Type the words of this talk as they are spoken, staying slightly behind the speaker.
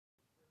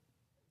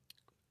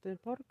Did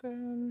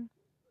Morgan.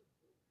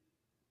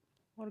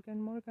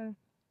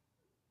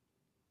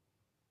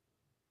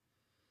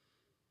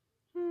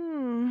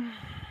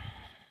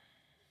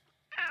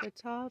 The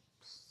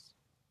tops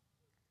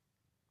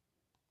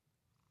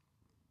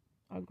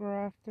are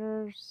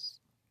grafters.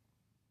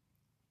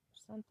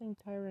 Something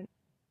tyrant.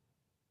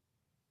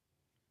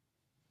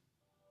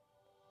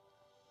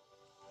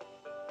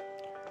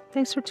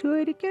 Thanks for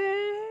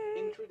 280K.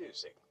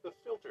 Introducing the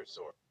filter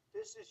sort.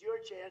 This is your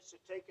chance to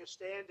take a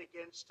stand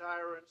against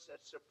tyrants that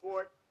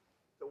support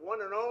the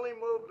one and only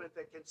movement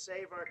that can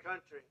save our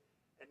country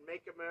and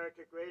make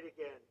America great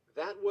again.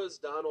 That was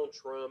Donald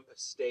Trump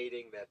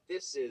stating that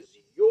this is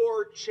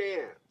your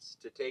chance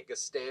to take a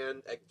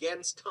stand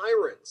against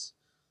tyrants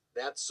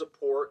that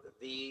support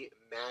the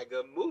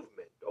MAGA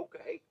movement.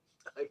 Okay,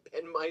 I'm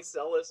Ben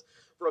Meiselas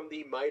from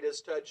the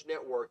Meidastouch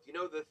network. You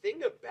know, the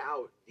thing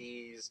about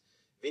these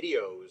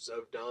videos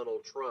of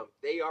Donald Trump,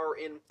 they are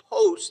in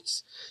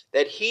posts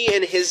that he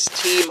and his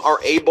team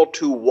are able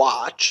to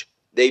watch.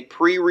 They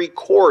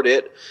pre-record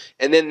it,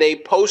 and then they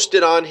post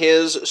it on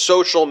his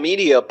social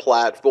media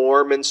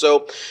platform. And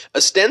so,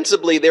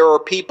 ostensibly, there are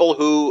people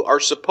who are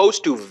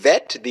supposed to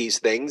vet these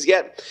things,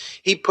 yet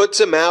he puts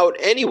them out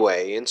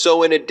anyway. And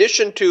so, in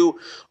addition to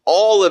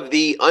all of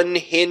the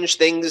unhinged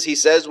things he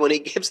says when he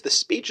gives the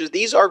speeches,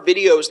 these are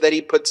videos that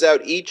he puts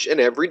out each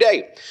and every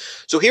day.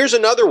 So here's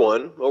another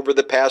one over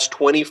the past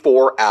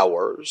 24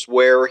 hours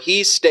where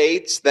he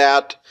states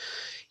that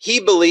he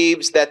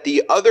believes that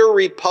the other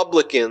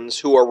Republicans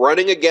who are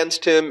running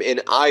against him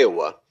in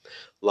Iowa,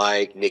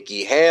 like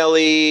Nikki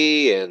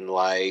Haley and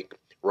like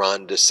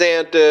Ron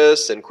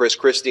DeSantis and Chris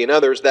Christie and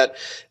others, that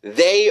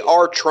they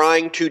are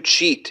trying to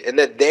cheat and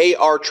that they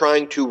are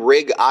trying to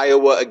rig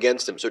Iowa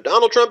against him. So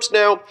Donald Trump's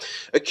now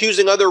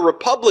accusing other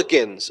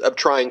Republicans of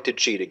trying to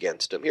cheat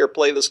against him. Here,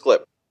 play this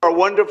clip. Our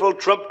wonderful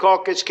Trump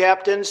caucus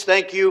captains,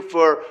 thank you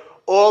for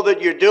all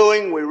that you're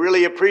doing. We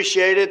really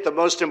appreciate it. The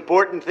most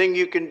important thing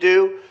you can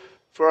do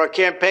for our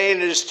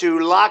campaign is to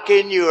lock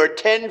in your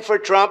 10 for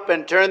Trump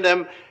and turn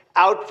them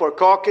out for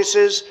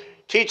caucuses.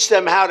 Teach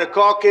them how to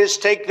caucus.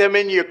 Take them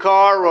in your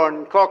car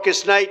on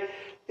caucus night.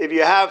 If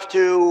you have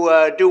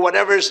to do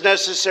whatever is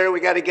necessary, we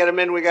got to get them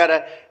in. We got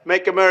to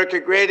make America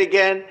great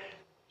again.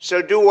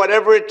 So do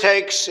whatever it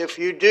takes. If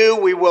you do,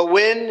 we will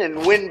win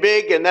and win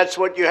big, and that's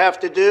what you have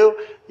to do.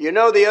 You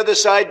know the other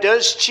side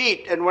does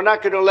cheat, and we're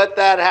not going to let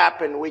that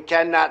happen. We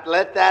cannot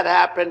let that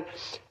happen.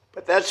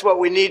 But that's what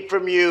we need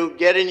from you.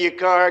 Get in your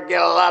car,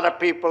 get a lot of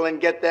people,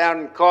 and get down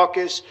and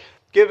caucus.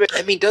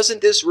 I mean, doesn't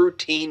this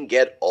routine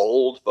get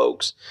old,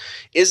 folks?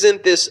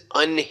 Isn't this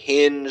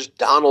unhinged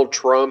Donald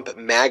Trump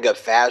MAGA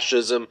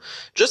fascism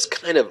just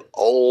kind of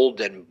old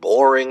and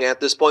boring at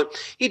this point?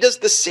 He does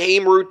the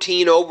same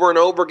routine over and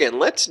over again.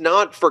 Let's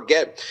not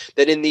forget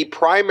that in the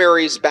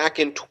primaries back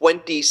in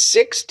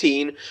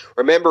 2016,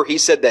 remember he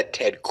said that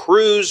Ted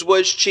Cruz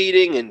was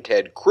cheating and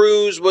Ted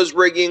Cruz was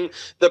rigging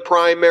the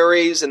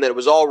primaries and that it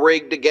was all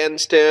rigged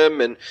against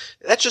him. And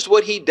that's just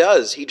what he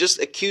does. He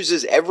just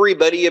accuses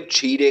everybody of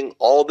cheating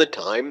all the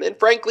time, and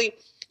frankly,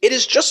 it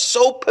is just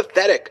so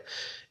pathetic.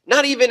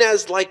 Not even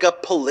as like a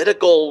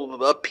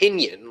political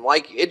opinion,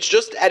 like it's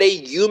just at a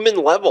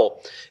human level.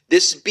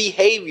 This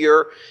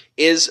behavior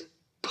is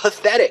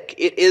pathetic.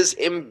 It is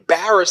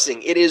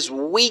embarrassing. It is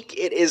weak.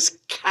 It is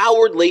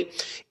cowardly.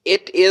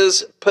 It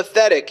is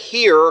pathetic.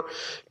 Here,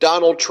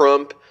 Donald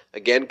Trump,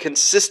 again,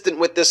 consistent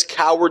with this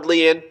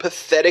cowardly and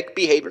pathetic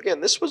behavior.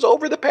 Again, this was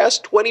over the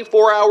past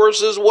 24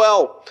 hours as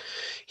well.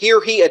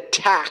 Here he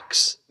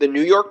attacks the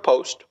New York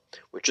Post,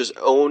 which is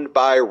owned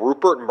by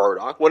Rupert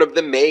Murdoch, one of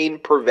the main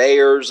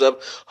purveyors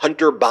of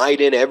Hunter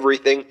Biden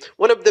everything,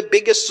 one of the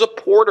biggest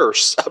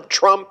supporters of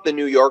Trump, the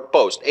New York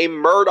Post, a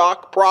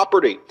Murdoch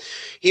property.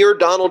 Here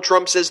Donald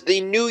Trump says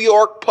the New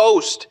York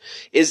Post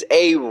is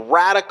a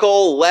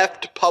radical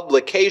left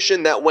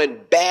publication that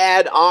went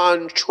bad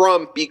on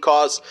Trump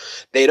because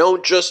they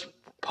don't just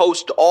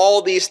post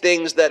all these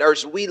things that are,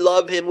 we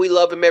love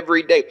him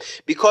every day.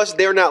 Because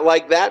they're not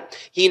like that,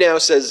 he now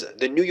says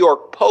the New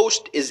York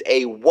Post is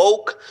a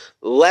woke,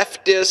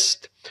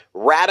 leftist,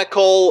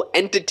 radical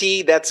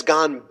entity that's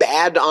gone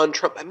bad on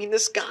Trump. I mean,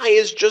 this guy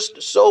is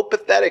just so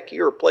pathetic.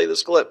 Here, play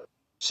this clip.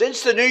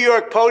 Since the New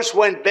York Post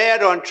went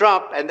bad on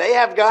Trump, and they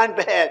have gone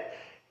bad,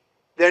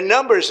 their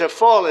numbers have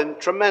fallen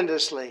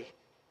tremendously.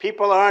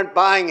 People aren't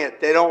buying it.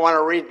 They don't want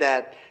to read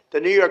that.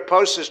 The New York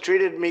Post has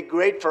treated me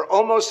great for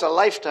almost a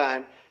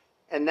lifetime.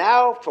 And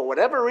now, for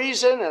whatever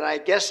reason, and I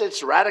guess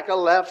it's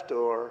radical left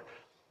or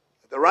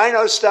the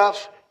rhino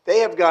stuff, they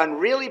have gone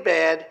really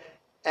bad,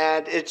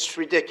 and it's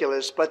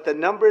ridiculous. But the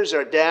numbers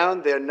are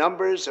down. Their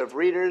numbers of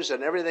readers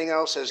and everything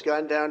else has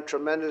gone down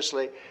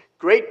tremendously.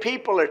 Great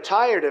people are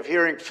tired of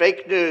hearing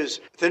fake news.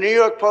 The New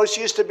York Post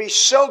used to be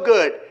so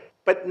good,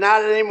 but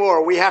not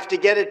anymore. We have to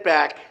get it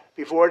back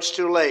before it's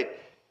too late.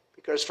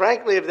 Because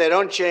frankly, if they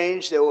don't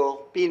change, there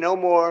will be no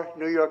more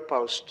New York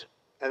Post,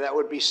 and that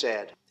would be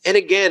sad. And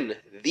again,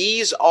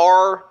 these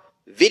are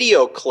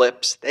video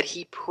clips that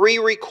he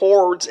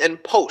pre-records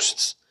and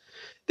posts.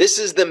 This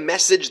is the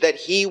message that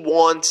he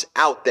wants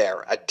out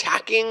there,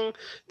 attacking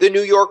the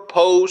New York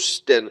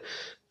Post and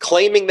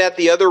claiming that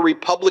the other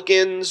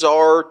Republicans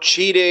are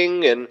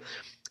cheating and,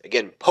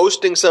 again,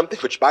 posting something,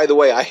 which, by the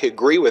way, I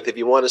agree with. If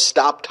you want to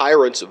stop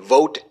tyrants,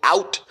 vote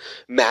out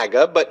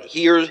MAGA. But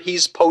here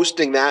he's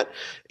posting that,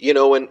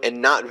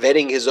 and not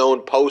vetting his own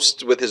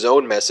posts with his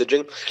own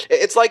messaging.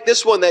 It's like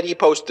this one that he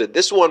posted.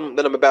 This one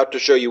that I'm about to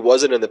show you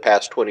wasn't in the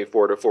past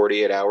 24 to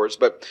 48 hours,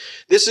 but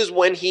this is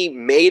when he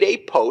made a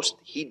post.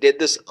 He did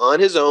this on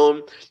his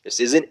own. This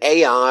isn't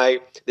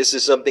AI. This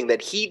is something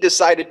that he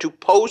decided to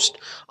post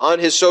on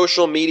his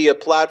social media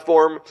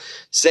platform,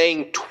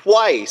 saying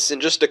twice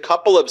in just a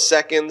couple of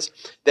seconds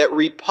that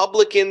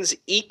Republicans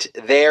eat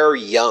their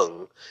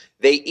young.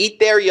 They eat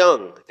their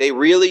young. They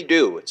really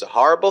do. It's a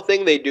horrible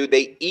thing they do.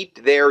 They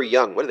eat their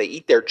young. What do they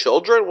eat their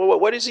children?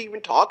 What is he even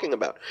talking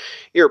about?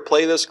 Here,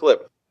 play this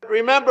clip.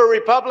 Remember,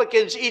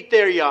 Republicans eat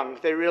their young.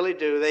 They really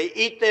do. They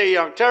eat their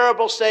young.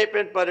 Terrible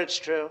statement, but it's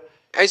true.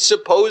 I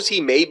suppose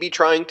he may be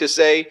trying to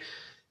say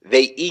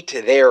they eat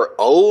their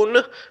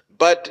own,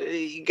 but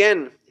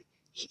again,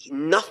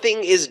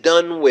 nothing is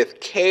done with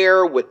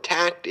care, with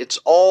tact. It's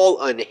all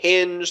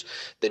unhinged.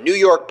 The New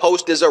York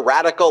Post is a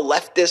radical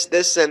leftist,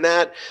 this and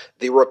that.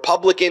 The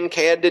Republican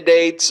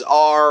candidates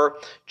are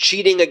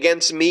cheating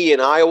against me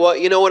in Iowa.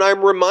 And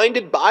I'm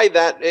reminded by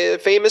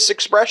that famous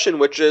expression,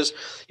 which is,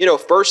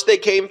 first they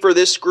came for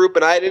this group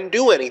and I didn't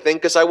do anything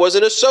because I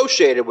wasn't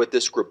associated with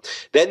this group.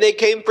 Then they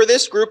came for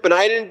this group and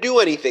I didn't do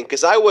anything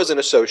because I wasn't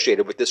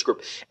associated with this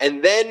group.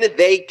 And then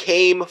they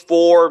came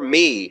for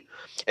me.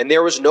 And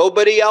there was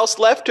nobody else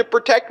left to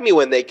protect me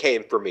when they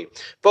came for me.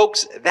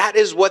 Folks, that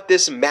is what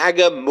this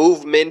MAGA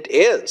movement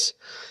is.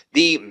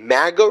 The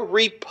MAGA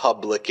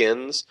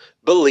Republicans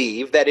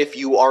believe that if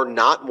you are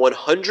not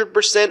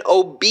 100%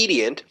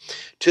 obedient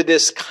to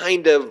this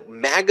kind of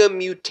MAGA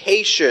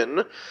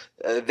mutation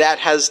that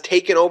has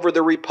taken over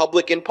the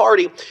Republican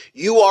Party,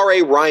 you are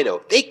a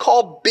rhino. They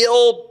call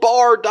Bill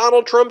Barr,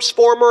 Donald Trump's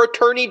former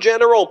attorney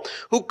general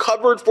who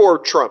covered for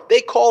Trump,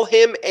 they call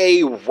him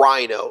a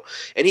rhino.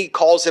 And he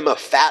calls him a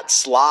fat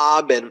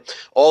slob and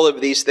all of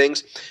these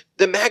things.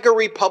 The MAGA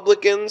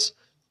Republicans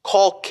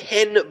call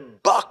Ken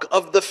Buck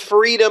of the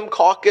Freedom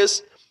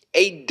Caucus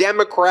a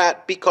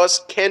Democrat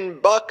because Ken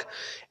Buck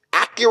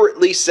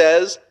accurately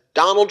says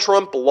Donald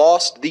Trump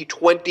lost the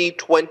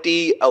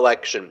 2020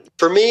 election.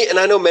 For me, and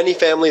I know many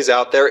families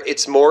out there,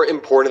 it's more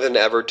important than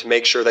ever to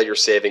make sure that you're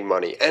saving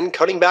money and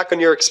cutting back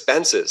on your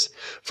expenses.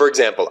 For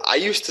example, I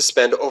used to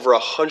spend over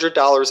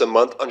 $100 a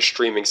month on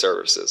streaming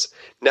services.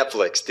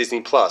 Netflix,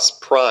 Disney+,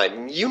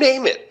 Prime, you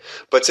name it.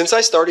 But since I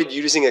started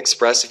using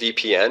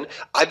ExpressVPN,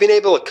 I've been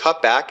able to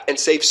cut back and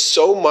save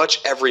so much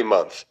every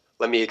month.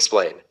 Let me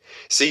explain.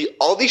 See,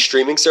 all these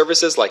streaming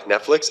services like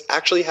Netflix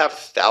actually have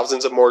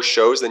thousands of more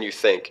shows than you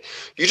think.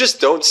 You just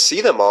don't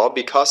see them all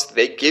because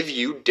they give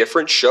you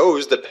different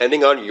shows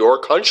depending on your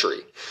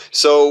country.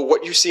 So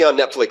what you see on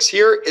Netflix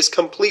here is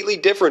completely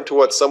different to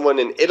what someone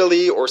in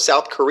Italy or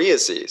South Korea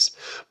sees.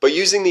 But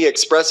using the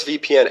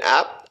ExpressVPN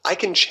app, I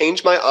can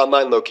change my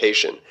online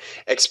location.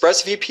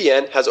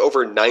 ExpressVPN has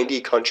over 90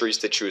 countries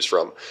to choose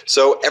from.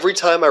 So every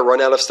time I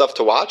run out of stuff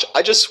to watch,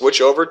 I just switch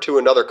over to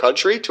another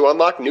country to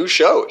unlock new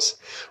shows.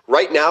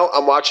 Right now,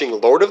 I'm watching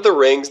Lord of the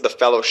Rings, The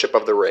Fellowship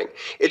of the Ring.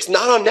 It's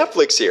not on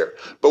Netflix here,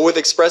 but with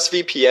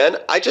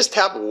ExpressVPN, I just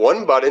tap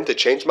one button to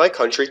change my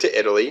country to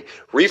Italy,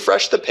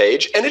 refresh the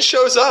page, and it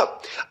shows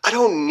up. I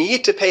don't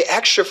need to pay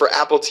extra for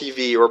Apple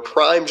TV or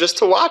Prime just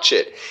to watch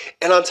it.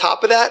 And on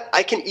top of that,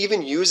 I can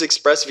even use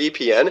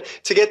ExpressVPN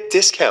to get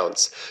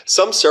discounts.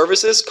 Some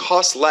services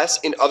cost less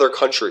in other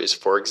countries.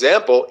 For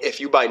example, if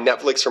you buy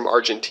Netflix from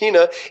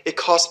Argentina, it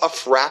costs a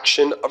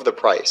fraction of the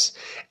price.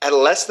 At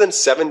less than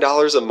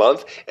 $7 a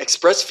month,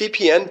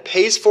 ExpressVPN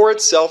pays for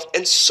itself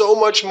and so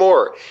much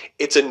more.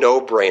 It's a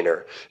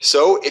no-brainer.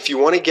 So if you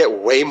want to get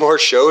way more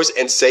shows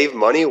and save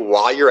money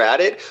while you're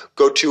at it,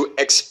 go to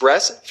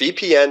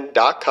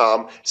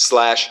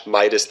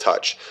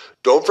expressvpn.com/Meidastouch.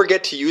 Don't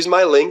forget to use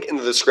my link in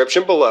the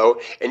description below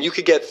and you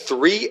could get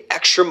 3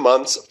 extra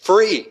months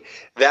free.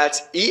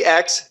 That's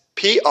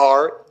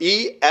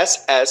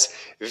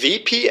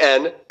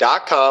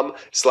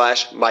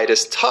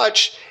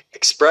expressvpn.com/Meidastouch,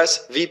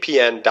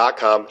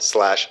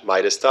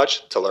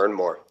 expressvpn.com/Meidastouch to learn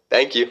more.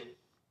 Thank you.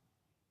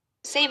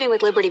 Saving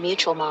with Liberty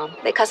Mutual, Mom.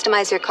 They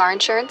customize your car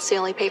insurance so you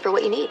only pay for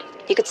what you need.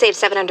 You could save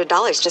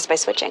 $700 just by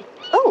switching.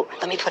 Oh,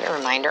 let me put a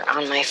reminder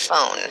on my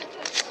phone.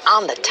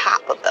 On the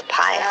top of the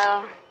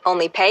pile.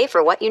 Only pay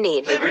for what you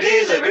need.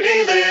 Liberty,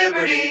 liberty,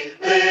 liberty,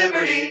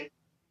 liberty.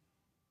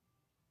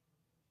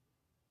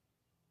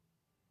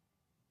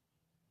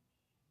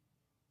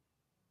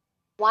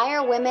 Why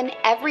are women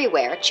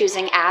everywhere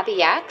choosing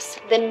ABX,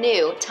 the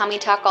new tummy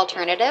tuck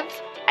alternative?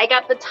 I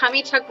got the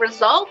tummy tuck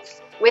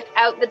results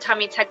without the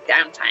tummy tuck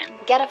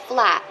downtime. Get a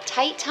flat,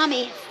 tight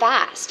tummy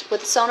fast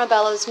with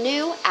Sonobello's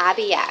new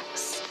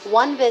ABX.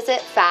 One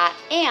visit, fat,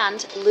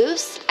 and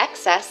loose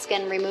excess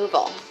skin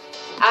removal.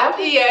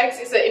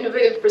 habe is an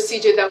innovative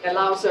procedure that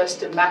allows us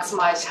to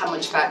maximize how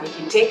much fat we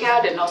can take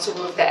out and also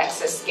remove the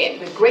excess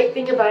skin. The great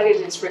thing about it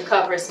is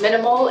recovers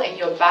minimal and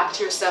you're back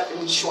to yourself in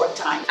a short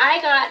time.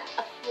 I got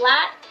a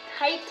flat,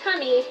 tight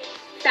tummy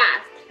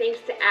fast thanks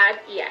to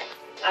habe.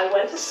 I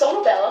went to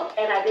Sonobello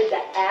and I did the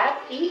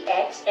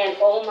habe, and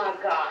oh my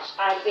gosh,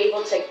 I'm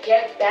able to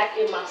get back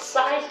in my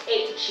size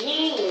 8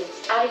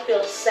 jeans. I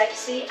feel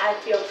sexy, I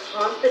feel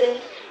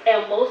confident,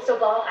 and most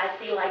of all, I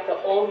feel like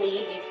the old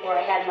me before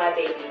I had my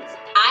babies.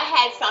 I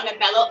had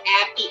Sonobello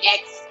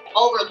habe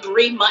over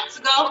 3 months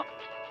ago.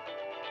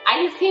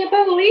 I just can't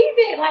believe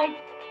it. Like,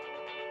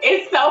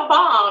 it's so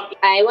bomb.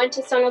 I went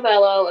to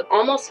Sonobello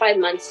almost 5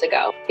 months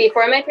ago.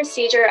 Before my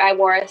procedure, I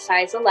wore a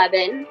size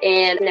 11,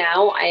 and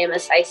now I am a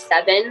size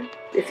 7.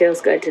 It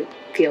feels good to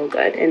feel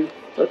good and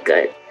look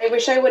good. I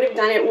wish I would have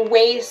done it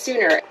way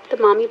sooner. The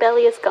mommy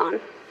belly is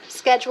gone.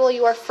 Schedule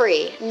your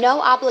free,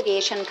 no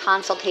obligation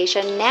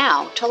consultation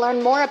now to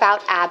learn more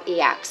about habe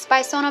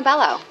by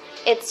Sonobello.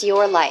 It's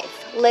your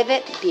life. Live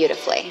it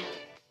beautifully.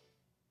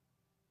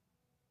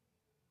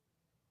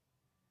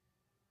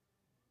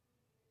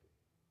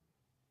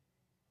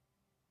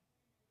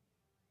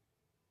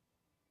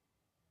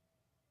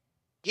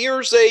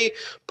 Here's a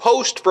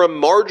post from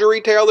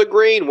Marjorie Taylor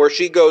Greene where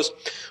she goes,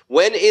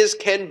 "When is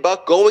Ken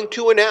Buck going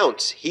to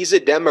announce he's a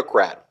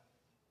Democrat?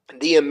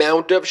 The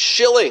amount of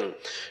shilling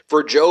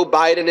for Joe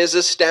Biden is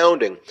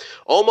astounding.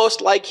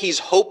 Almost like he's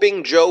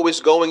hoping Joe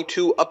is going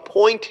to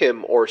appoint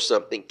him or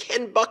something.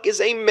 Ken Buck is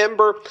a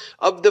member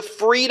of the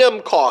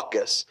Freedom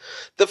Caucus,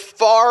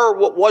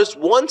 what was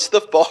once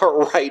the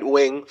far right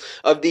wing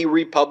of the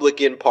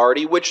Republican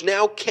Party, which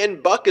now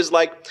Ken Buck is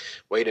like,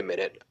 wait a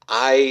minute,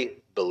 I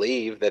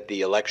believe that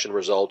the election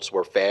results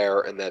were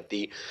fair and that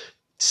the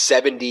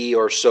 70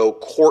 or so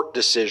court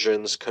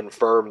decisions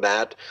confirm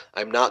that.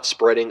 I'm not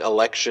spreading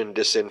election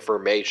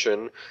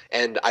disinformation,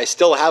 and I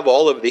still have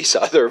all of these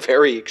other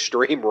very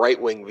extreme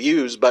right-wing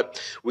views,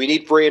 but we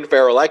need free and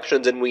fair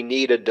elections and we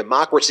need a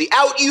democracy.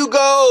 Out you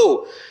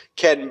go,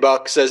 Ken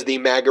Buck, says the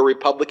MAGA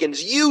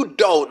Republicans. You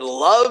don't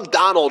love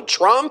Donald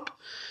Trump?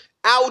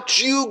 Out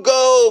you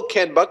go,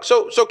 Ken Buck.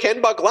 So Ken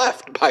Buck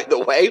left, by the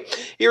way.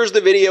 Here's the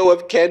video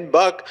of Ken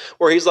Buck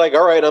where he's like,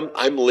 all right,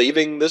 I'm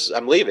leaving this.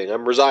 I'm leaving.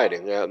 I'm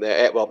resigning.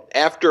 Well,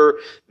 after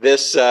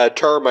this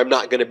term, I'm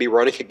not going to be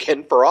running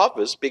again for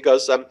office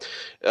because I'm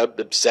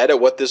upset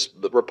at what this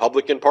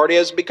Republican Party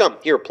has become.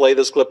 Here, play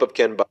this clip of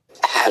Ken Buck.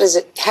 How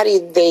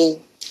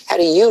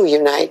do you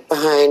unite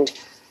behind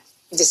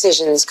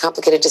decisions,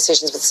 complicated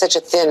decisions with such a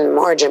thin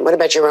margin? What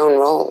about your own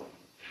role?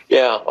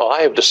 Yeah, well,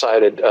 I have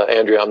decided,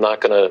 Andrea, I'm not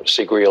going to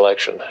seek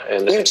re-election.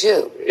 And you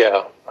too?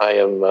 Yeah, I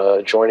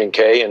am joining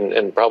Kay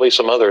and probably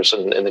some others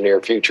in the near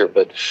future,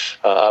 but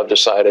I've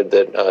decided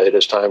that it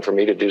is time for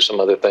me to do some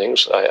other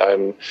things.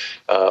 I'm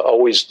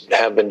always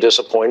have been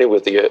disappointed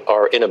with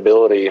our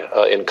inability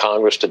in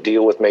Congress to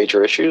deal with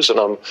major issues, and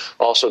I'm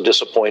also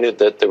disappointed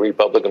that the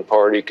Republican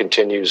Party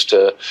continues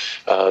to,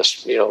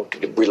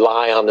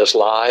 rely on this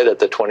lie that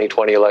the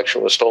 2020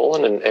 election was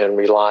stolen and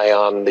rely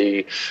on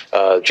the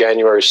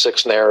January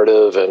 6th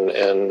narrative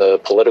and the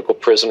political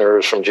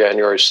prisoners from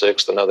January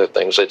 6th and other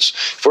things.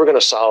 If we're going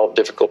to solve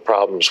difficult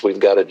problems, we've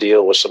got to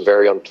deal with some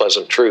very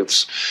unpleasant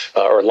truths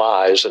or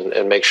lies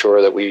and make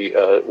sure that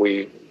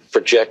we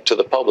project to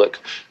the public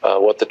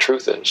what the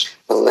truth is.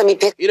 Well, let me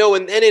pick.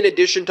 And then in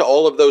addition to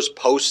all of those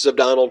posts of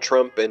Donald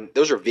Trump, and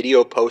those are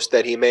video posts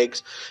that he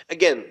makes,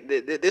 again,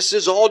 this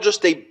is all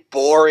just a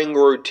boring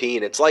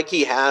routine. It's like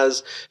he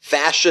has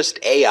fascist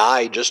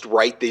AI just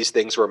write these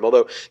things for him.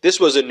 Although this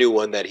was a new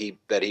one that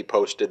he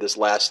posted, this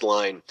last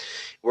line,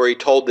 where he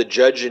told the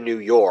judge in New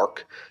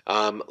York,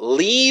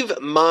 leave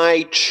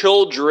my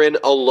children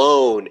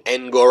alone,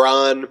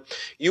 Engoron.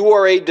 You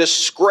are a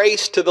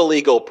disgrace to the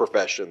legal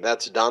profession.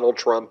 That's Donald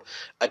Trump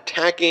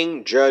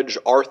attacking Judge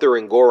Arthur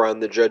Engoron,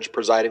 the judge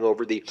presiding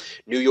over the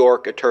New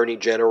York Attorney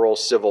General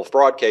civil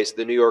fraud case.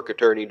 The New York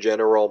Attorney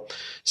General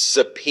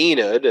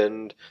subpoenaed,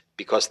 and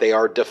because they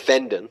are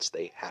defendants,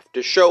 they have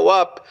to show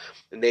up.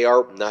 And they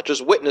are not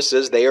just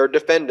witnesses, they are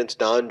defendants,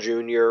 Don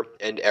Jr.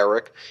 and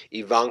Eric.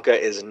 Ivanka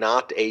is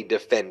not a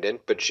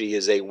defendant, but she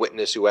is a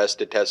witness who has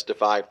to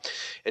testify.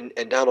 And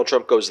Donald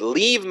Trump goes,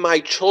 leave my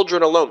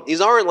children alone.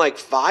 These aren't like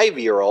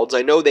 5-year-olds.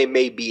 I know they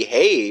may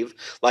behave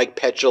like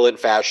petulant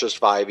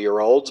fascist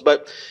 5-year-olds,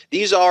 but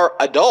these are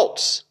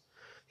adults.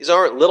 These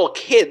aren't little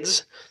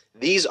kids.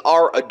 These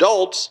are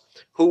adults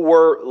who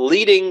were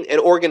leading an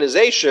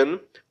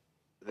organization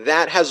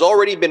that has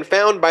already been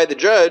found by the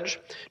judge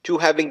to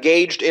have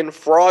engaged in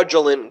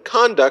fraudulent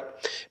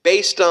conduct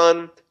based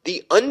on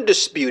the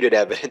undisputed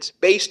evidence,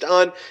 based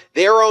on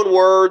their own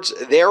words,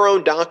 their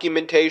own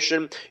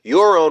documentation,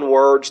 your own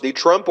words, the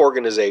Trump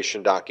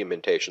Organization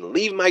documentation.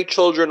 Leave my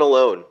children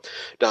alone,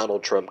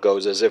 Donald Trump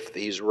goes, as if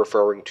he's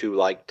referring to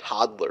like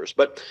toddlers.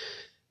 But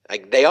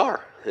they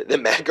are. The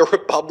MAGA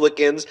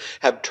Republicans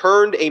have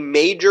turned a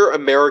major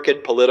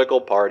American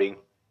political party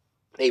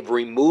They've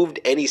removed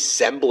any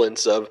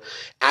semblance of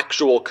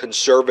actual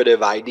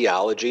conservative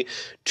ideology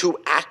to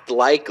act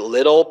like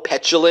little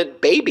petulant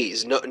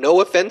babies.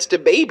 No offense to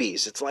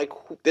babies. It's like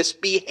this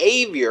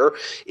behavior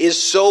is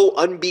so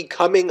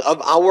unbecoming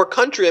of our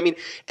country. I mean,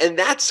 and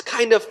that's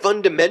kind of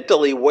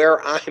fundamentally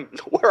where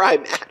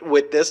I'm at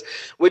with this,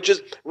 which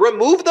is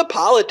remove the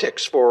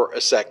politics for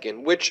a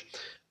second, which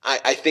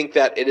I think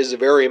that it is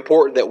very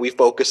important that we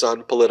focus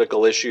on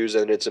political issues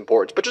and its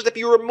importance. But just if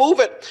you remove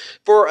it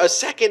for a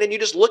second and you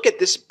just look at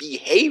this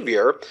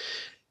behavior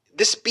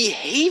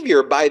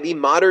by the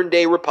modern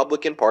day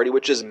Republican Party,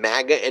 which is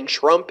MAGA and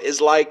Trump, is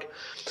like,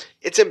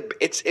 it's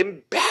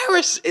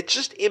embarrassing. It's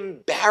just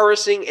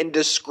embarrassing and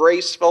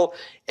disgraceful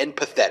and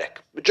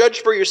pathetic. Judge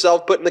for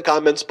yourself. Put in the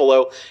comments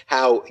below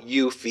how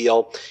you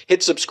feel.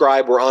 Hit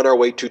subscribe. We're on our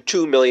way to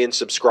 2 million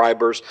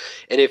subscribers.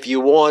 And if you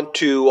want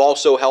to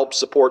also help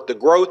support the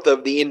growth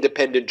of the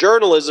independent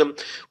journalism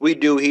we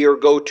do here,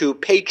 go to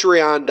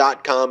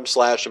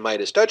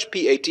patreon.com/Meidastouch,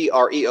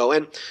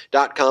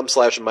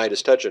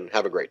 patreon.com/Meidastouch, and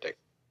have a great day.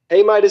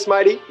 Hey Midas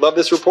Mighty, love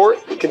this report?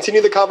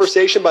 Continue the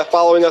conversation by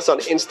following us on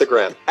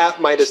Instagram,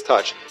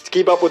 @Meidastouch, to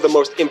keep up with the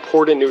most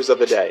important news of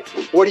the day.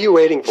 What are you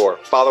waiting for?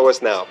 Follow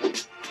us now.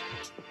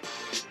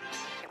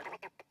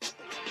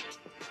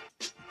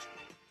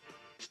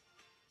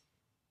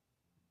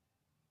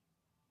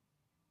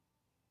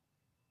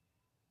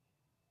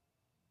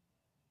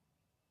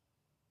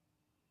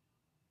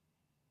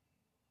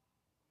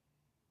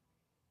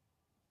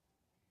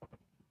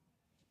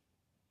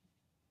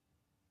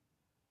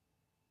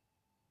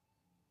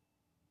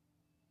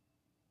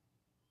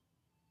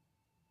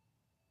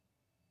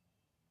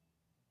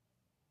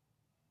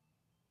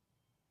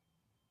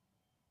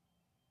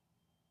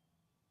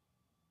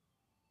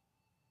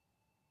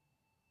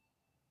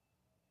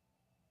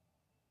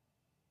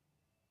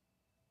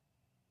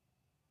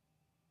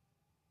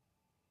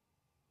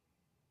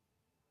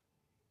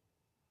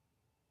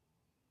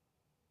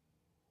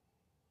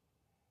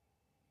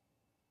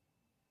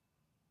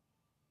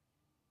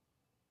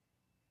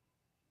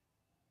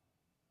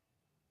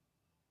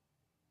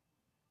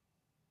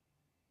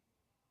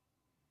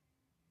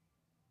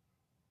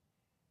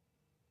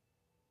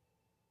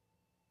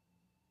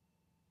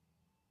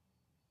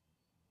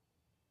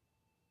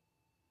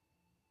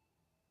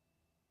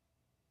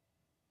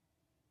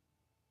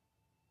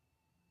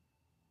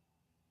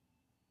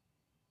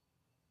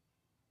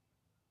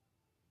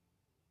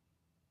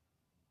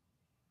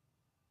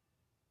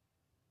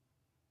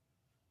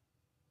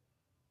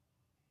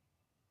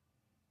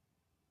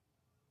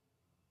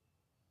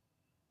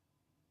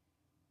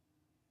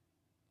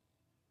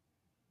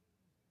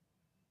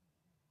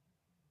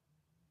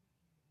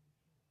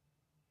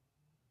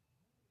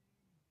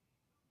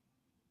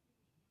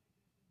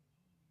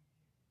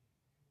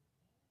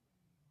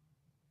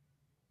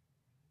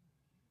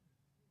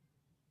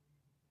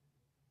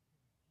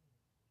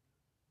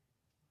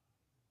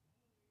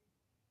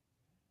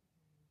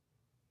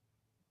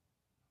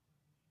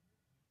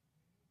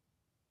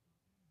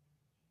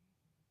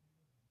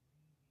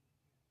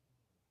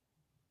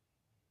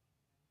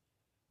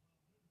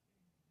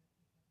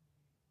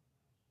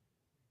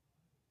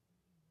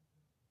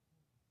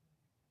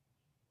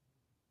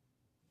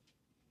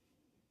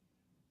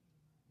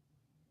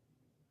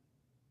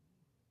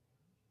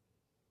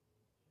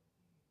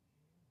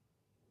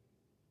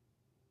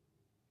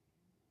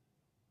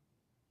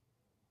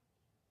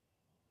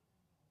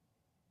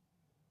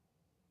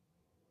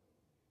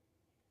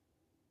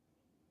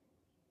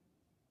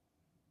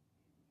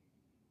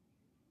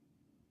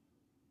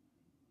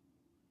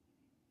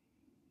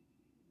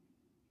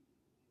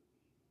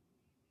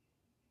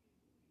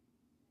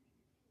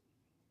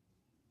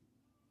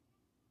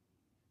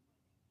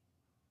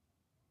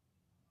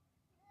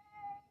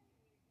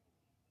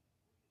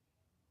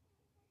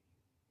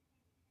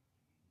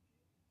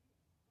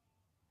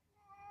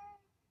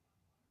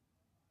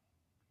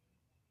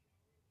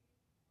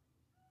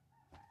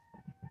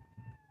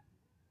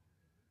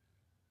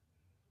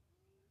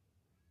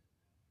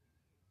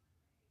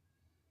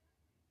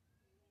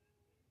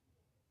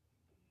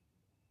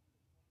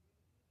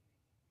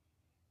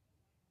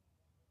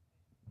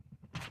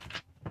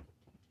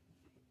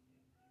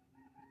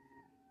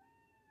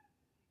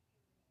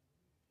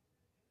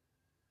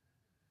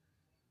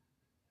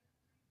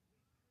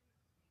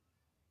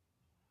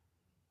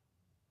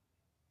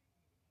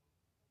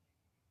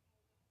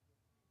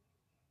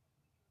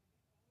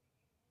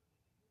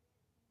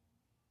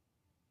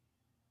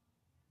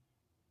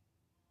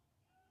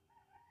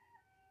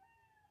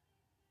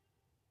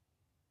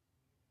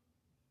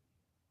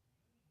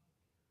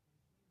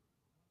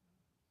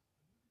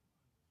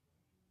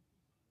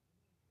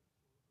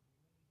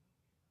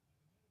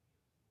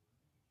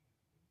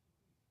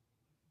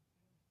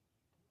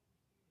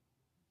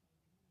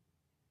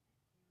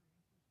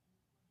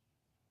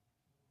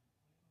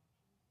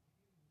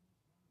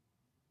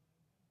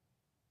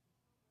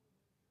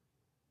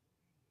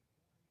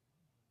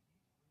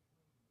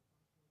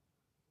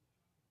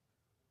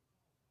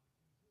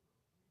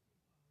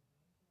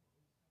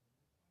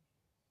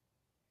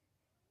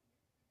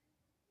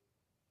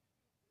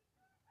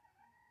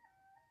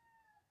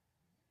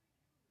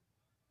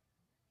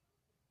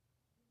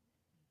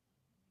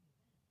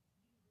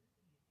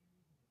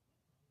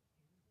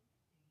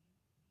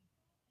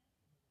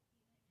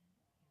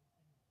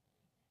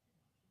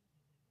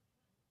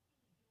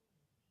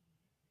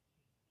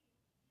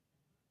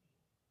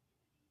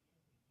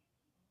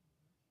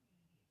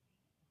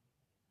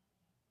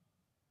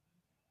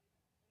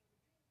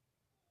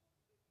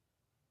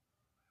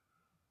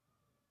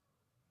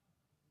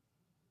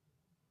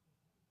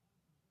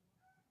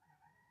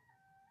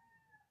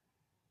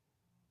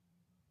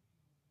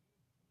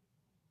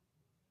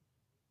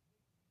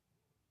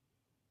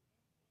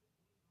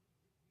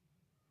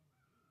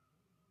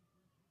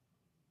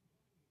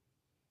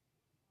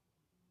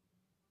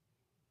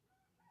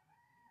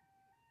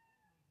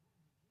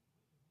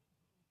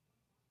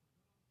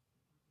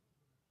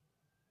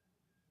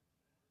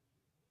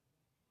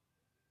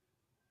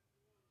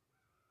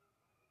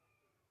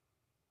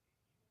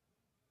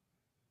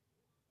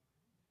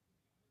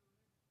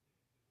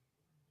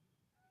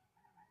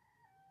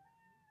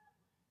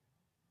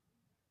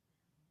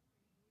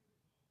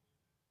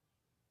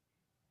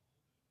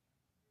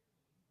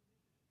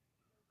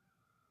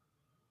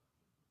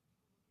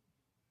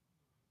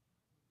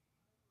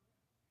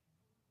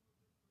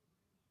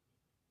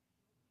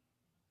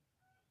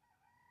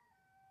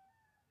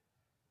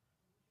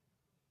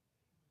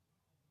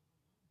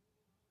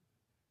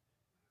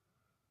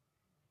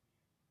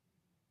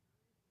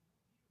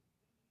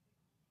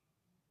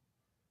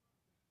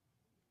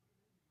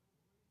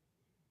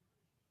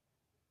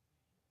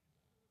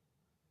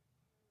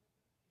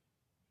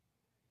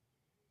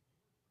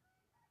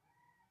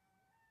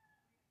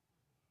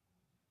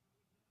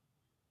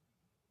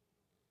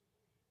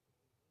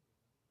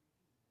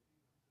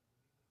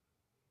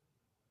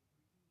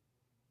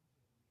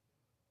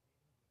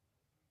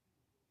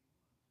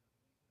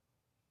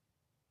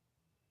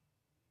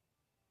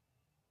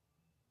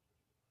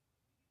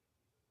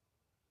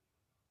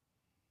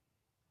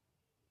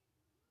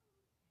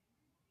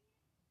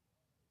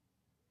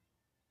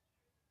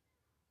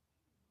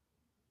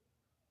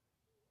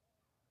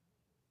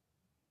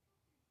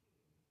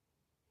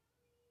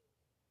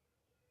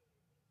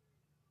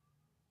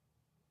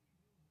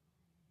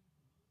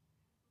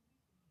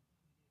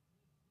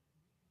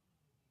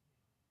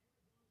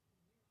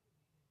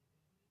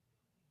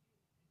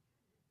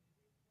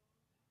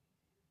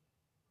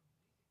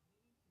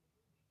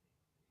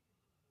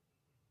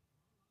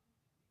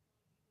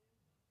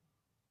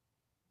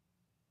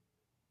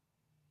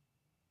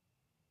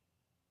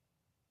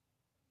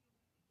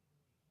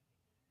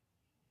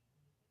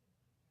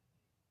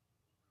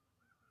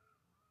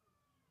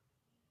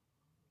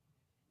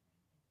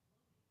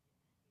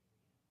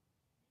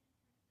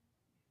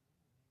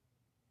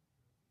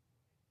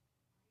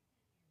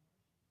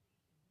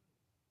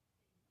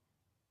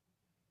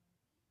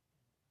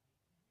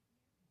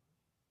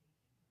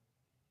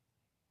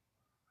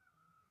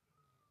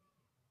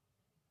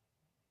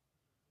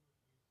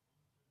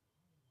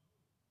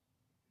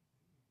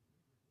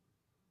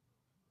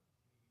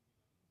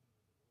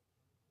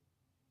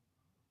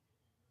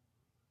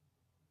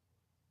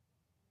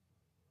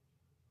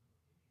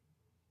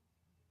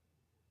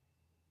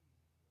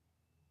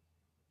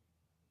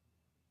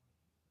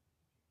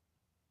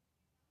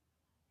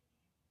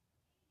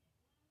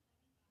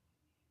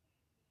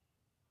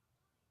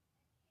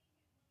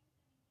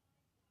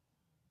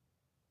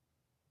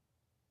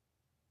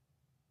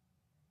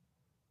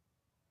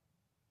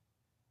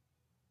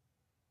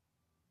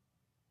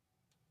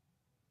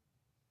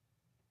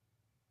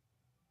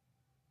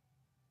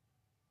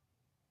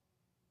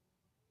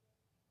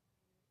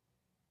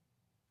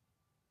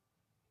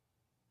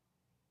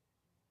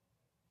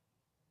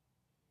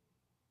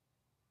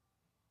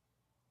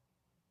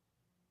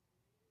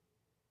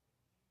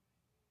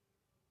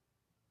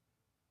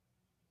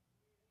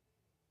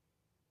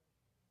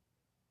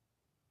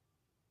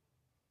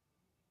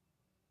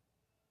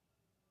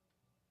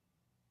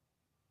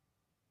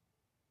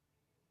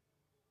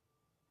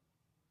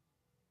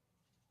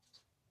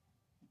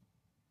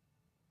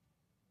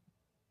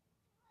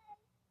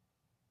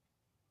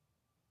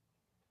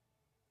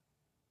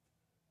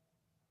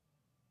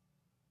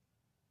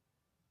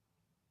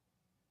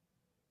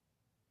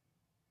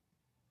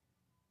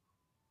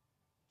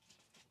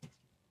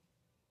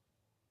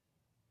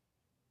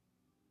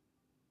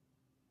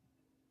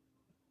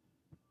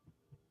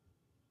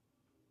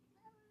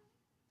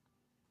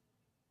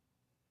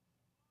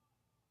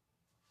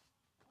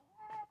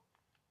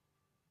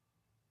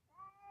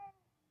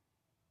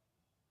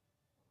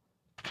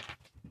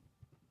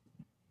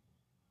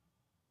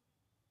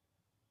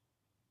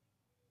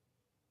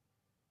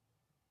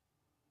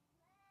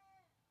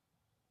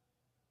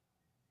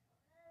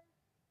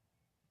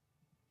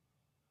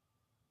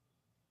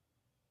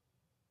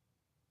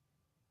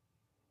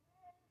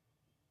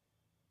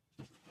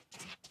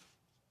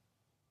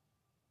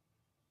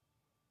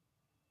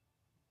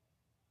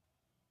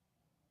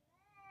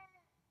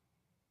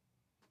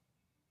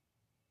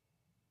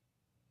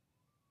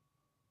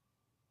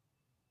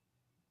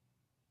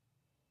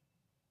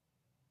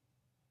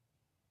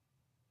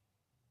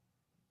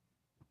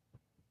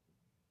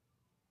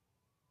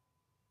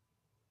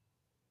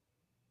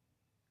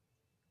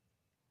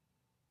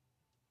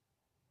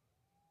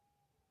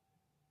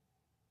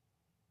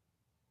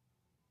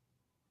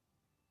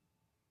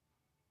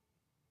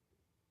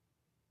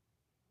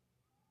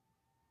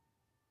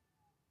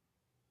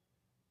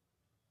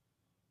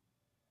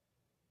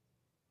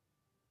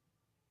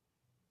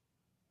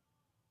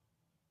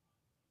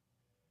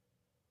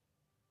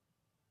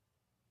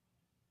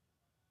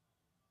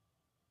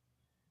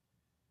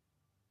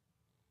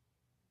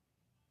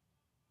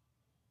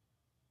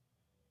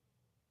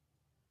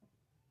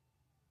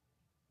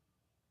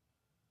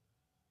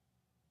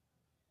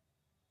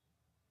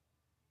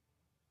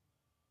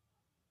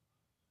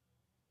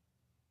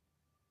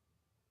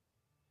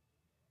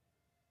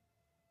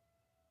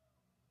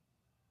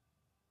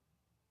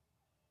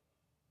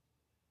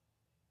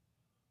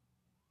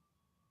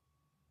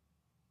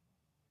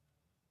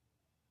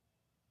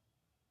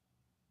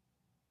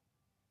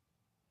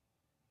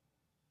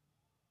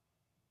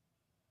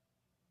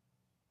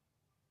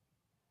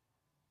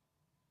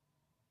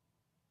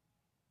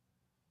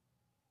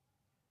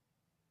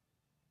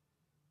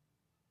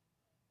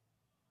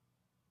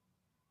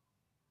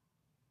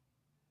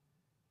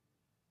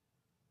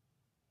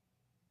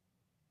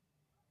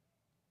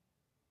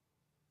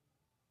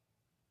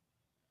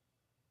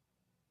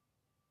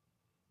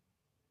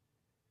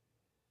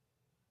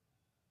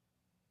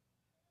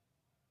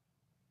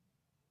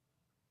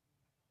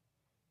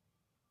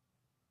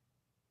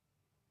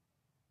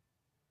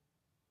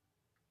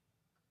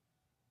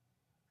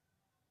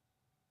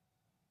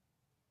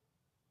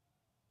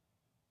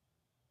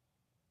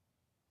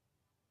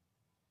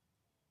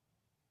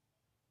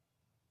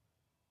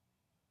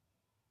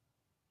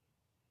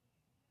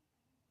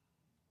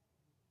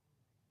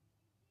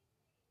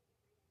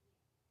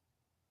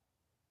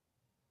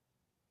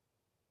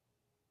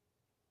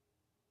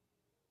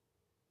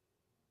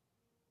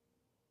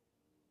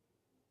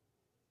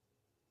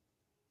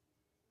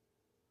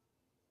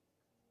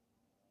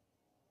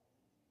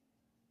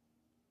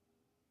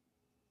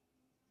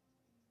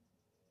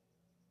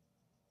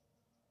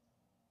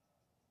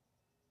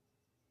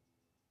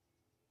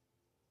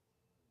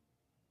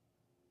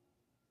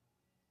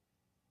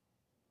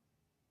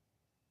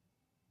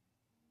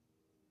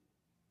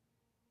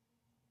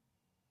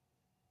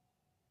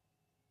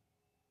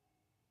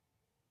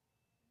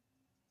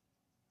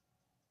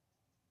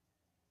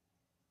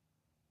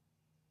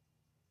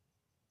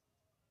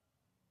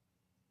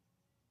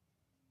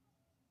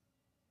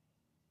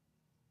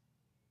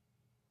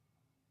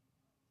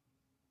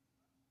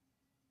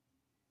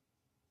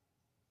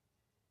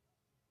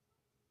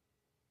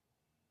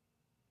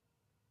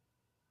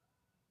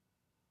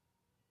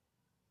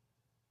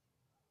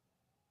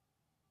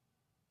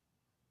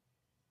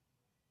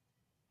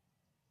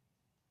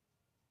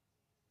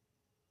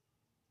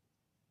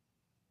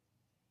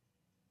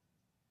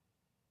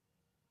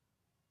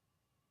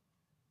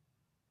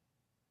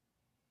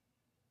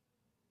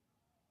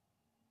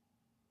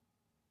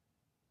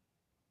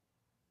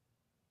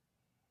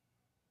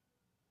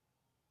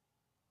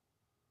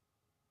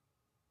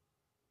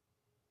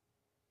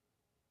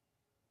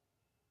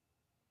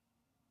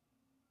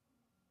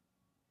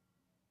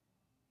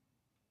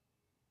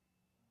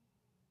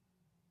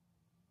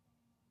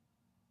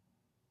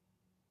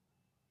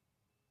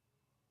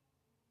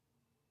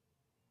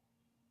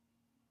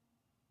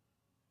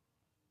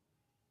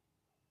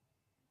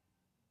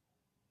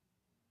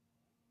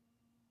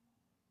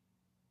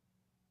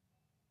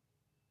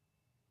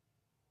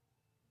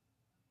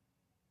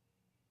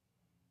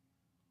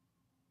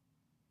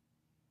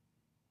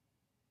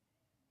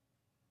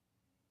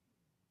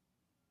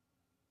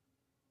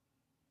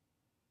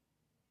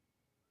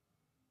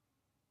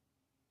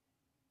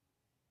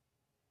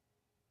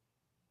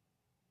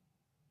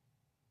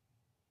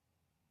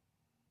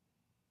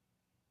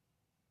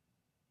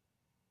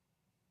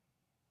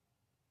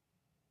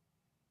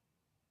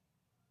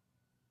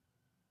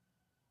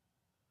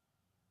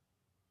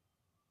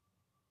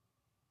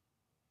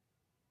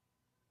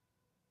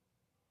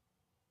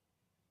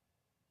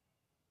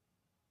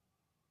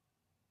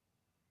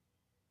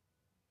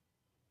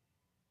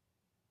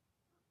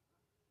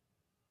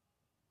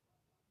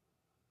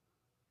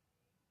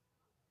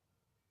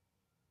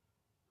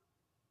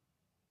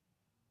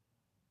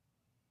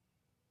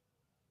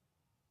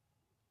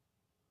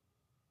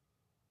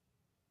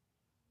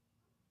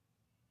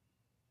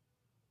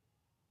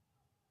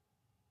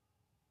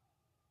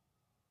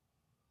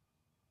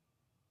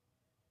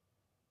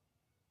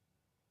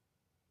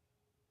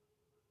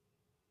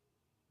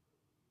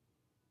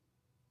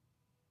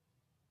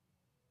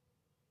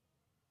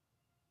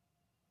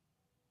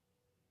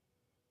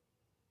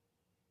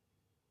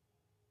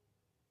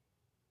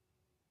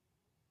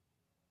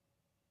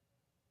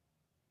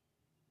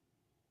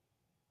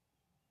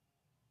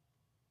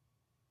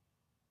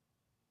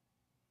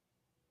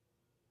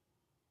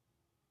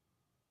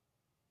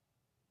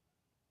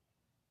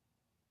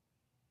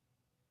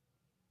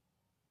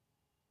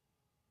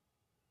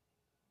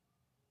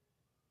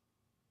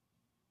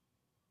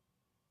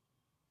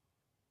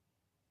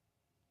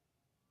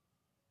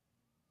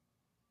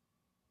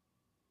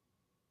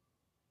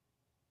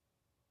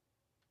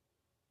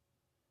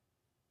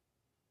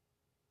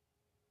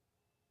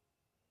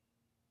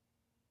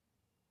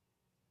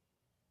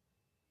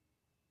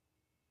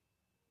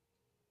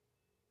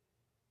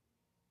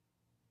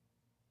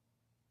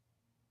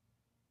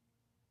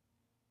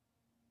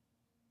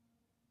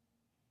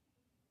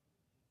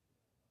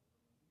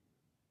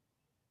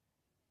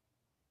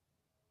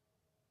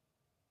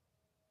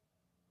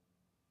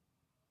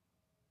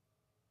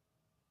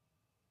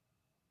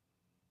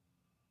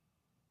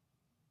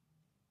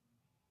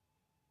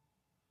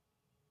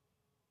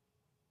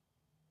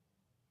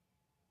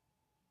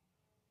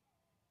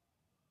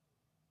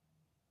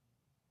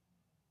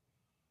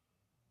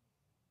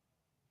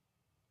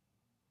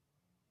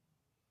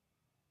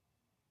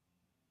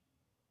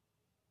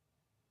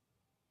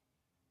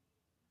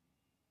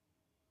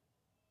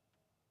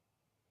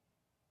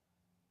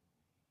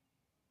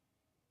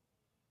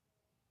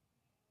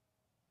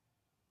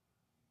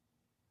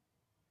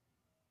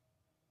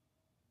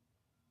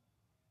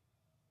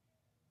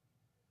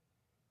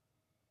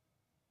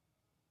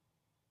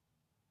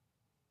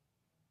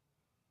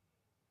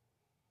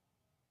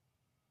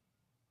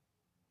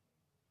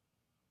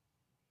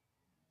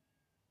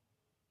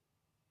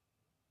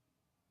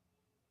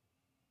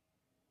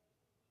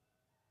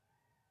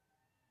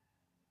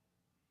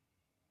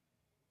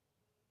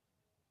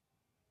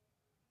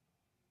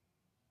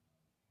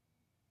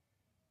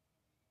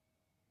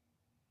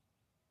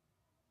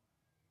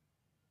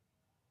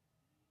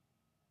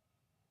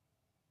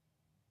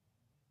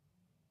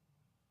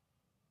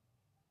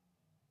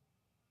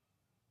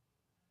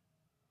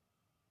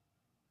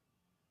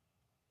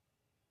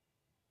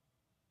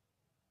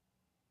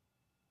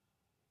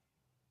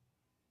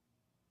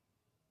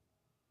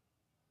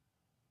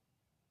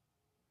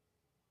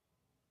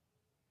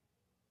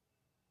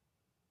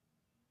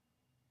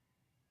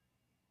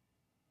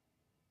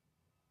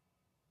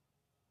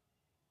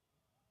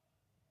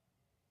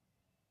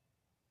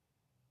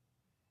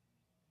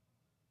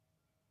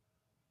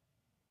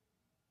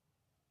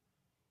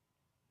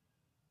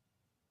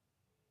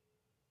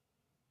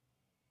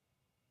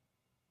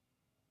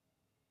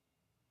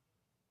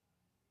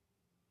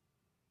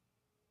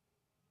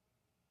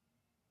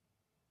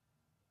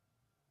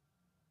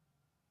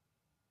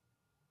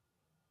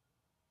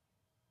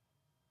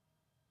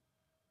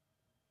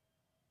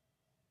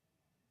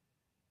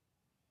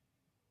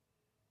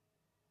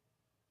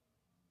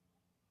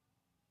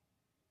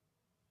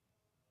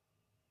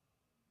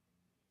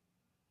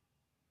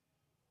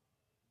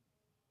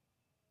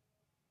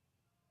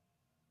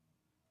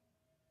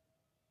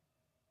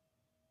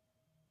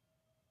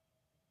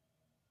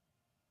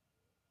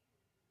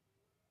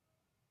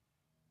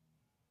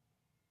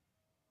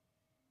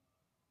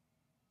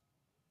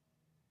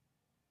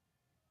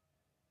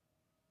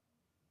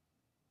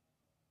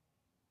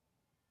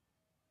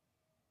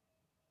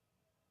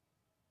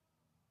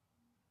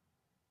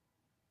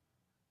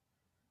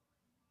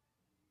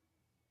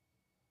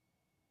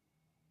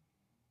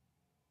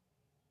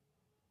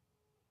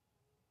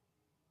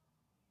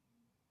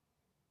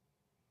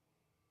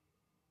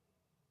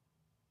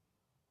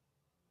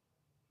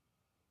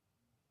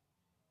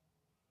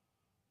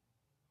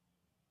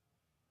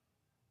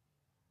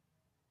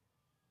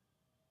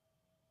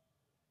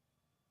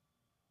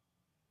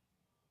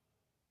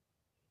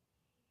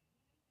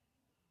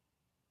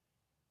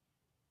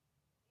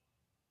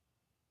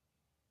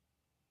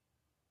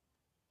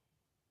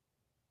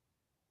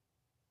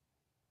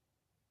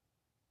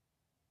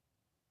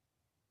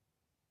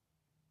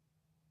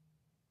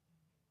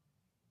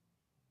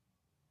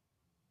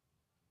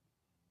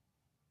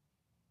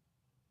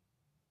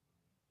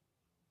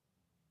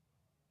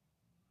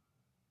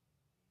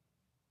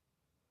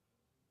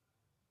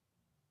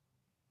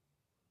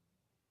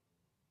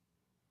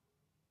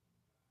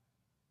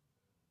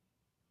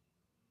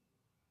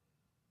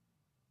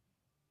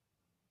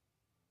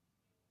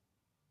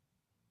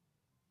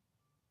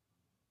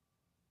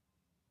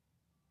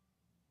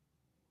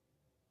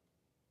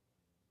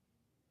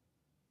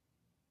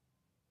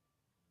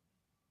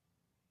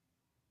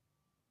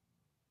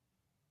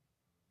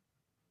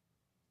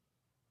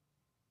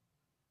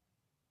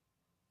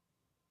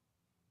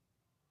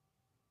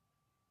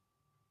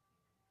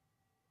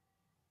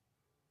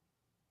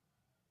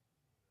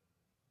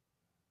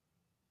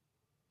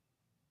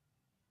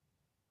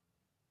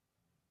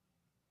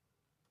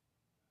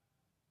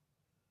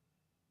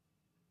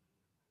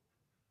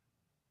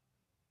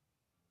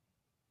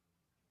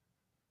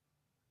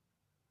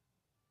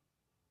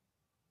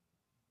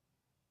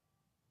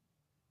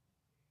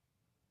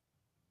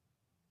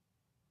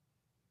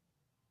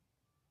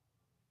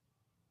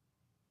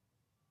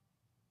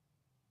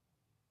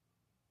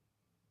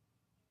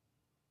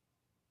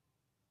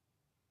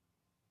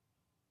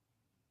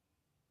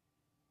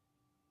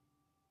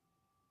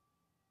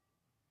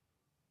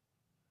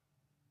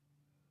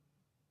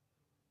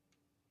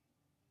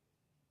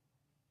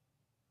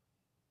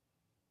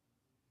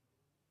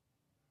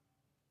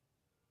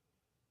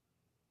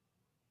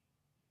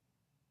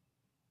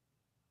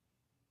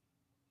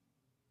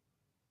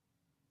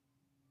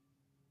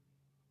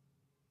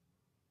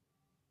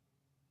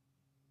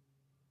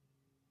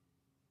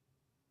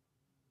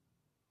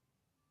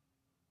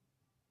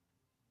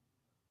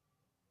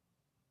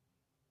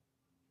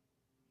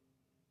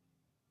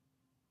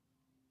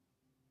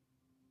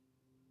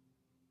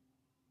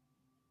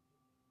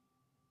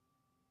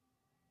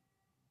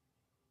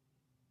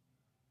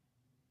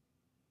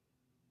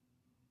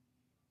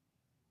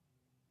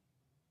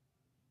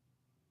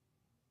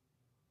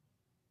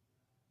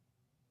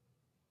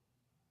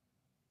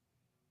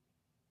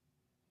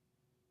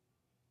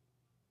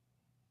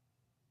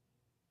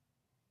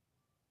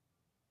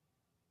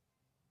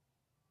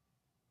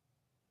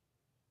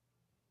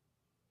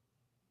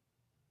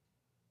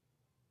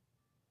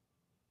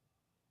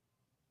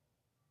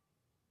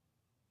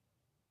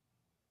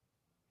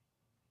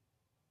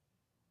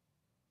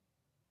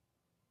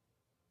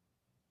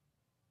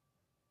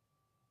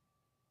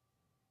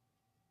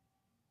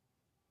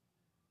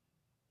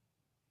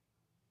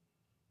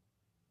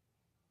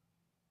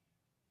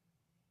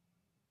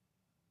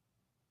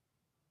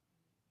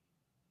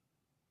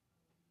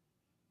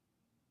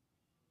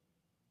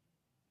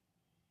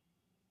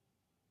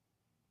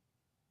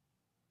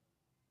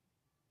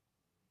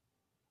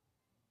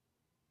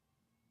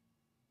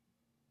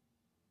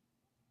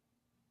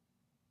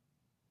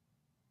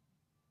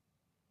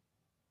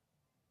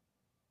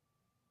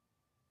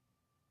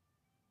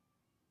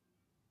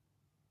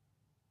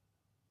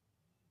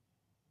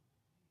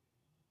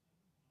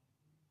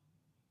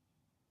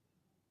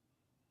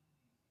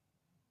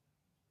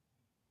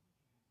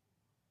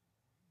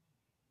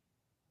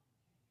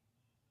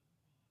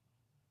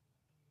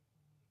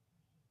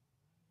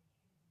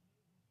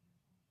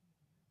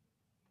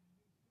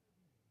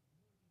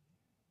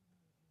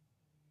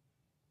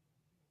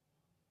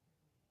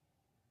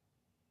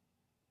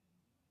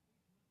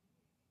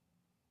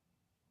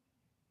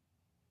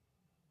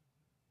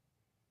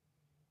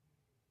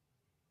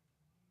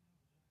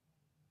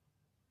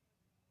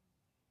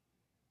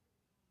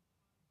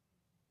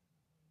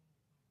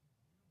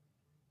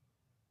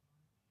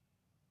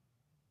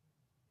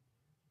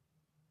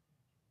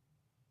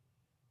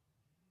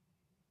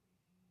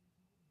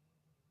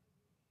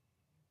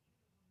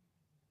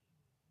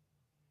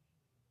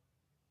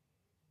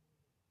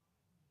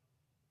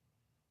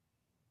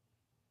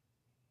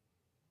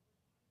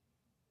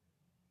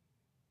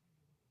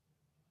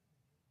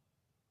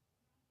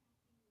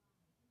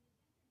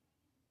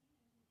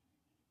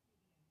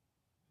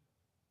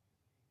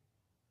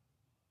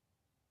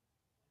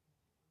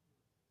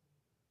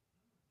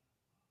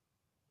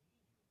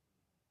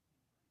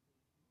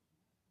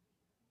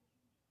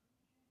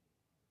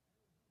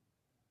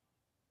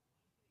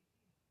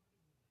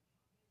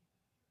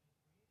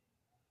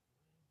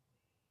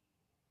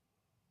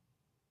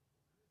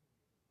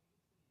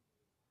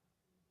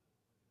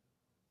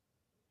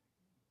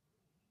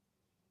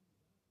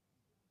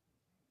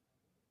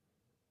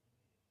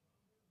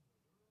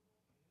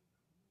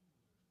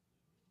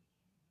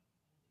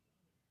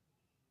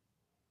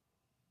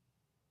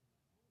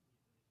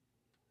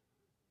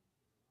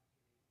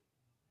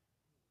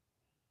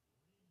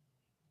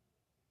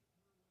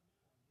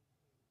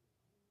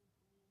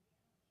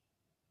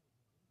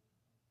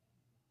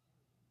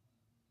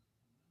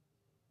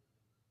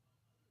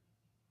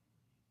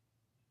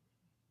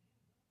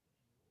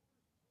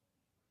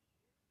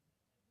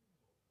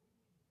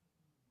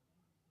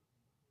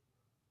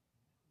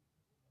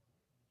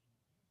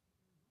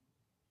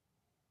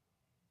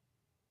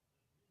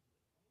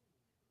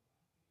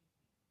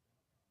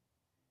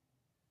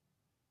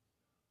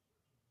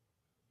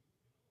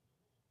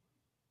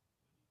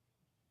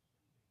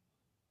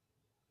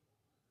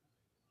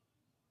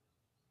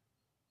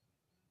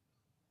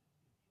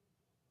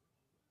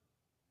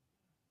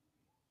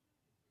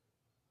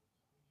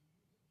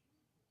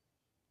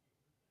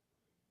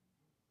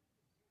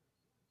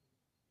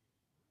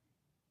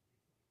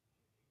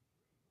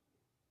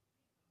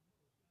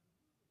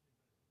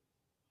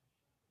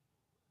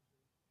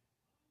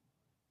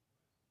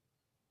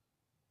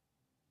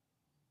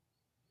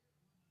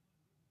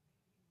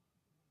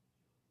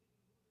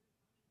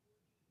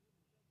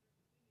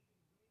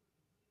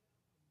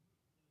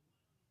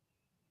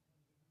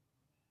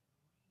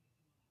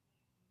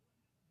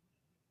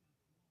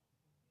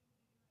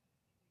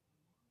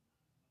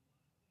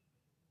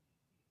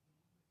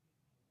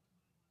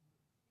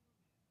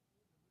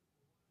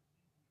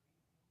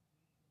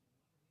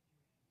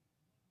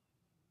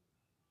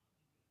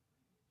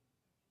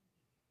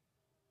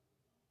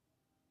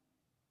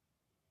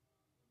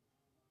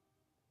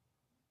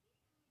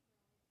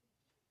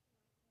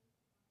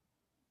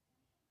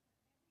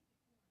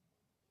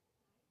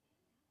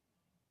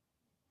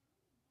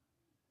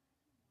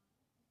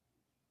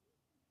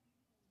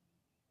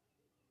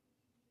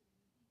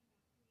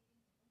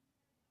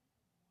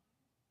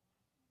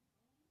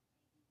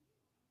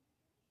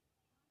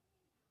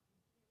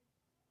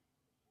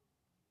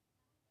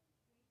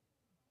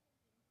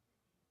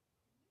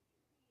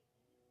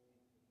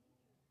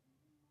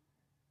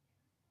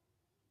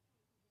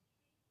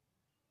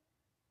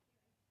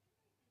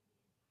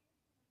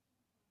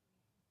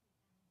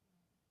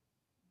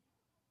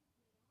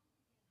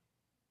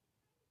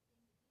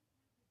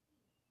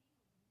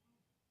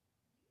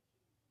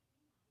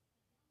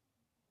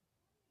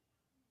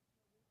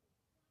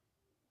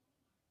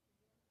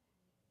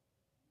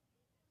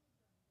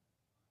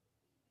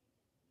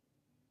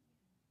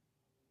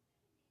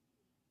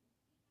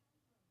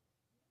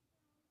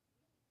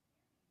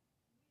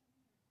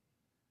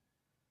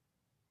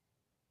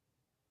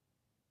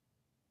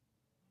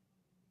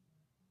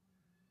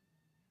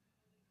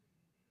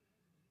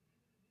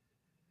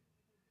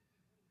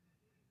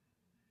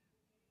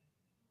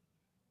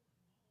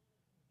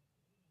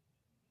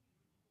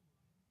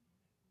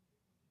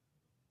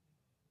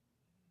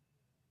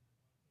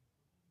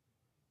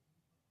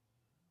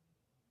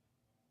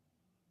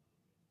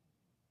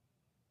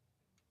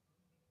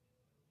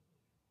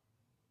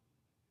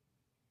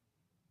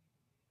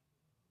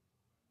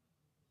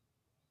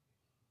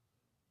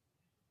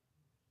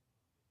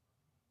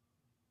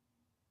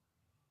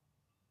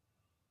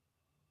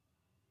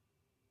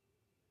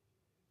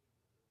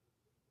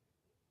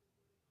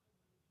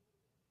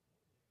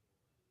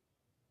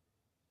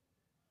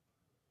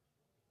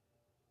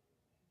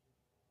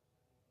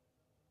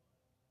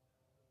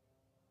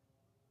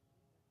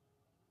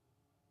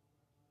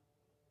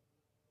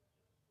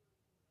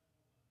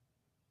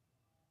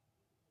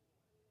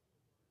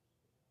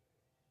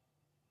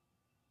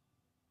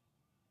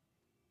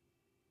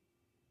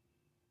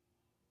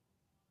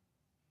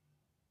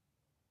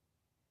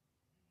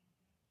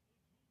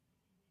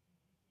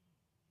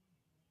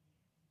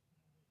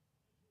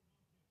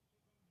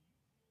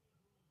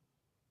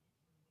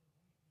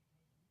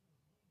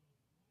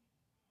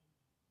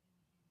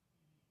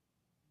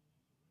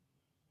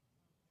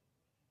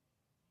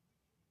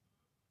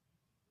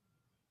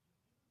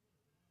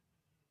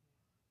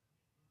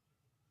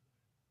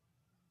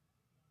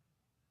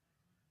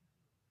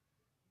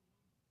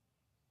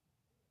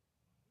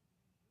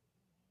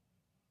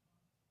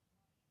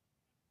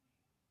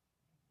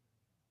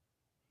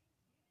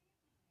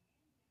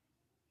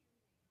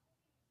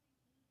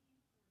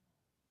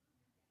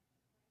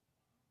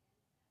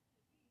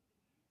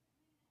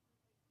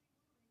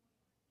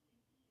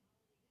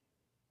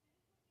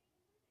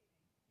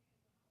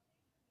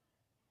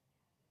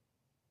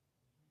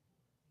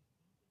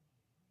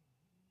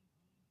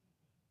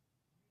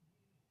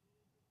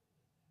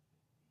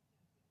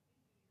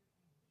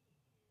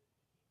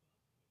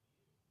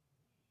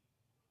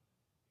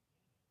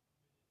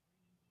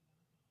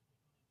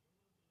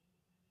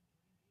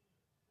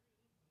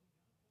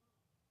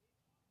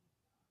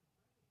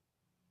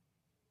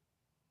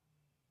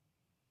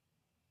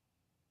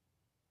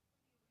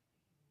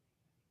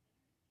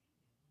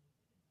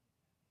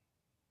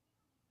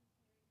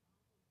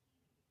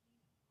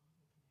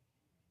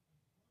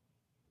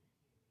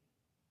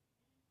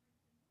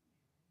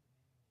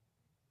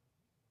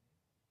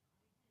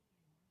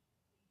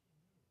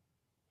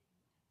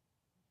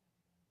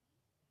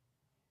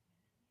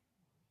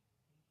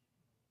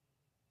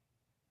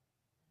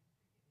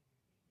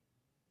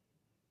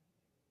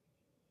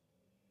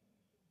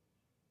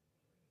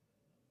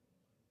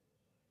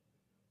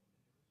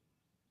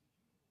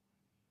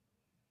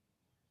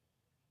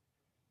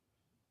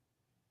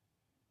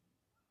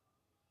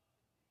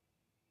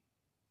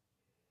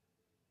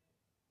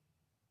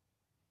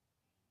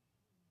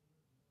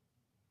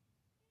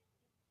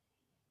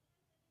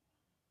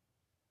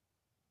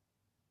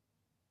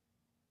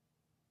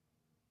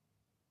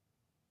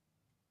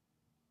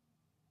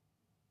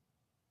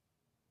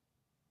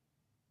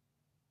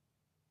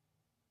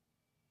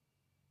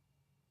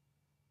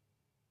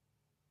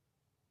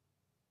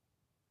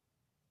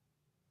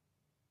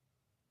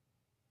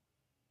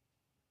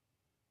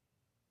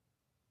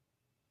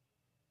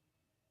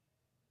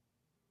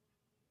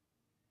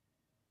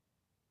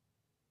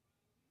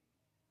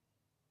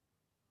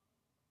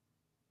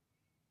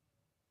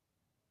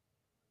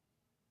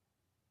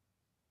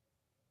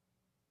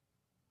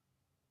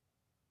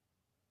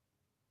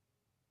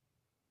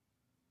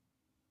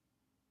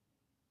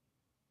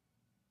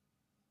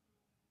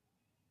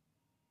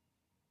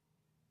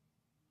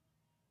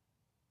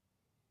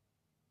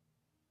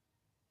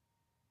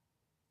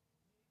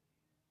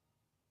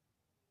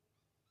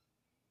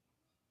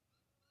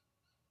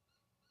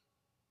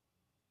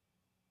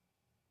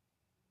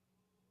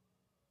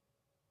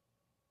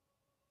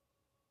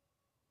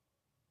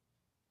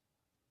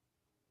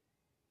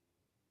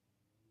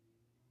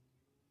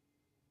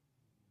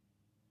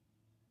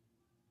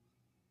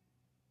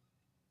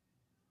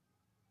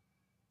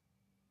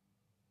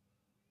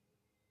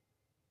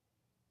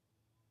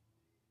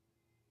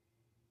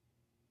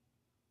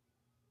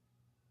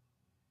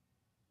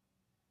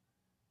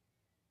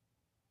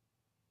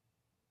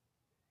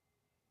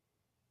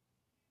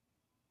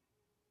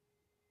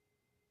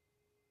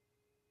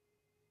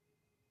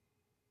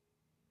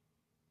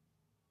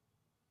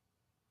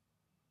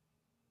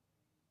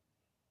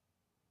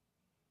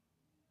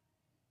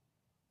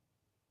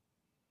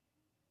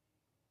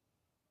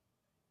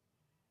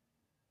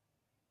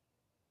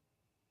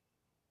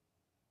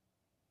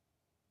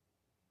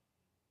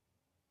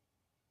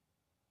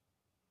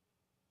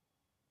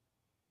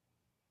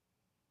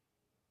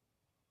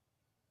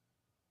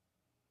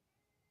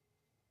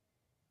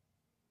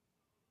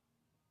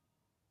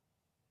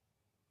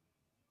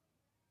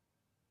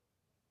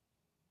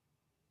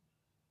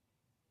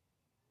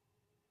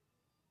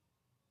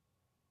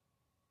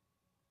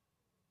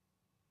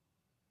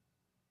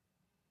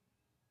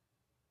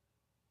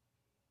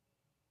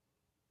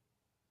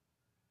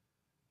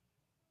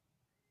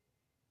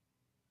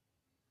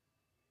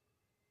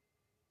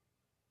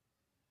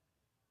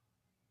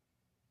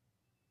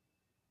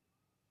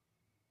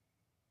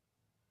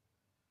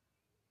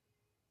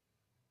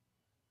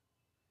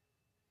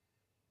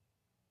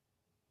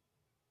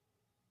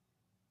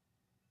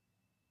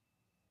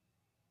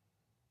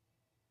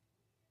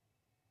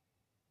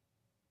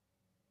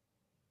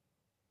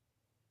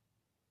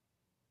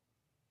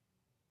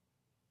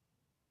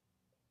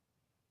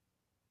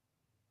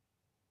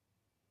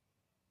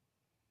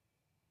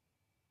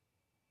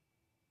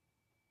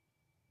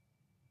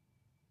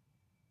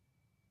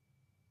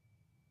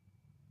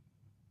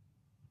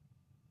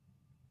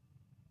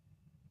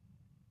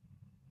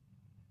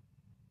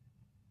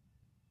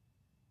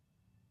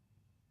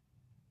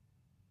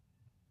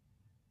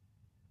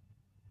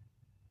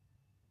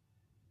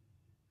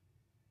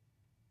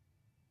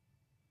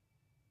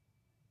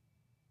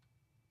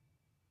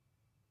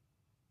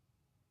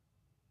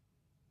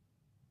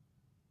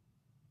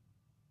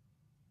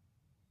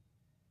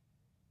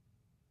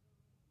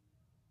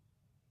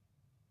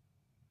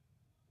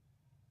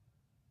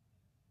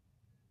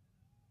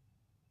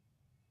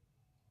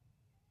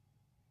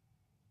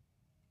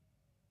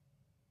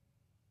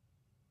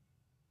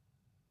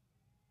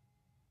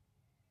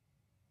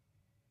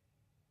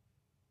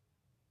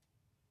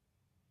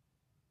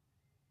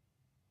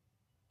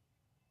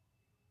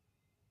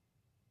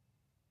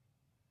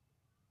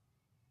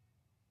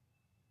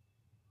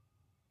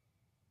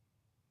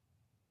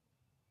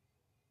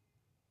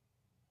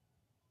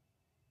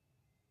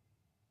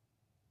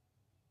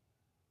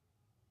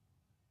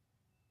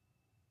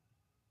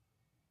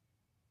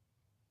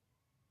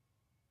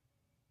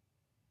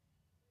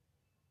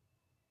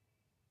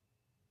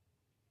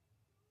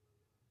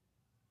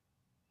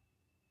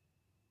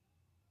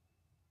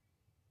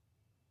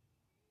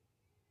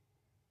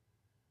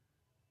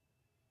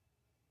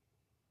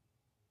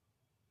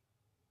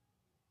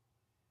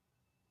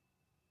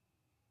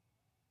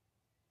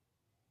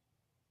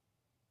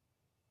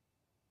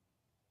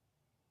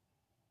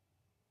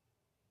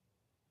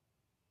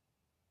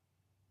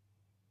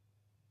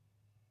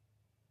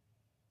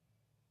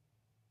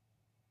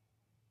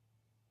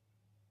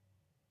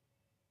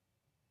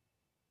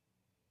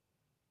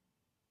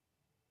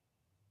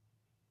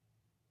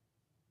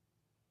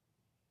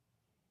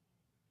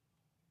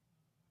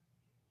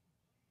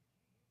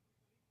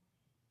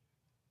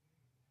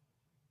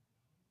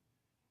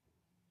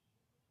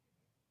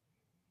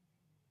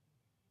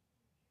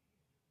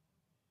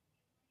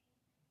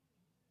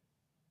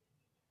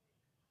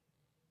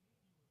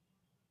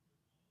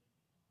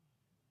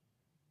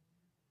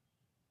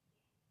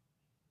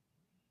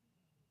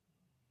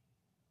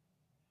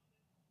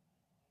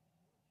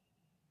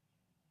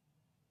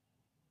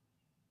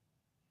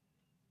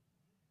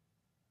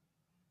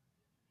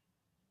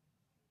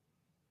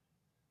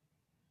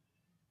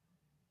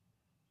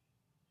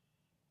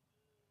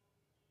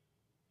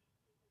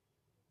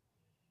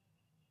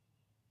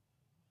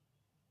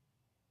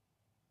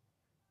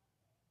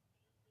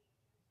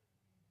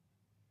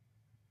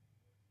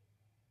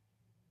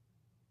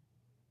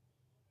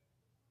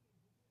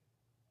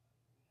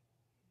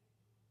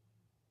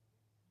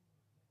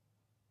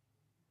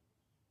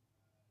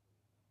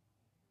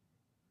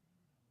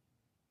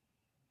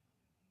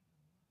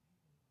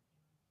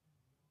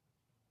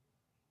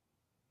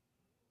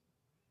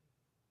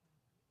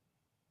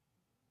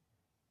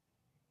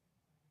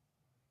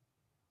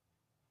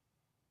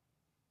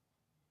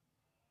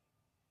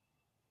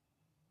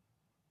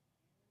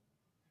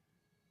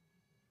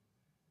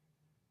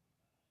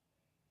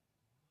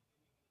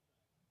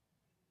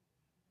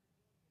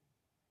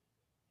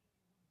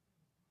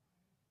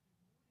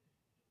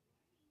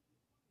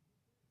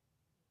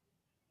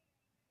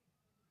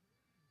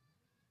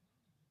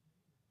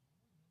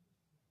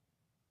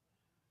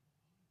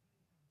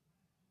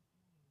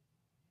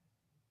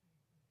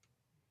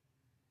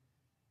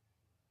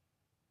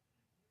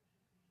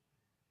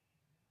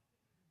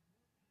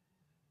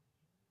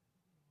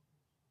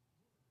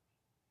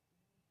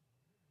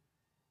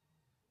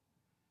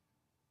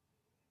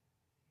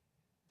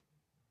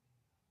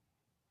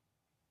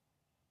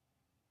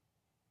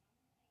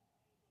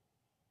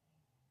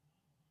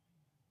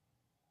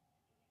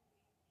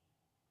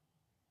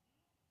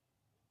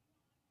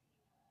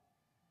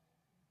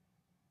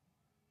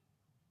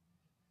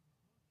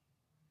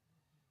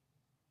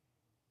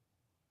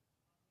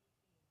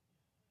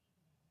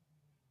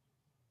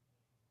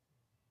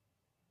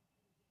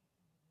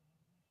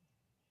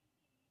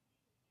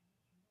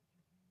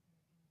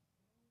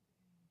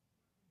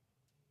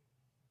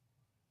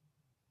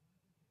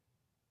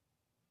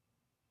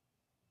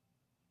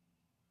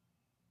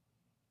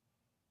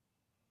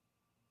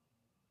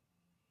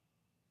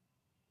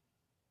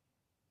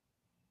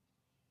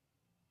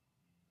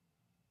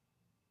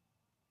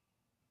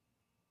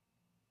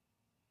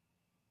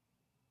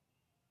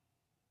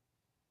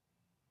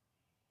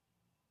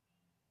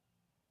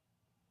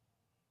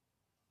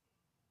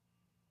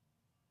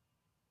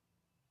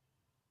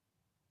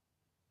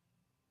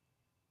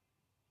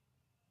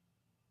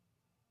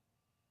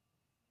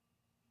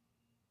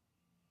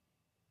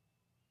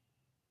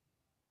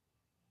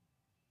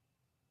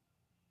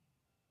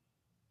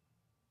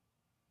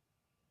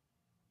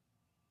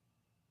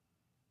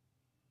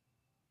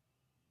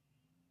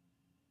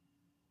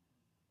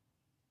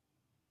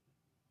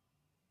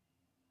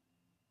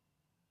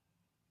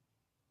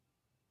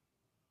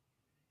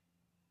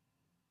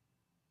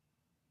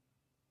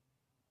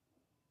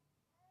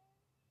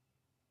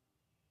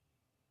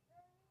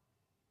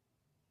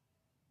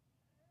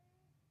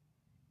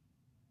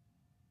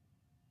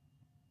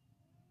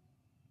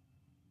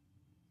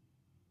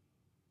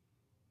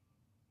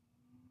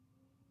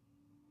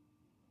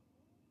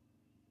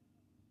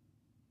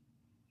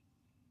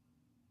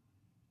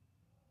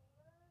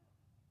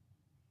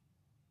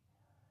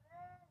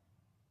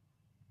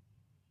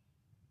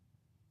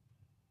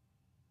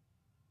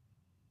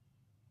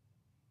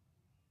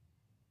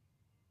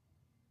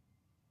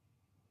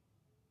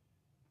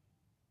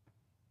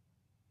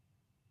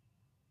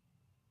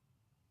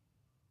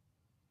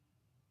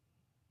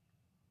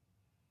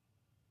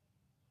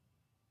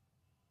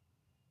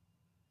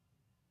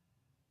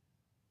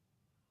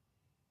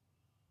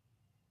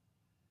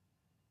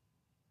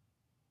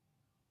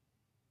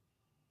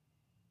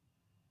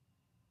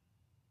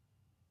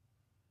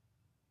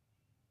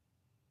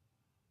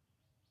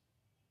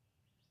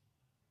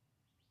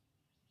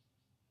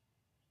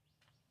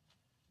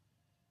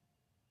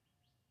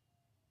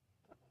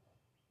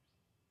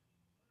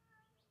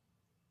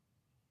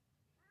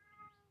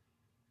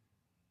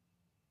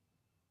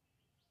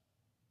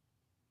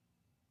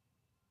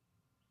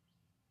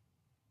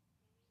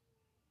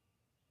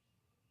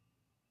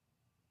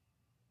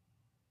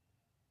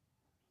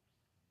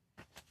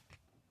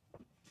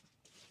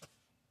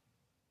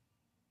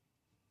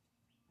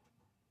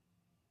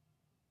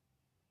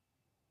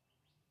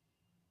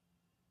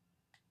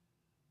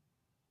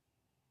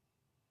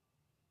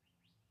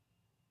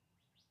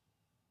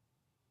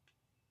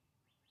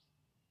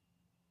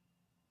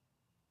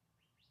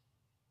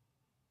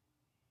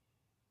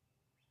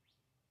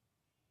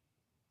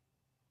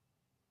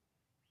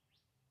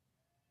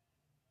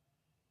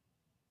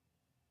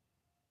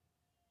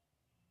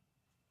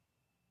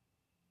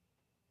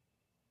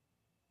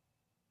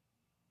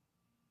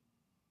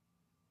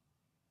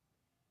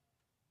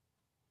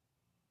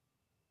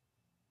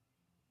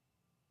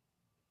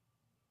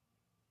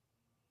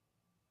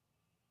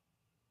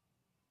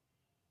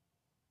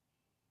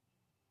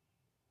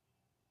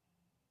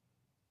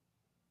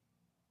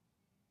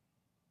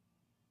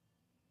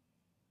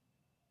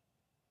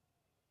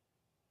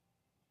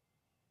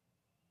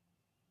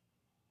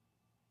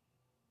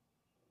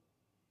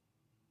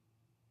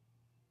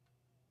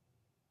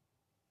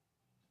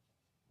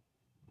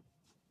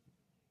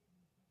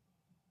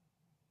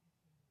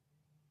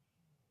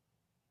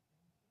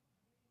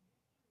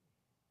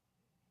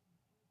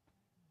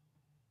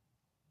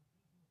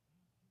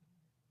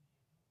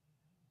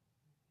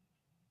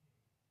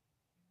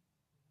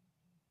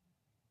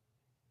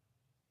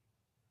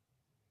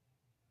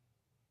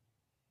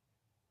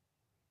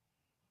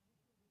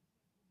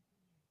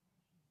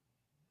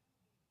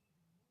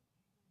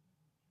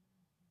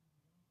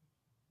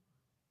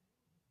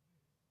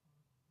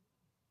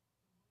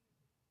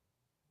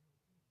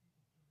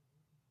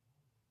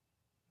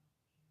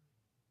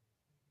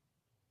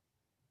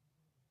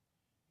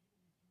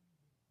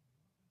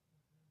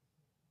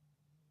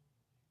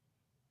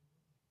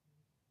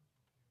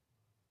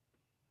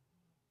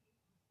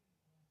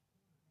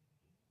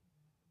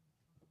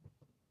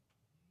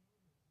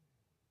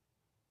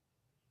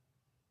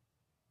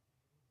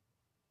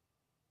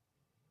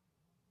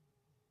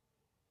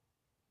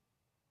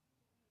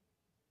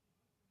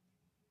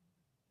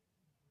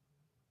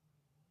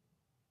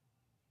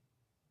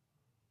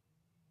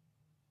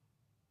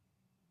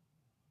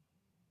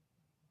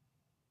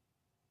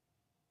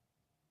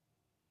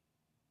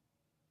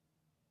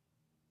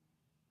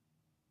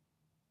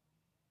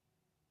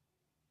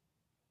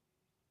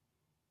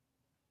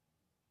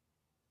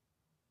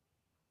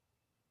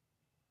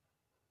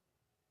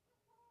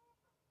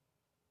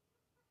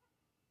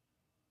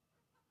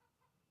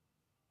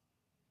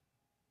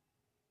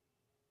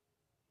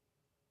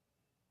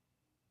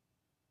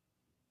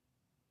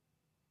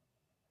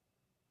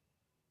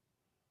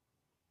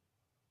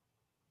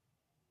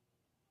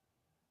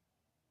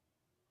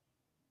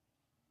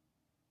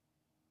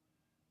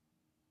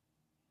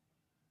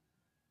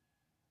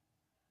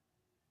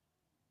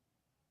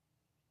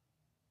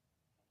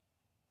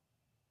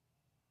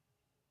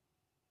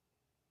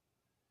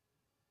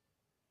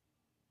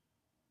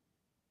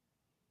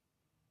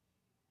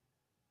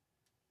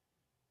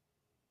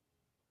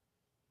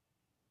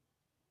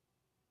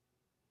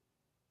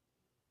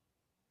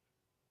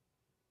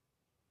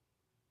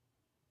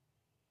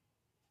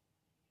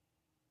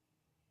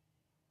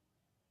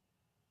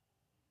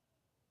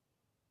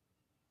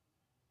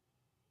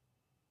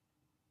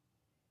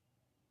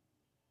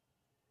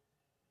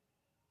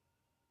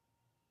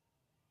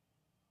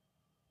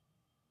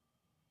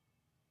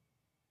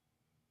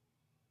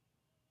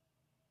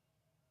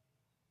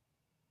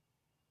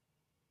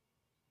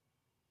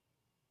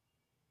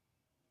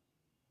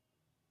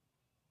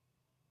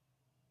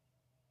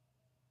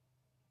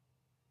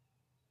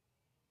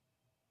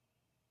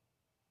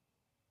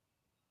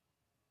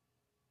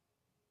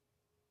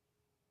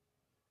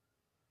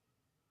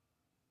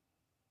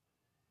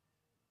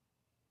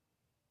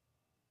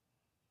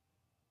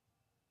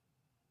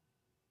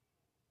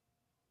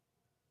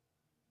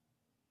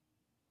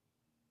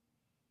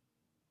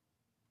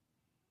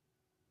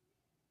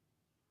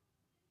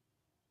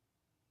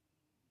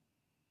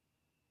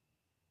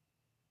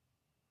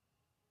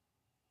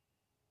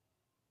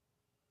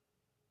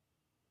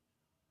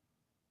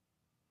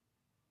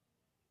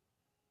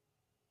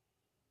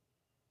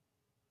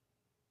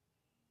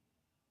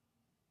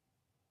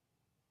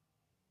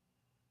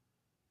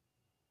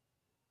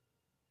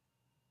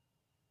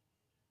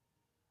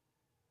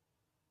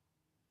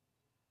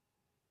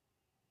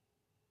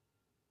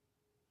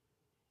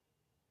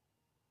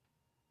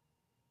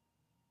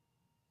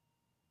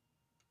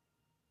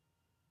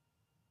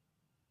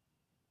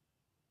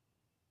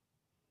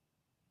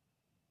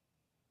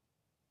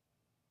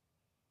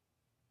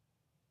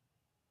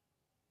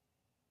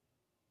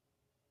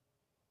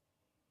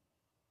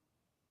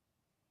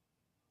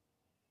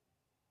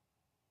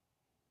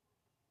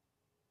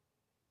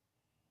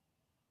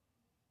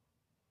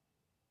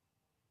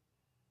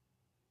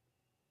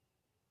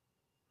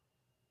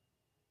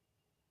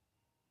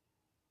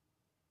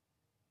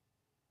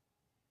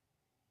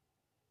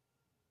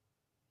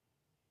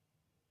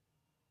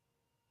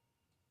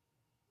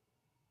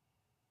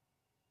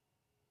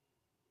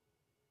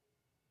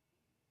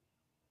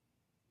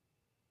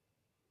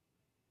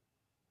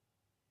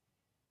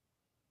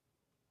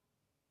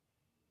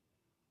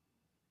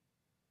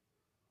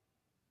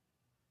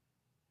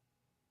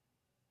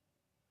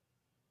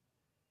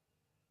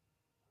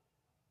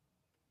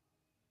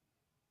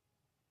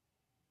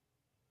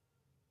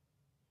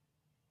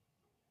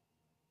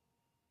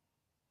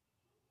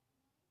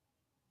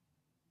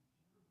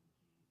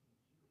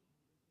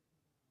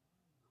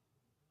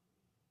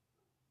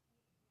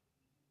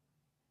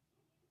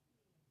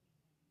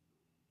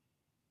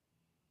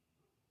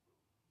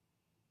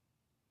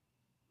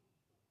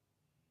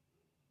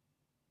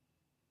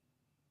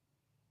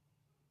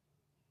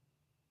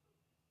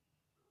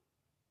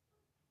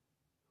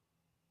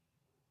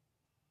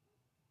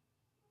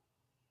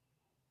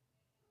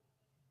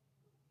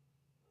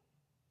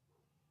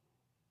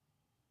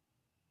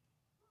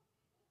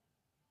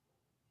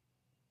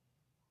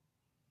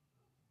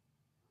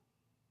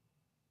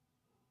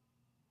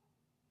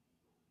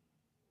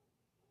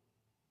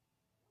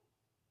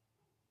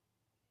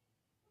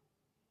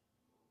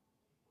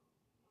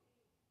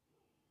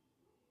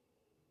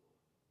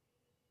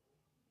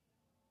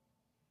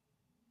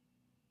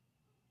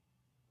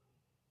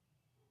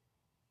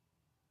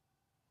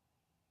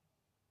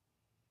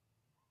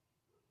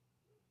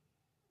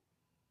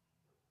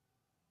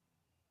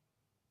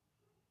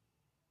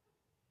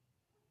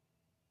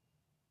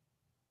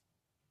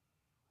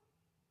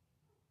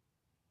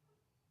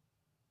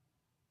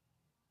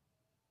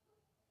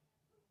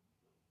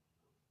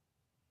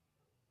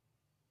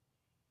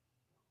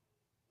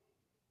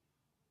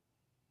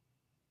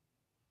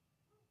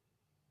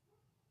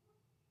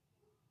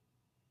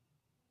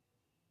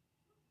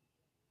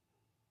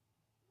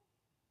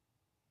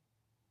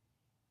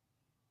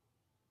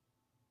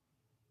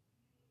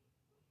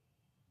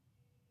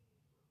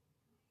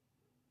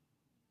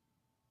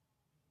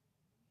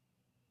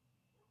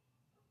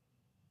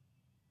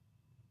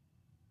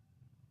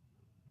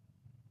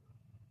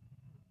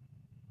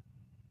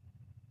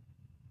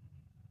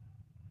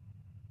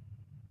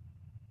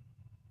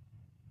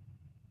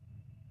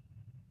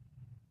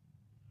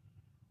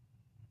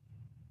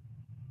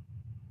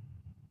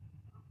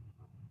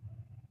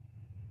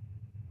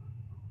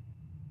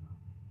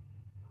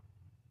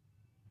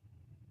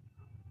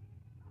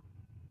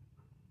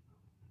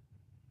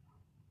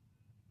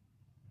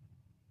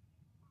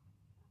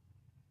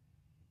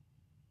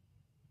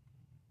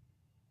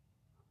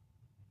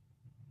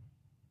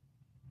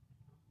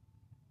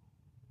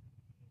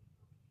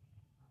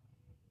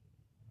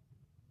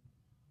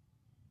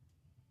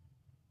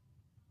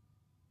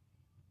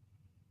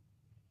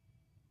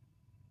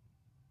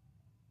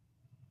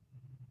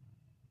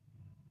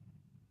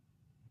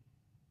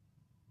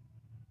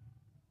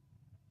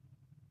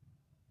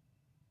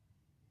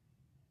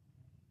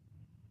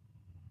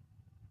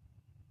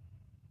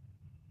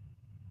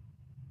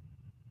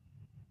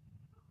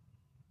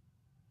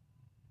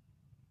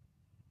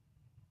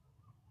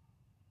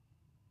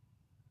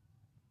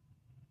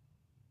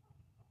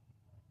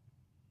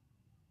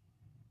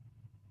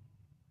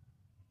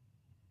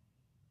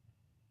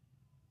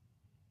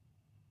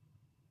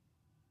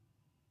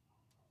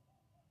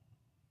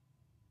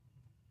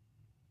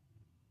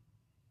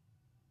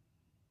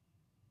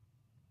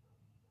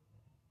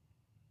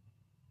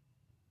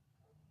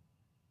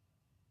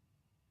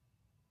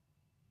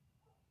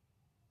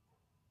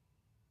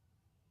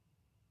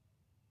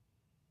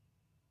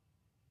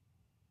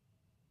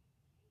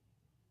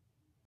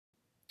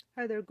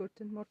 Hi there,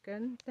 Guten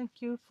Morgen.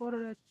 Thank you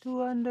for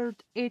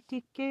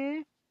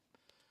 280K.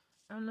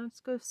 And let's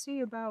go see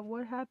about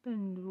what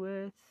happened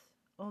with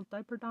old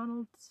Diaper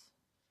Donald's.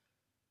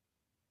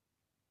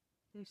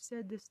 They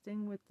said this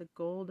thing with the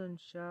golden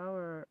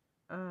shower.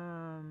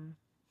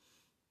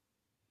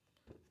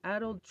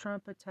 Adult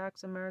Trump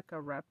attacks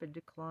America. Rapid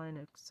decline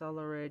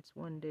accelerates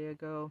 1 day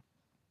ago.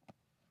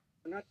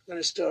 We're not going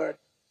to start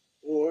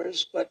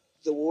wars, but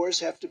the wars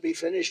have to be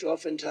finished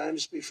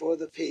oftentimes before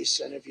the peace.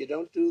 And if you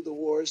don't do the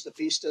wars, the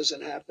peace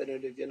doesn't happen.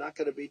 And if you're not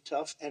going to be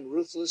tough and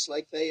ruthless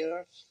like they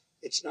are,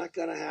 it's not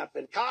going to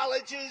happen.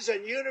 Colleges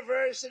and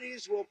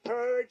universities will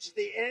purge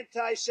the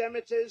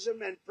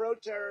anti-Semitism and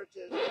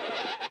pro-terrorism.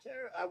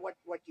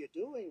 What you're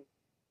doing,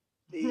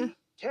 the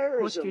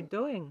terrorism. What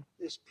you're doing.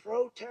 This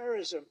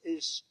pro-terrorism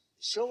is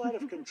so out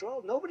of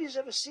control. Nobody's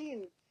ever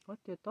seen what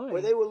you're doing.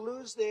 Where they will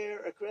lose their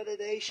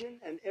accreditation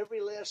and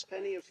every last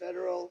penny of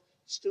federal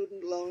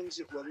student loans.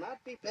 It will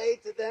not be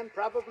paid to them,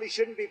 probably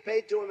shouldn't be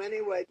paid to them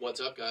anyway.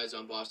 What's up, guys?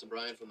 I'm Boston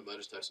Brian from the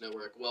Meidastouch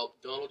Network. Well,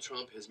 Donald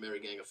Trump, his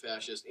merry gang of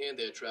fascists, and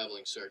their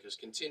traveling circus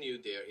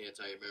continued their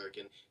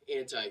anti-American,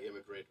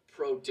 anti-immigrant,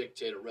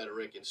 pro-dictator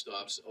rhetoric in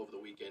stops over the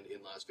weekend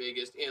in Las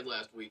Vegas and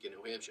last week in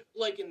New Hampshire.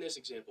 Like in this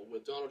example, where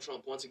Donald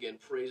Trump once again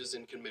praises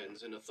and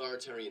commends an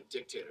authoritarian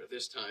dictator,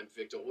 this time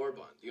Viktor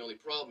Orban. The only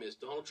problem is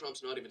Donald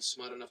Trump's not even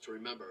smart enough to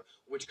remember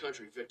which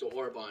country Viktor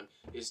Orban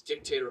is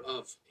dictator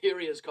of. Here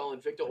he is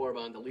calling Viktor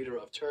Orban the leader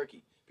of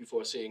Turkey,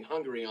 before seeing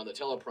Hungary on the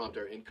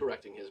teleprompter and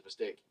correcting his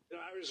mistake.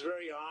 I was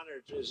very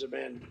honored as a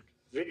man.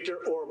 Viktor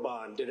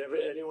Orban, did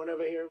anyone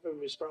ever hear of him?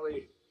 He's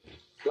probably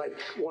like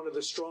one of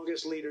the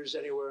strongest leaders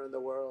anywhere in the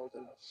world.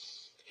 And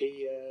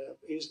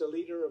he's the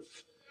leader of,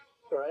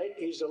 right?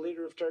 He's the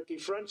leader of Turkey,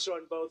 fronts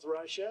on both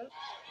Russia,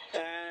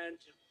 and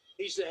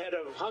he's the head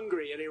of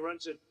Hungary, and he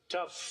runs it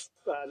tough.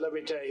 Let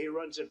me tell you, he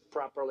runs it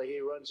properly. He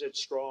runs it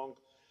strong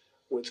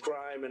with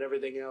crime and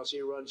everything else.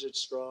 He runs it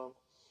strong.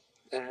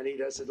 And he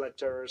doesn't let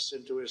terrorists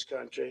into his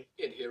country.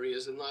 And here he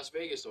is in Las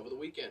Vegas over the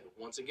weekend,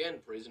 once again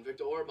praising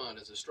Viktor Orban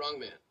as a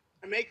strongman.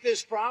 I make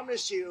this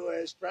promise to you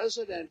as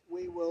president,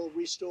 we will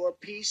restore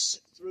peace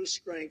through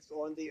strength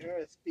on the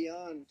earth,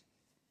 beyond,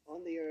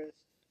 on the earth.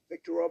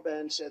 Viktor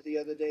Orban said the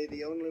other day,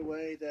 the only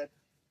way that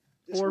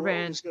this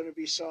world is going to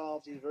be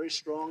solved, he's a very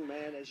strong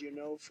man, as you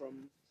know,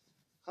 from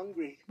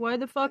Hungary. Why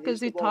the fuck is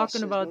he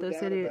talking about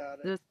this idiot,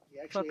 this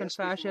fucking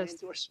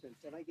fascist?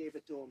 And I gave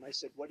it to him. I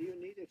said, what do you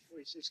need it for?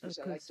 He says, because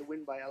I like to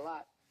win by a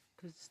lot.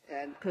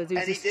 Because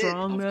he's a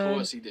strong man. Of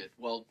course he did.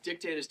 Well,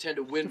 dictators tend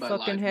to win by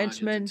large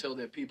margins until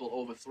their people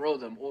overthrow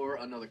them or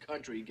another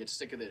country gets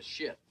sick of their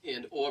shit.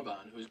 And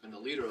Orban, who's been the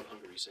leader of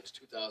Hungary since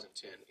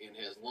 2010 and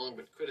has long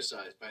been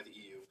criticized by the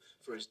EU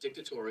for his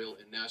dictatorial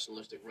and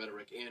nationalistic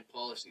rhetoric and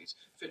policies,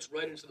 fits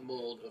right into the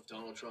mold of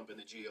Donald Trump and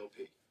the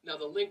GOP. Now,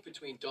 the link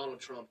between Donald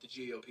Trump, the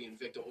GOP, and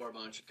Viktor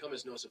Orban should come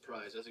as no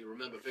surprise. As you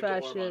remember,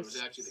 Viktor Orban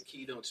was actually the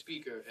keynote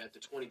speaker at the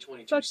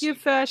 2022 Fuck you,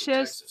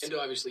 fascists. And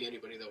obviously,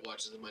 anybody that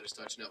watches the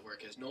Meidastouch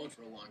Network has known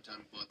for a long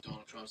time about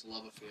Donald Trump's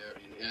love affair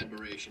and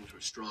admiration for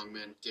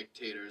strongmen,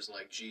 dictators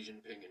like Xi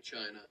Jinping in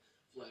China,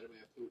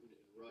 Vladimir Putin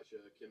in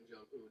Russia, Kim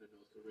Jong-un in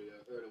North Korea,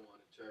 Erdogan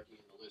in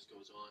Turkey, and the list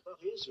goes on. Well,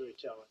 he is very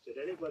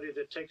talented. Anybody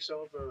that takes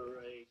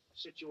over a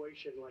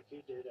situation like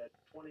he did at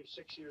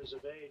 26 years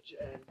of age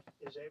and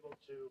is able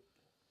to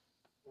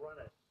run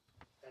it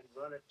and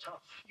run it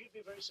tough, you'd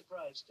be very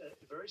surprised.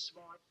 Very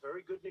smart,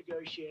 very good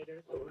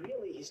negotiator.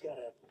 Really, he's got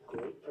a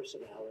great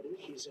personality.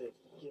 He's a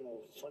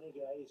funny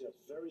guy. He's a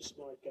very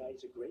smart guy.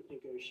 He's a great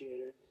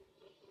negotiator.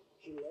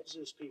 He loves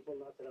his people.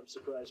 Not that I'm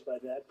surprised by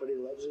that, but he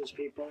loves his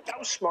people.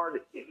 How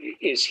smart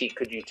is he?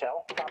 Could you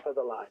tell? Top of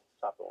the line.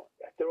 Top of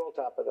the line. They're all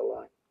top of the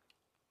line.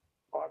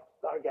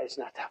 Our guy's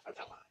not top of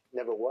the line.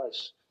 Never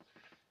was.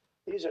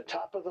 These are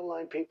top of the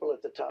line people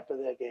at the top of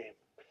their game.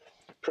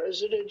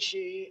 President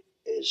Xi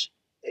is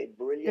a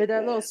brilliant Hear that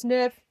man. little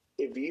sniff?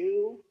 If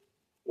you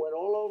went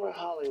all over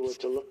Hollywood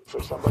to look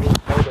for somebody to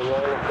play the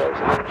role of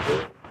President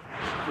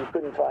Xi, you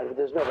couldn't find it.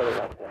 There's nobody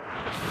like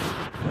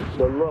that.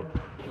 The look,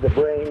 the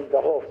brain, the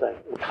whole thing.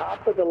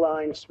 Top of the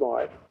line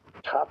smart.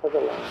 Top of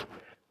the line.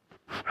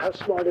 How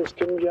smart is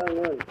Kim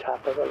Jong-un?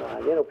 Top of the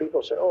line. You know,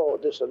 people say, oh,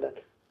 this and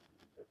that.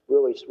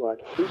 Really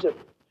smart. He's a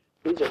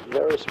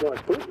very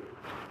smart Putin.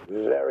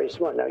 Very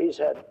smart. Now, he's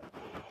had...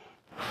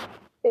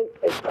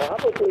 It's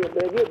probably a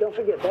big deal. Don't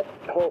forget, that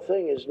whole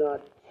thing is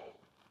not...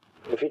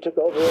 If he took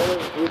over all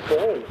of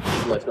Ukraine...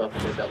 Let's not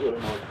forget that little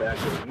known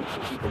fact that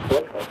usually people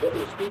boycott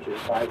Hitler's speeches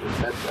by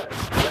his bedside.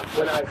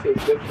 When I say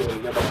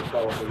victory, never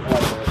probably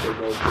automatically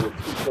goes to the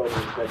two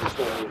children that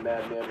destroying a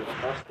madman with a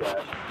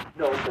mustache,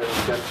 known for his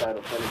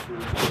genocidal tendencies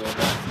and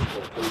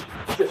exploitation.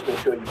 Just make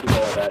sure you keep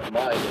all of that in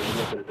mind when you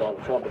listen to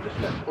Donald Trump in this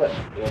next clip.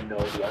 And know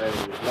the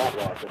irony is not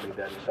lost on me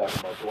that he's talking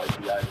about Dwight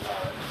D.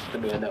 Eisenhower, the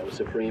man that was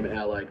Supreme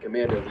Allied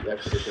Commander of the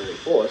Expeditionary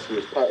Force, who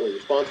was partly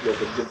responsible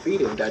for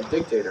defeating that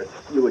dictator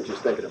you were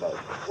just thinking about.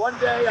 One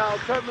day I'll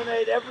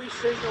terminate every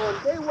single,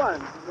 on day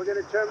one, we're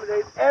going to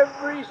terminate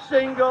every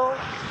single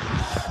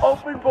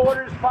open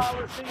borders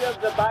policy of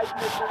the Biden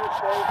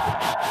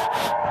administration.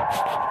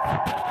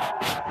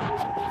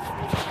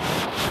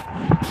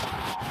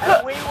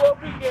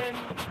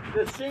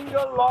 the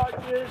single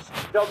largest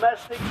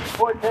domestic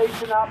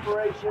deportation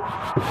operation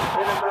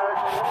in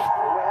American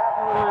history.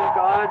 Oh my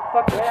God!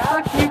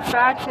 Fuck you,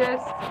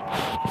 fascist!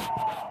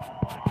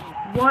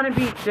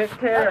 Wannabe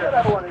dictator. That's what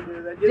I want to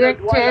do.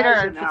 Dictator.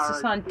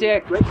 Emphasis on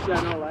dick. Great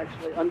general,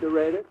 actually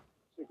underrated.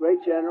 A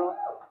great general.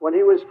 When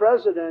he was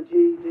president,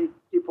 he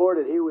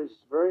deported. He was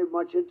very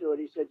much into it.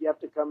 He said, "You have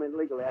to come in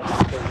legally.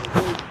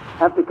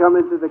 Have to come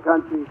into the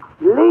country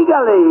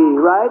legally,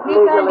 right?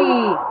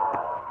 Legally.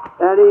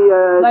 And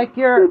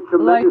he did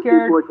tremendous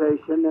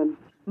deportation and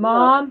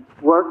mom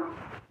work.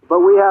 But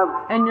we have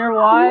and your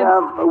wife.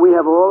 We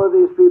have all of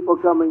these people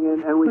coming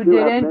in, and we do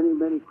have didn't?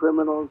 many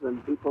criminals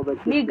and people that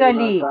should Legally.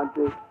 be in our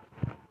country,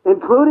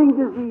 including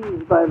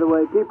disease. By the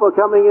way, people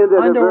coming in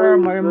that underwear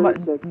are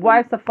very sick.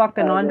 Wife's a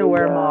fucking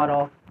underwear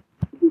model.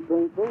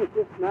 It's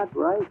just not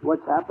right.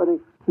 What's happening?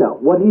 Now,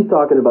 what he's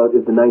talking about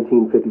is the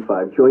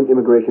 1955 Joint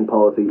Immigration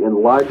Policy and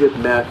largest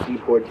mass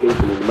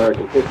deportation in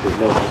American history,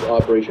 known as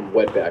Operation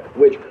Wetback,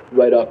 which,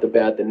 right off the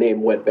bat, the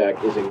name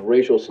Wetback is a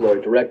racial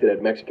slur directed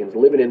at Mexicans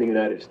living in the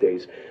United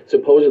States,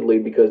 supposedly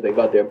because they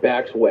got their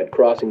backs wet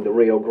crossing the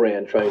Rio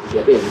Grande trying to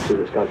get into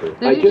this country.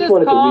 I just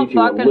wanted to read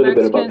you a little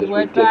bit about this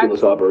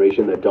ridiculous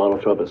operation that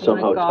Donald Trump is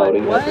somehow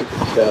touting as the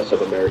success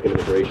of American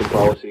immigration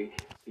policy.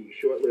 The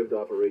short-lived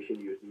operation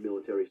used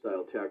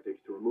military-style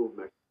tactics to remove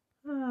Mexicans.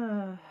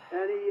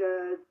 And he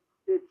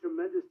did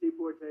tremendous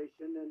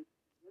deportation and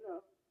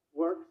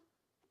works.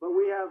 But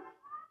we have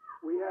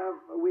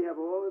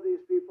all of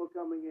these people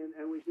coming in,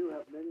 and we do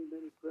have many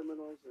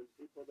criminals and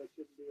people that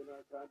shouldn't be in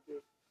our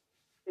country,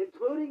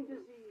 including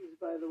disease.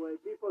 By the way,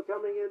 people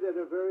coming in that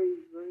are very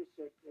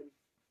sick, and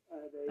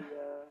they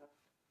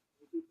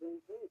detain.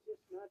 It's just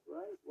not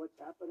right. What's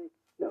happening?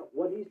 Now,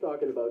 what he's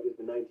talking about is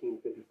the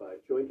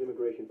 1955 Joint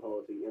Immigration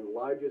Policy and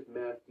largest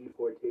mass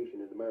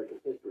deportation in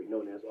American history,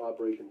 known as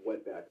Operation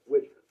Wetback,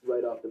 which,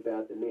 right off the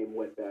bat, the name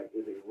Wetback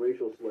is a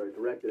racial slur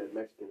directed at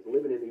Mexicans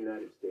living in the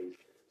United States,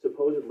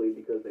 supposedly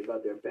because they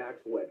got their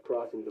backs wet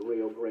crossing the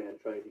Rio Grande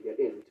trying to get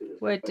into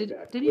this Wait,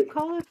 wetback. did you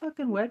call it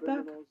fucking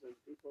wetback? And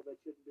people that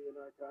shouldn't be in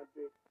our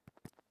country.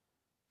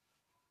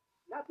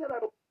 Not that I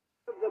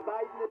the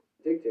Biden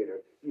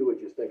dictator you were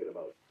just thinking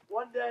about.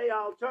 One day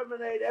I'll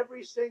terminate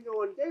every single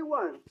one. Day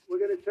one, we're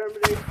going to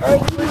terminate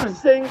every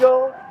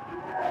single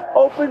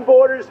open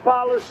borders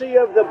policy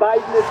of the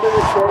Biden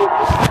administration.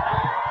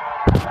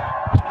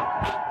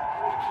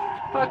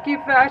 Fuck you,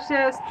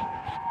 fascist.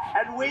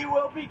 And we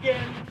will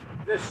begin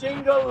the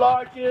single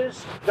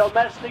largest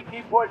domestic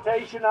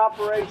deportation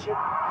operation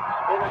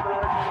in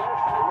American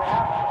history.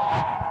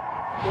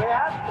 We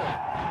have to.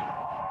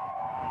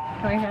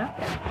 We have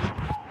to.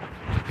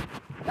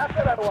 Not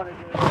that I want to do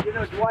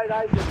it. Dwight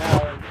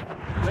Eisenhower,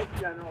 great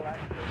general,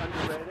 actually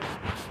underrated,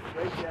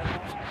 great general.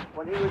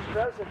 When he was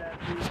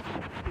president, he was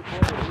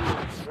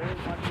very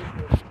much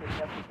into it. He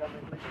have to come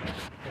in legally.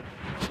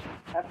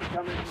 Have to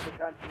come into the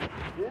country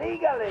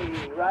legally,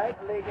 right?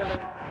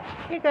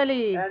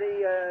 Legally. And he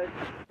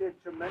did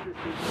tremendous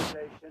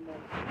deportation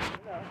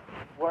and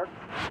work.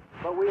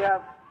 But we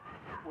have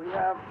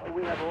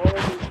all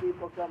of these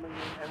people coming in,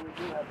 and we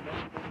do have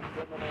many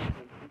criminals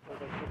and people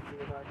that shouldn't be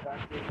in our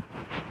country,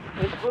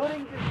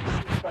 including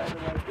disease, by the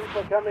way.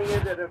 People coming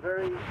in that are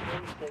very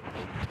sick.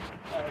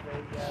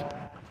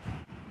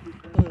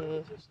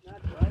 It's just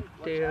not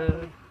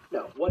right.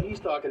 Now, what he's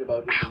talking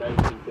about is the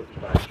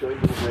 1955 Joint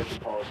Immigration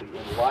Policy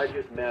and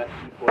largest mass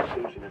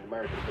deportation in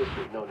American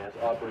history, known as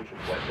Operation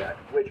Wetback,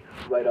 which,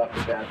 right off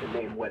the bat, the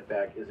name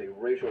Wetback is a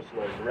racial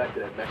slur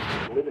directed at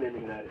Mexicans living in the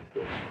United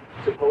States,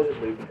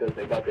 supposedly because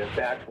they got their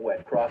backs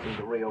wet crossing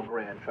the Rio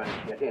Grande trying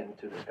to get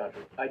into this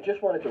country. I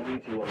just wanted to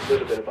read to you a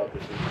little bit about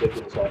this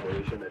ridiculous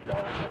operation that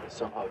Donald Trump is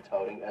somehow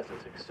touting as a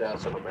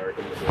success of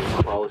American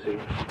immigration policy.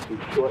 The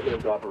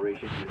short-lived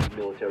operation used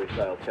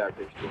military-style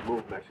tactics to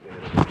remove Mexican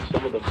immigrants,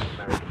 some of them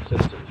American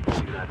citizens from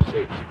the United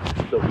States.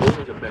 So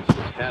millions of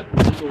Mexicans had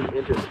legally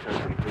entered the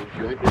country through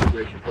joint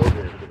immigration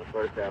programs in the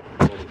first half of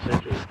the 20th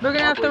century. We're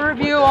gonna have to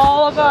review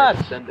all of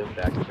us. Send them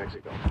back to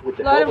Mexico.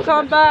 Let him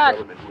come back.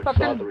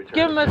 Fucking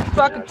give him a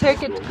fucking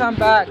ticket to come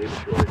back.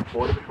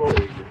 Border Patrol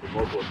agents and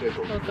local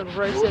officials. Fucking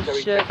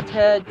racist shit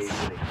heads.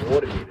 In a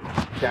coordinated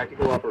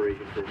tactical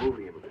operation to remove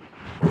the immigrants.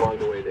 Along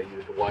the way, they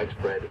used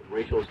widespread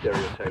racial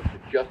stereotypes to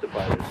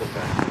justify their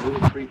sometimes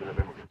brutal treatment of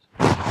immigrants.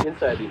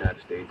 Inside the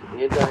United States,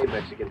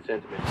 anti-Mexican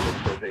sentiment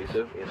is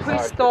pervasive. We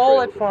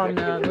stole it from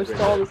them. We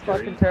stole this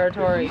fucking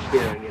territory.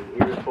 Disease-bearing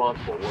and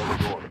irresponsible were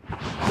ignored.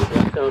 Does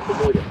that sound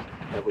familiar?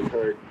 Have we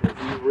heard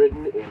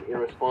disease-ridden and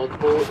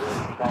irresponsible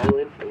and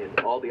violent and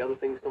all the other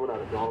things coming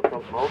out of Donald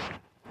Trump's mouth?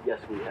 Yes,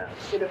 we have.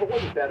 And if it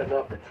wasn't bad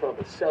enough that Trump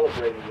is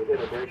celebrating with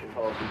immigration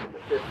policy from the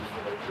 50s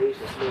with a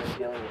racist man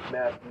dealing with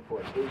mass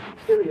deportation,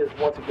 here he is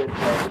once again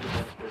trying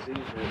against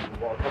disease-ridden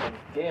while coming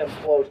damn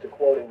close to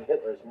quoting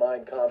Hitler's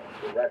Mein Kampf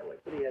directly.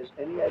 Nobody has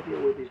any idea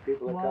where these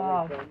people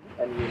are coming from.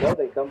 And we know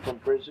they come from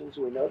prisons.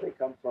 We know they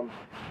come from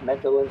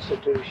mental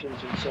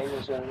institutions, insane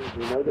asylums.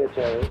 We know they're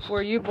terrorists.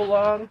 Where you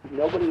belong.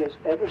 Nobody has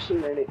ever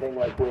seen anything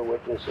like we're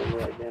witnessing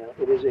right now.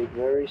 It is a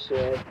very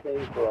sad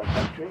thing for our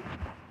country.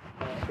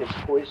 It's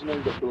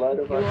poisoning the blood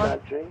of our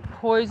country.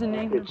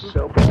 Poisoning. It's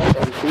so bad.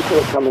 And people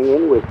are coming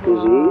in with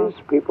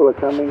disease. People are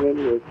coming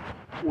in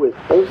with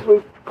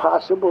every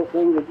possible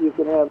thing that you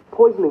can have.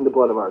 Poisoning the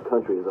blood of our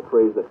country is a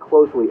phrase that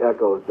closely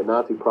echoes the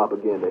Nazi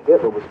propaganda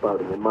Hitler was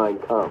spouting in Mein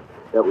Kampf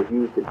that was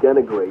used to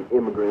denigrate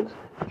immigrants,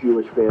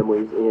 Jewish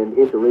families, and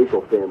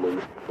interracial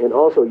families, and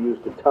also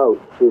used to tout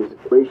his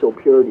racial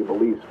purity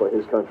beliefs for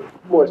his country.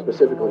 More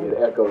specifically, it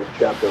echoes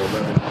Chapter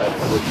 11, Title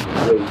which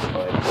was raised in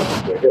Mein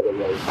Kampf, where Hitler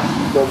wrote,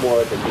 "No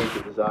more than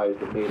nature desires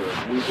the mating of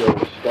Negro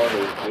with stronger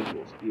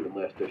individuals, even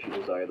less does she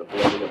desire the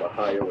blending of a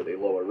higher with a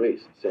lower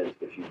race, since,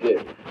 if she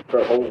did,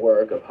 her whole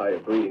work of higher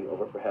breeding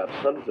over perhaps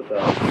hundreds of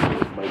thousands of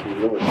years might be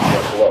ruined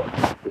and below.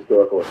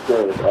 Historical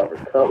experience offers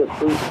countless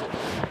proofs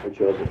and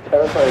shows with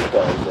terrifying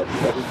signs that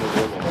every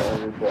Brazilian and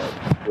Aryan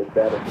blood was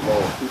better to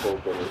lower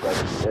peoples than was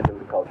better to end of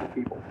the cultured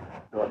people.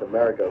 North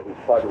America, whose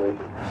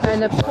population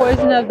and the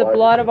poison of the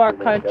blood of our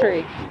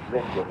country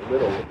mixed with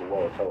little of the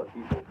lower colored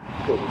people,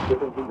 shows a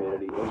different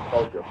humanity and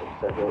culture from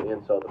Central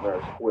and South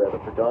America, where the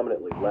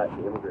predominantly Latin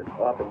immigrants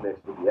often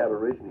mixed with the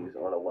Aborigines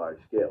on a large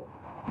scale.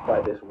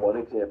 By this one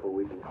example,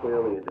 we can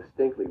clearly and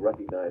distinctly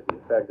recognize the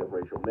effect of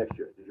racial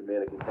mixture. The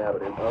Germanic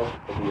inhabitant of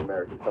the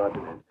American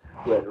continent,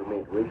 who has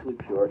remained racially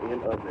pure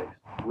and unmixed,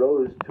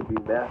 rose to be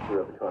master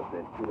of the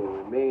continent. He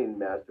will remain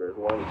master as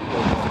long as he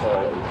doesn't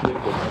fall a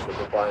victim of the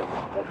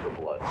defilement of the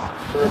blood.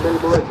 There are many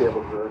more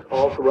examples of this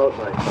all throughout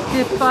my time.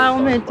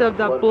 Defilement of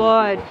the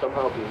blood.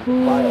 Somehow being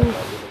defiled by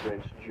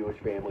immigrants, Jewish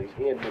families,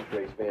 and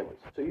mixed-race families.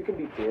 So you can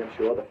be damn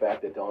sure the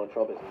fact that Donald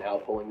Trump is now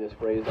pulling this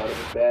phrase out of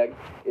his bag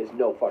is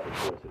no fucking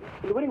coincidence.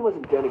 Nobody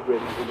wasn't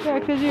denigrating immigrants. Yeah,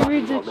 because he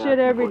reads this shit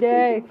every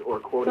day.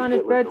 It's on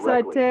his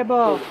bedside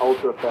table. His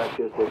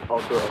ultra-fascistic,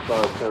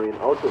 ultra-authoritarian,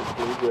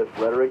 ultra-exclusivist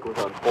rhetoric was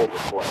on full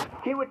display.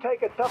 He would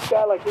take a tough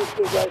guy like these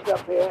two guys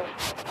up here.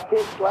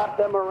 He'd slap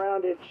them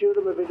around. He'd shoot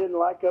them if he didn't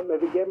like them.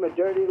 If he gave them a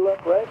dirty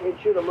look, right, he'd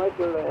shoot them right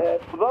through the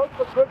head. Vote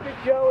for Crooked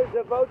Joe is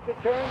a vote to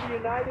turn the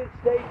United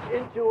States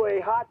into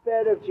a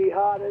hotbed of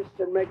jihadists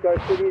and make our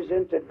cities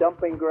into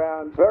dumping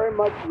grounds, very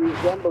much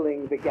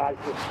resembling the Gaza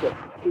Strip.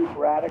 Keep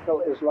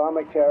radical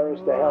Islamic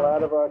terrorists the hell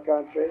out of our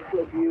country.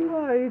 If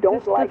you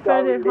don't like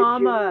our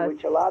religion,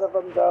 which a lot of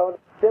them don't,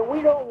 then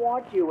we don't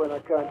want you in a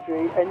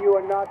country, and you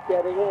are not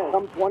getting in.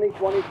 Come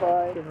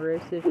 2025,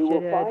 we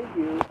will find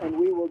you, and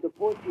we will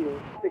deport you.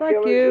 The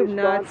killers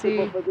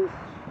responsible for this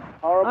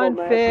horrible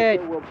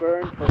massacre will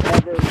burn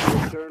forever in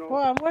the eternal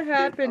what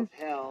happened?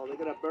 Pit of hell. They're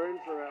going to burn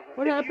forever.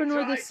 What happened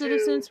with the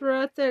Citizens for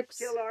Ethics?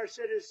 Kill our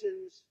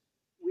citizens.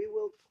 We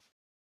will.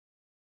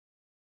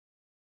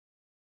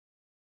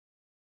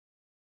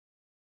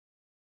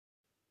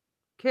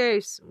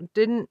 Case,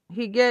 didn't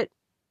he get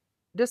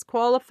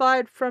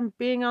disqualified from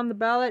being on the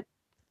ballot?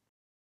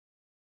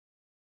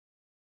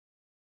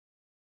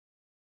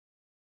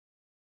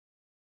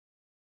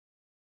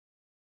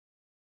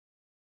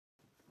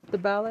 The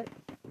ballot?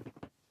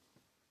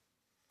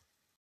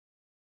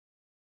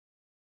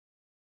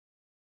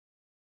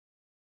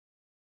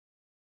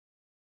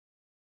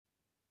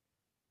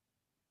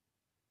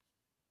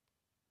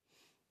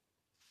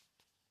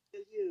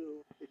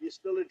 If you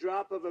spill a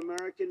drop of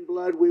American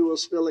blood, we will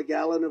spill a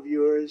gallon of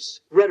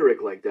yours.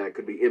 Rhetoric like that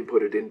could be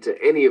inputted into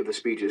any of the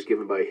speeches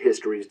given by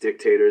history's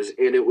dictators,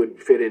 and it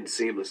would fit in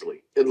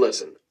seamlessly. And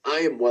listen, I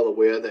am well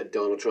aware that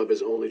Donald Trump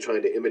is only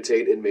trying to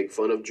imitate and make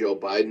fun of Joe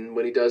Biden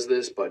when he does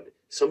this, but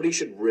somebody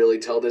should really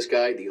tell this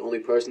guy the only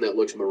person that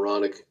looks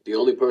moronic, the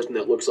only person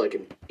that looks like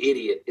an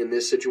idiot in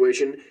this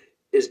situation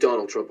is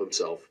Donald Trump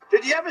himself.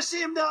 Did you ever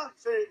see him though?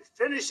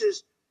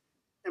 Finishes.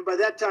 And by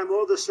that time,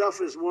 all the stuff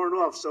is worn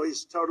off, so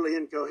he's totally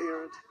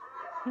incoherent.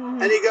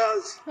 And he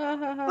goes, thank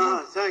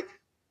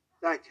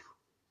you.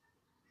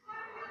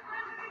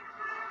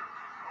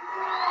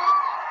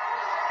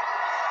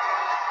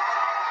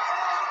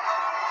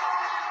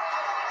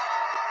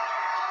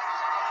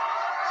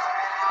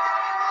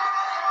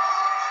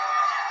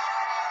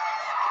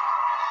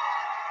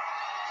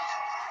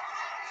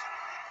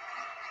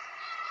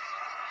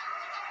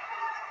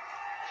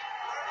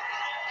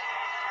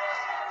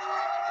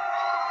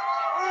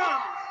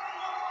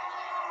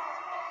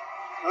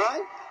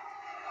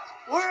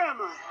 Where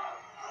am I?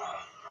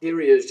 Here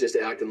he is just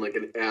acting like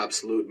an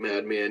absolute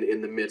madman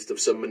in the midst of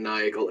some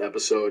maniacal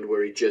episode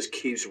where he just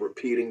keeps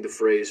repeating the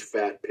phrase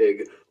fat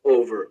pig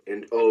over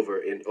and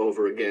over and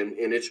over again,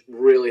 and it's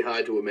really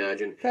hard to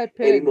imagine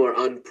any more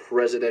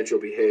unpresidential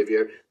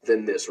behavior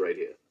than this right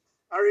here.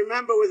 I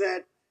remember with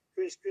that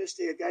Chris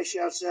Christie, a guy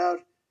shouts out,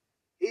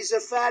 he's a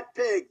fat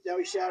pig. Now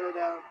he shouted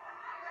out,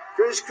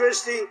 Chris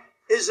Christie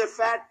is a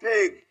fat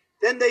pig.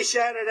 Then they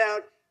shouted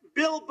out,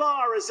 Bill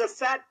Barr is a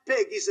fat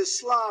pig. He's a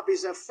slob.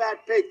 He's a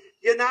fat pig.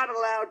 You're not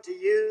allowed to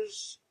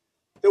use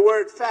the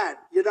word fat.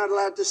 You're not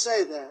allowed to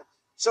say that.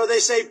 So they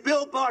say,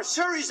 Bill Barr,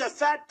 sir, he's a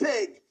fat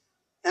pig.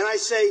 And I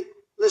say,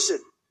 listen,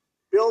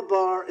 Bill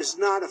Barr is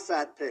not a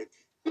fat pig.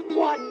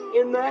 What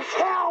in the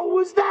hell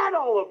was that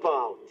all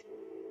about?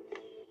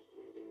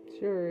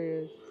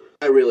 Sure is.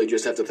 I really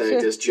just have to thank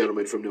this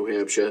gentleman from New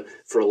Hampshire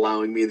for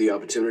allowing me the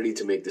opportunity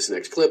to make this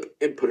next clip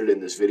and put it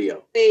in this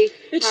video.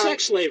 It's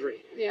sex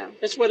slavery. Yeah.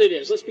 That's what it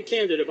is. Let's be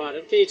candid about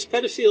it. Okay, it's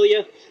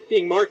pedophilia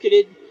being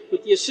marketed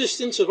with the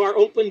assistance of our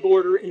open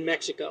border in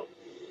Mexico.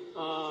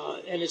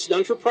 And it's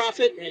done for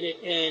profit,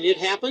 and it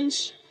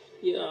happens.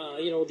 You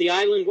know, the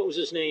island, what was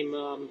his name?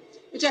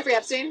 Jeffrey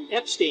Epstein?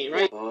 Epstein,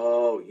 right?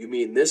 Oh, you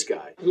mean this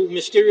guy? Who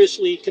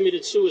mysteriously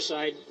committed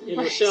suicide in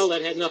a cell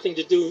that had nothing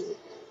to do,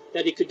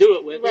 that he could do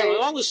it with. Right. You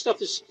know, all this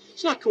stuff is,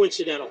 it's not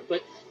coincidental,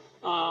 but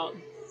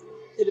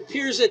it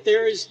appears that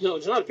there is, no,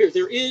 it's not appears,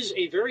 there is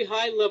a very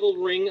high-level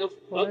ring of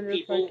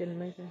people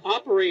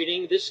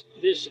operating this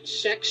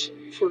sex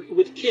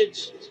with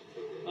kids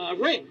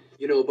ring.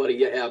 You know, buddy,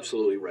 you're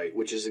absolutely right,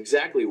 which is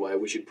exactly why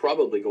we should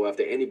probably go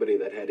after anybody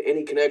that had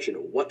any connection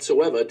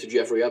whatsoever to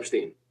Jeffrey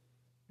Epstein.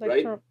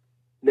 Right? Trump.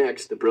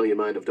 Next, the brilliant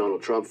mind of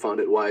Donald Trump found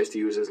it wise to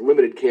use his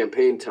limited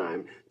campaign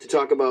time to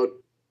talk about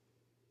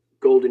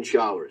golden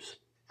showers.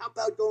 How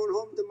about going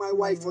home to my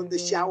wife on the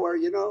shower,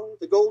 you know,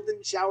 the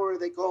golden shower,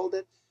 they called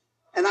it.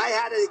 And I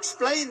had to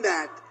explain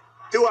that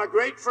to our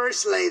great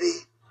first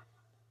lady.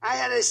 I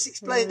had to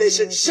explain. They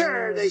said,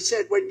 sir, they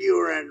said, when you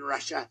were in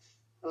Russia.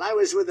 Well, I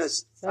was with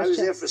us. I was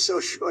there for so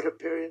short a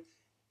period.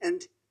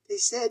 And they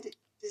said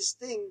this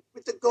thing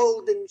with the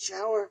golden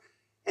shower.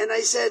 And I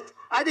said,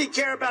 I didn't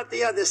care about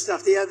the other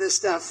stuff. The other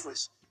stuff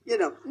was, you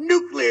know,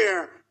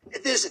 nuclear.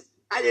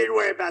 I didn't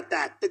worry about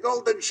that. The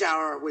golden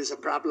shower was a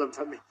problem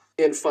for me.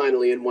 And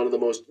finally, in one of the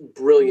most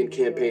brilliant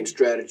campaign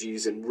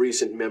strategies in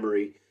recent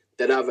memory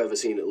that I've ever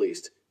seen, at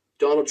least,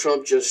 Donald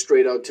Trump just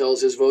straight out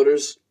tells his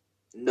voters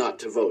not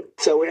to vote.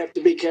 So we have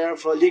to be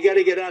careful. You got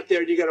to get out there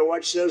and you got to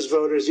watch those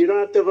voters. You don't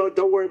have to vote.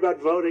 Don't worry about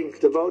voting.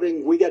 The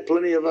voting, we got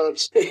plenty of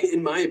votes.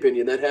 In my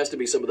opinion, that has to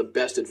be some of the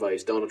best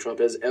advice Donald Trump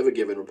has ever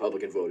given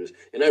Republican voters,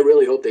 and I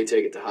really hope they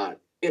take it to heart.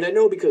 And I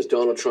know because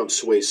Donald Trump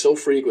sways so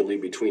frequently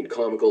between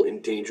comical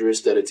and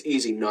dangerous that it's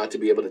easy not to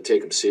be able to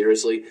take him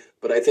seriously,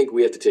 but I think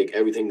we have to take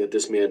everything that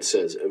this man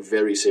says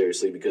very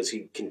seriously because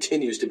he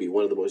continues to be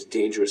one of the most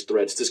dangerous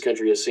threats this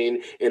country has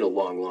seen in a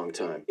long, long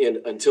time.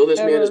 And until this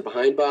man is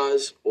behind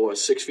bars or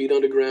 6 feet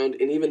underground,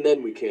 and even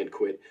then we can't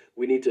quit,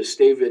 we need to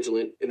stay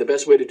vigilant, and the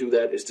best way to do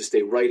that is to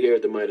stay right here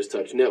at the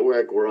Meidastouch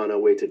Network. We're on our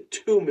way to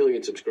 2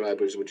 million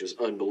subscribers, which is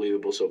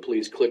unbelievable, so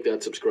please click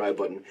that subscribe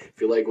button if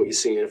you like what you're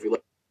seeing, if you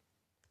like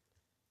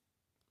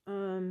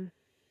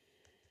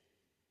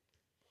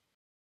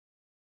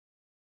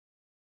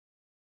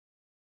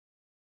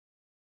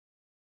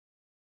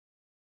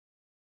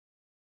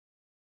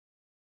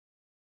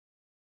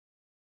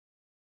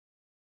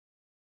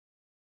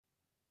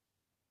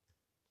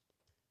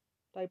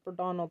Diaper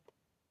Donald.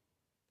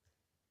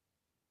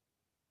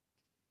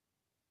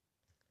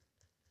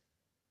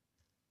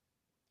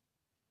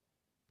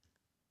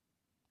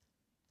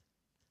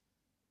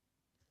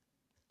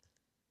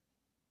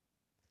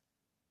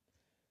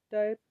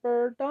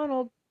 Diaper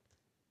Donald.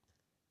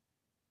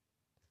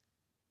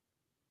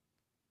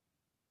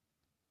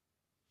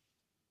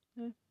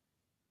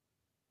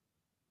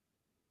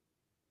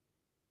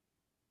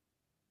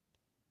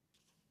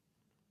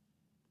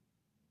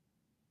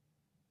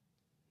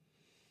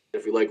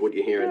 If you like what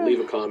you hear,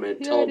 leave a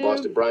comment, tell them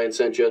Boston Brian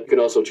sent you. You can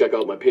also check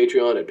out my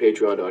Patreon at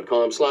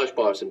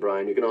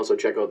patreon.com/BostonBrian. You can also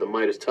check out the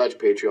Meidastouch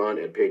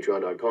Patreon at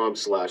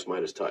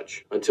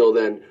patreon.com/Meidastouch. Until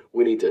then,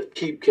 we need to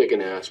keep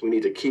kicking ass. We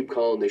need to keep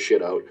calling this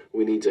shit out.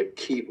 We need to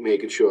keep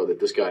making sure that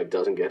this guy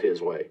doesn't get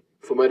his way.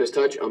 For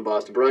Meidastouch, I'm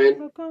Boston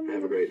Brian.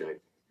 Have a great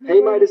night. Hey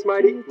Midas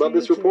Mighty, love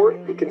this report?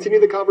 Continue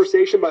the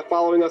conversation by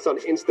following us on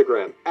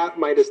Instagram, at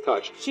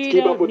Meidastouch, to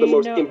keep up with the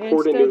most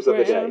important news of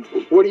the day.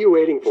 What are you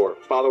waiting for?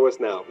 Follow us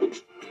now.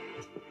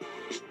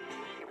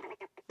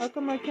 How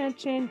come I can't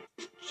share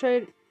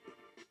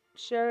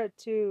it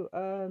to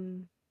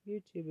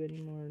YouTube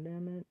anymore?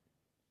 Damn it!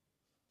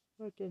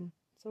 Fucking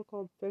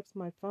so-called fix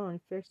my phone.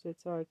 Fixed it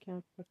so I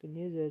can't fucking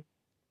use it.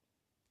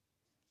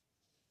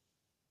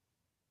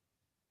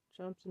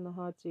 Trump's in the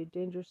hot seat.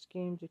 Dangerous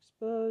schemes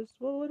exposed.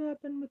 Well, what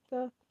happened with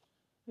the?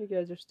 You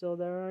guys are still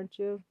there, aren't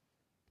you?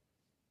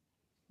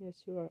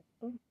 Yes, you are.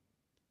 Oh,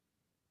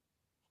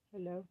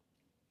 hello.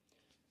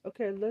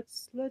 Okay,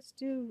 let's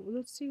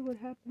see what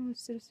happened with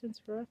Citizens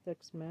for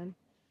Ethics, man.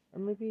 Or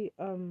maybe,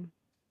 okay.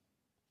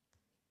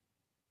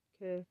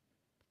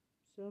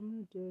 So I'm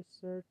gonna do a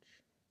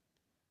search.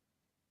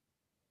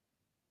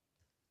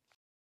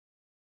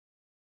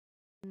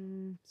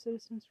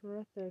 Citizens for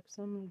Ethics,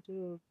 I'm gonna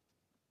do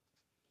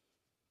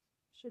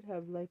should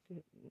have like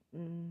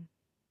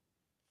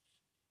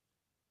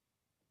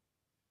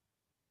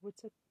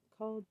what's it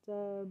called?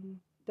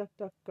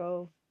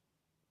 DuckDuckGo.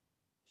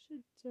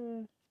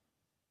 Should,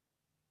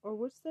 or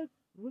what's that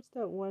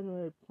one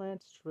where it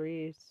plants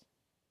trees?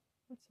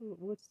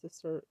 What's the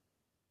search?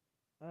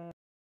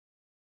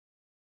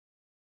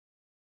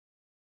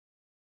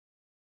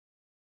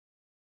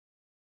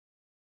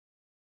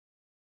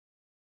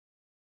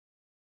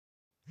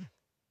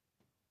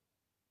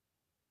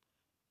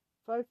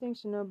 Five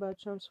things to know about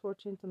Trump's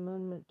 14th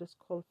Amendment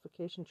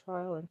disqualification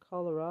trial in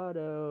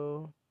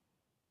Colorado.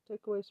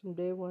 Takeaways from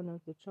day one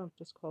of the Trump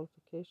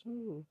disqualification.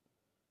 Ooh.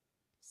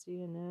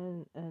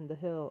 CNN and The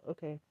Hill.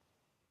 Okay.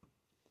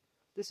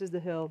 This is The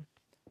Hill.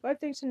 5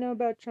 things to know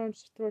about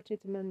Trump's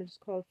 14th Amendment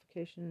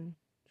disqualification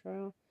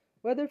trial.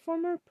 Whether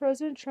former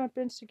President Trump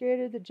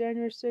instigated the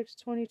January 6,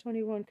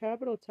 2021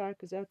 Capitol attack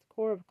is at the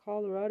core of a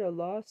Colorado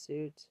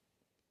lawsuit.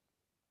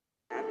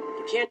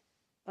 You can't.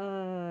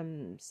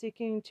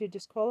 Seeking to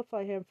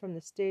disqualify him from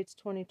the state's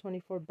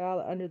 2024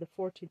 ballot under the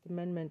 14th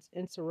Amendment's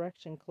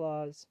insurrection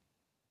clause.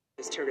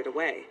 Just turn it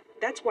away.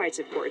 That's why it's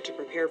important to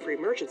prepare for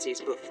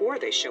emergencies before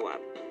they show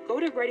up. Go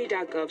to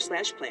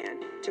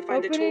ready.gov/plan to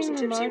find the tools and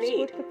tips you need.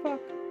 What the fuck?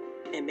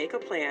 And make a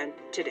plan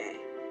today.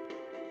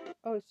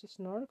 Oh, it's just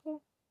an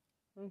article?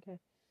 Okay.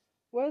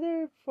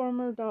 Whether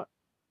former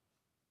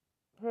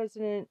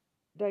President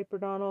Diaper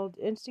Donald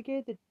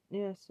instigated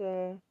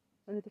under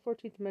the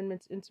 14th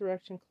Amendment's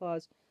insurrection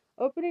clause.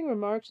 Opening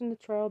remarks in the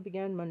trial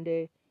began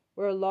Monday,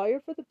 where a lawyer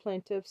for the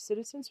plaintiffs,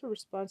 Citizens for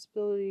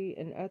Responsibility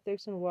and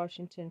Ethics in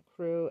Washington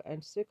crew,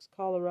 and 6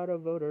 Colorado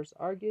voters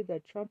argued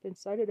that Trump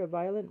incited a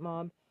violent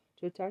mob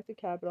to attack the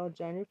Capitol on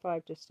January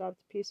 5 to stop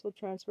the peaceful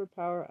transfer of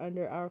power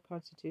under our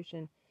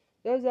Constitution.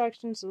 Those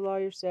actions, the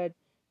lawyer said,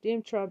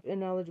 deemed Trump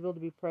ineligible to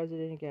be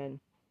president again.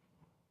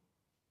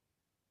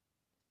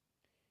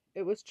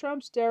 It was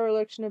Trump's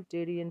dereliction of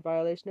duty in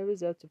violation of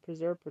his oath to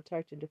preserve,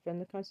 protect, and defend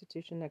the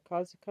Constitution that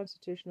caused the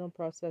constitutional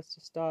process to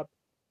stop,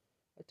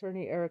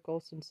 Attorney Eric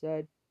Olson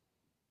said.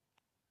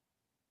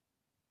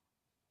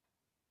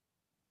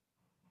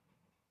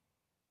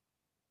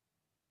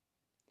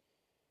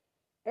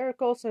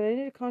 Eric Olson, I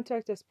need to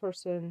contact this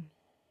person.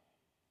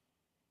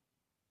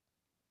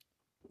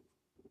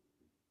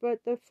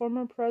 But the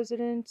former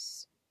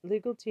president's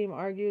legal team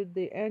argued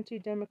the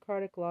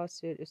anti-democratic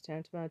lawsuit is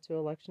tantamount to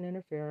election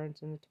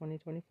interference in the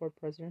 2024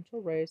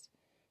 presidential race,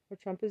 where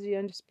Trump is the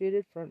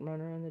undisputed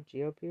frontrunner in the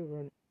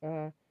GOP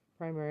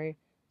primary.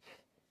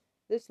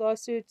 This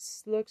lawsuit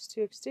looks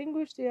to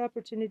extinguish the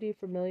opportunity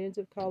for millions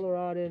of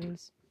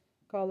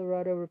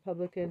Colorado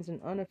Republicans,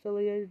 and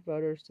unaffiliated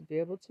voters to be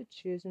able to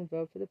choose and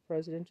vote for the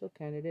presidential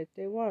candidate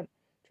they want,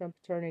 Trump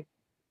attorney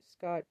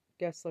Scott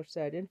Gessler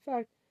said. In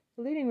fact,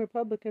 the leading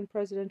Republican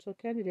presidential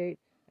candidate,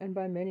 and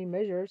by many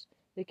measures,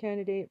 the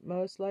candidate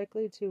most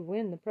likely to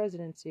win the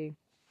presidency.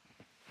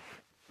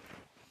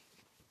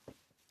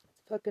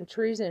 Fucking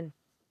treason,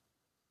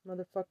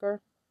 motherfucker.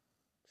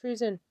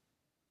 Treason.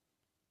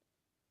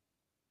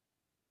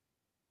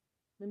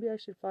 Maybe I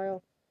should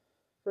file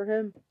for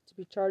him to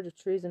be charged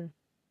with treason.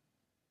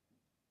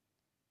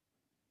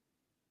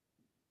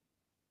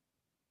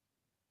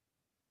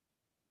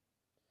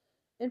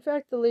 In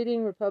fact, the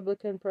leading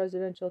Republican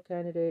presidential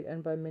candidate,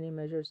 and by many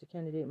measures the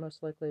candidate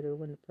most likely to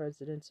win the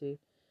presidency.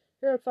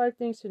 Here are 5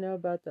 things to know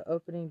about the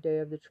opening day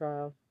of the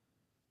trial.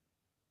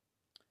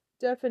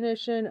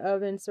 Definition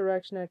of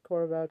insurrection at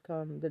core of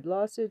outcome. The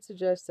lawsuit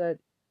suggests that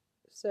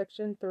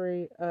Section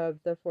 3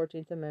 of the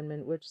 14th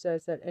Amendment, which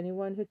says that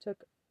anyone who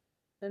took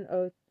an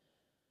oath...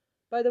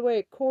 By the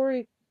way,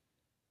 Corey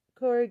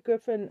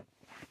Griffin...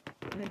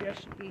 Maybe I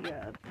should be...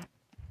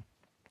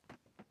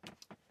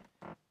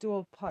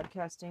 dual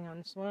podcasting on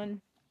this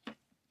one.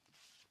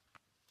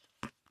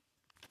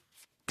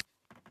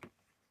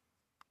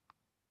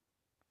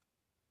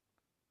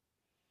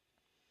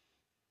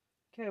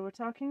 Okay, we're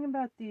talking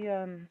about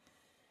the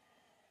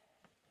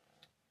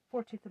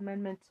 14th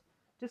Amendment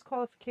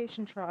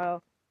disqualification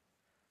trial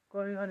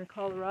going on in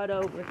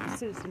Colorado with the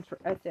Citizens for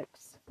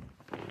Ethics,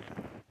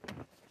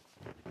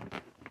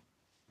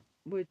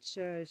 which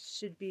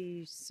should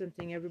be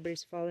something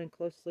everybody's following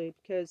closely,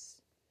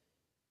 because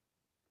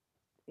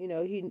you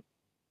know, he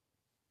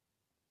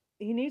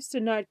needs to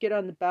not get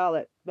on the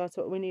ballot. That's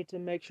what we need to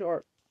make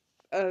sure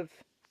of.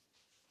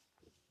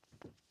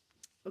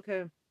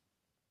 Okay.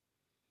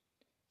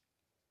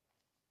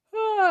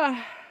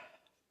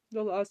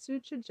 The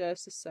lawsuit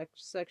suggests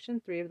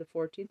Section 3 of the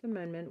 14th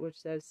Amendment,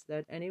 which says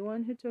that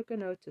anyone who took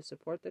an oath to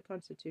support the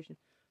Constitution...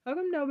 How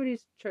come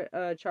nobody's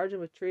charged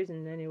with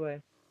treason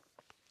anyway?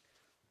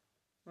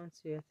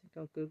 Let's see, I think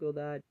I'll Google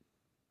that.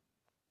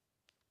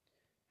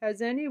 Has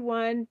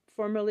anyone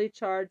formally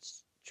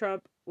charged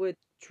Trump with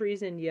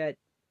treason yet?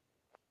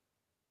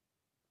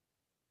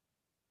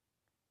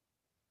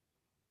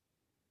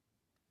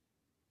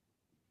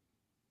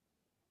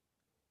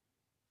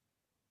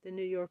 The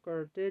New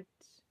Yorker did.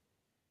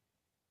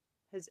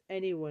 Has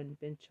anyone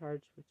been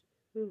charged with...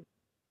 Who?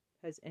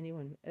 Has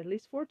anyone? At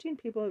least 14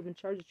 people have been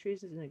charged with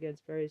treason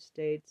against various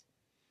states.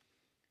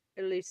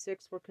 At least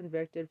 6 were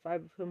convicted,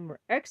 5 of whom were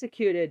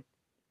executed.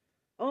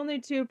 Only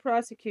 2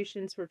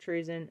 prosecutions for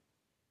treason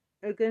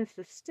against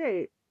the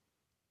state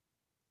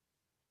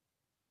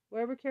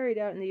were ever carried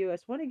out in the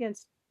U.S. One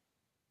against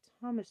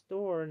Thomas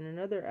Dorr and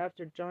another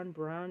after John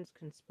Brown's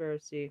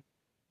conspiracy.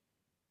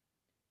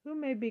 Who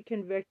may be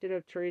convicted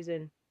of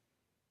treason?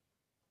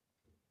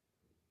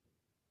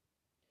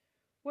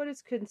 What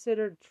is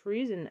considered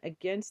treason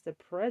against the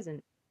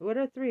president? What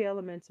are 3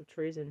 elements of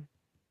treason?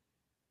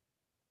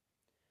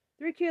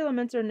 3 key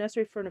elements are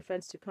necessary for an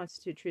offense to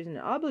constitute treason.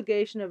 An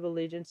obligation of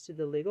allegiance to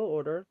the legal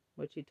order,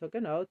 which he took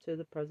an oath to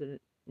the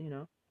president,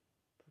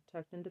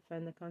 protect and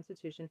defend the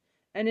Constitution.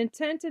 An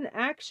intent and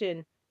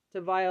action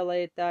to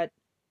violate that.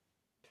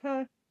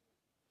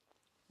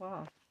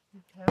 Wow.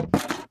 Okay,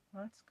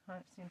 well,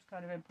 seems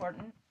kind of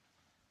important.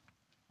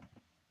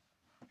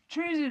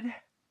 Treason,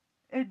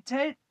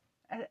 intent,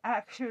 and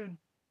action.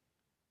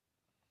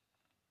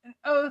 An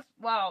oath.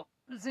 Wow,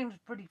 it seems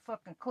pretty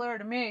fucking clear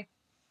to me.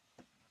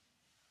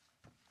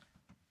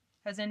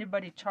 Has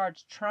anybody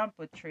charged Trump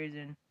with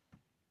treason?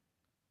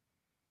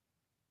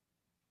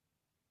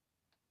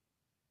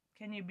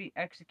 Can you be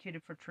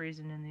executed for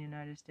treason in the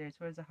United States?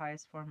 What is the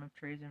highest form of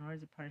treason? What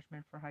is the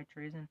punishment for high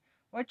treason?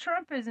 Why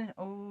Trump isn't...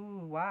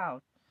 Oh,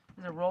 wow.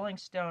 There's a Rolling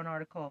Stone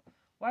article.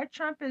 Why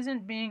Trump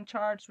isn't being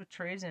charged with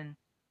treason?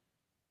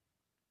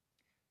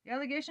 The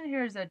allegation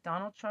here is that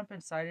Donald Trump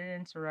incited an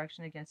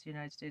insurrection against the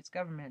United States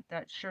government.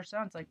 That sure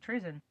sounds like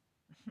treason.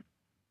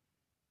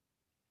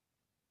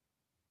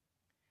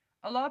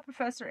 A law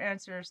professor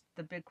answers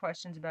the big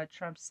questions about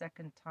Trump's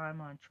second time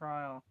on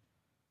trial.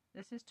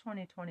 This is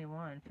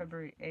 2021,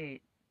 February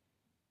 8.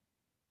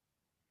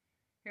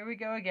 Here we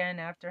go again.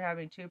 After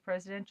having 2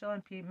 presidential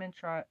impeachment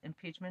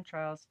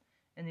trials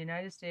in the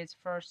United States'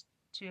 first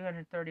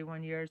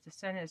 231 years, the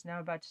Senate is now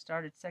about to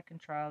start its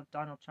second trial of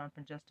Donald Trump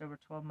in just over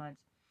 12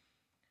 months.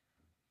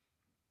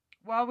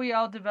 While we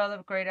all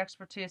develop great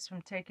expertise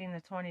from taking the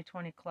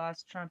 2020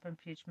 class Trump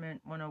Impeachment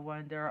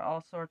 101, there are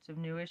all sorts of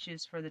new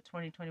issues for the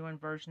 2021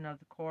 version of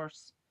the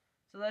course.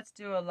 So let's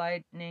do a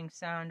lightning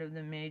round of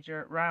the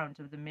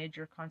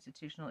major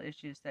constitutional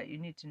issues that you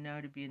need to know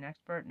to be an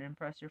expert and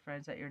impress your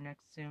friends at your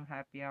next Zoom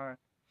happy hour.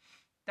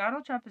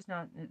 Donald Trump is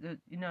not,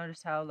 you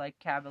notice how, like,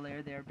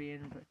 cavalier they're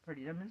being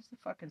pretty, I mean, it's a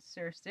fucking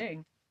serious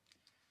thing.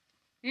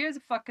 He is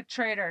a fucking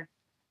traitor.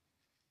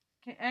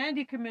 And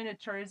he committed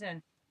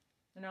treason,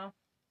 you know?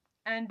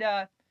 And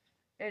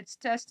it's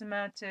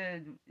testament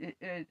to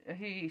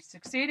he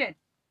succeeded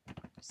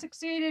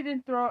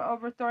in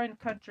overthrowing the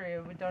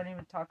country. We don't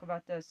even talk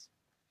about this.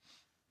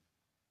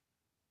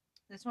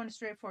 This one is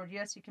straightforward.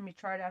 Yes, he can be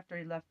tried after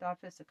he left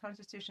office. The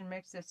Constitution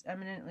makes this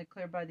eminently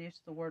clear by the use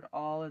of the word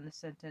all in the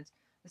sentence.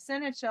 The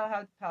Senate shall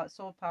have the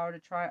sole power to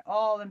try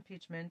all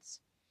impeachments.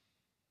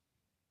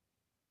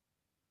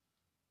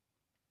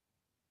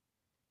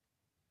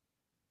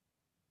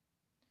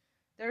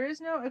 There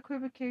is no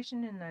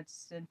equivocation in that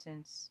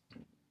sentence.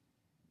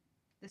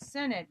 The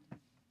Senate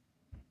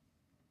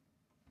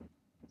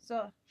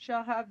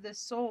shall have the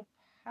sole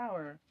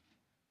power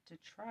to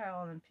try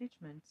all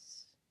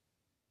impeachments.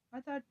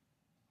 I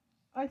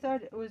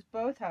thought it was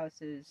both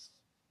houses.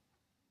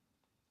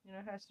 You know,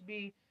 it has to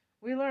be.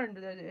 We learned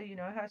that it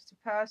has to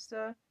pass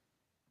the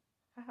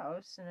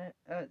House and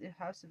the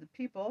House of the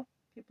people's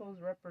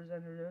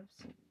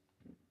representatives,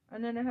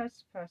 and then it has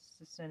to pass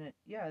the Senate.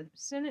 Yeah, the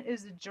Senate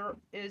is the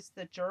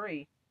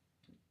jury.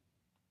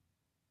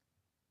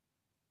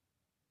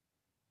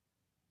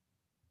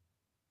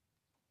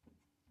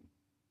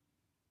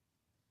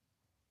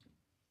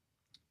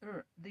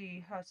 The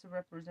House of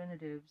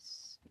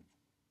Representatives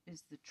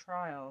is the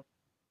trial.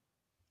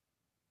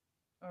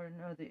 Or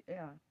no, they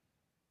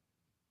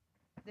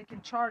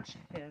can charge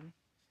him.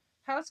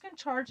 House can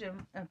charge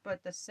him,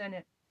 but the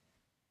Senate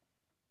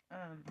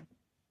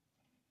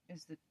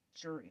is the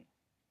jury.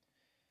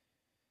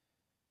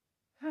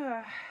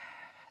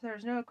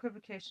 There's no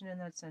equivocation in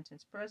that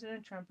sentence.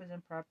 President Trump is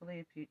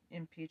improperly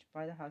impeached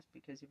by the House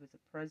because he was the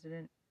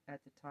president at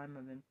the time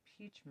of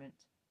impeachment.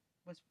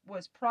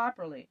 Was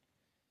properly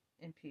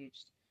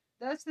impeached.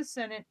 Thus, the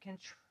Senate can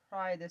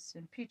try this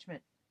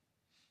impeachment.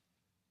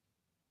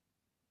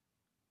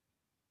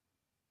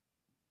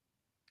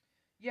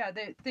 Yeah,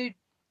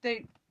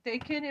 they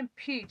can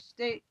impeach.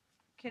 They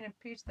can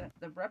impeach the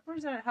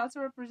House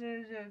of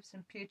Representatives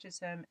impeaches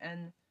him,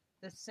 and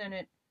the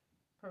Senate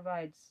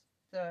provides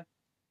the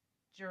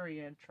jury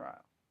and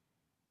trial.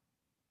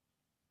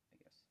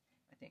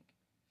 I think.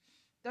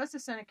 Thus, the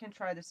Senate can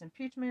try this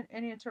impeachment.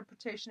 Any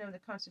interpretation of the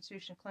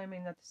Constitution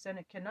claiming that the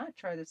Senate cannot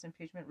try this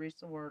impeachment reads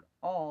the word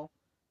all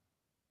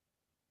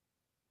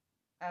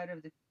out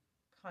of the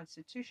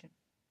Constitution.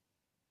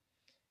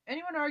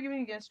 Anyone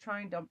arguing against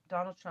trying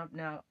Donald Trump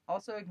now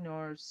also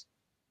ignores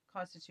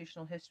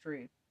constitutional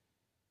history.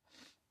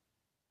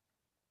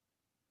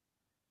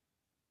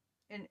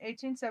 In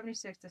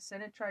 1876, the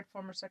Senate tried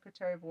former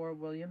Secretary of War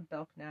William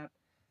Belknap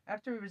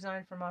after he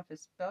resigned from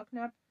office.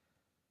 Belknap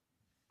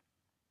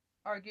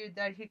argued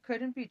that he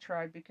couldn't be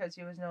tried because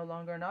he was no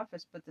longer in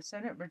office, but the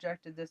Senate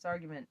rejected this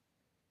argument.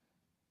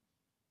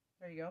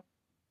 There you go.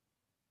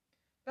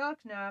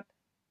 Belknap,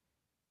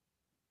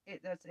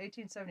 that's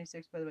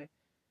 1876, by the way,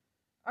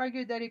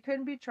 argued that he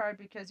couldn't be tried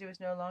because he was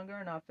no longer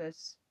in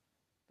office,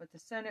 but the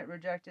Senate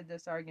rejected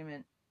this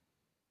argument.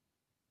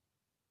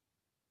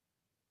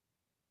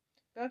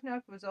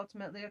 Belknap was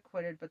ultimately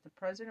acquitted, but the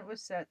precedent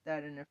was set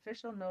that an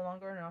official no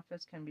longer in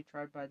office can be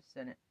tried by the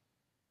Senate.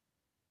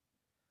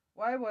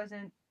 Why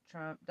wasn't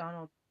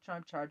Donald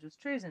Trump charged with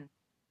treason?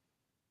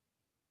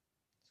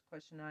 It's a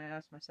question I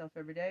ask myself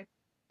every day.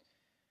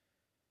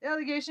 The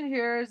allegation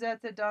here is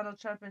that Donald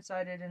Trump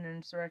incited an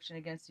insurrection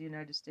against the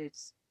United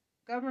States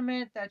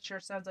government. That sure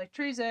sounds like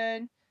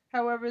treason.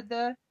 However,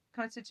 the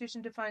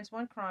Constitution defines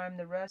one crime,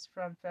 the rest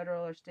from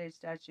federal or state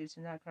statutes,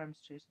 and that crime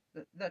is treason.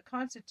 The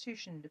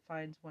Constitution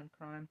defines one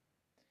crime.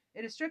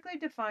 It is strictly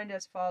defined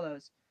as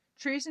follows.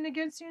 Treason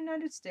against the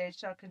United States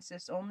shall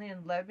consist only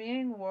in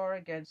levying war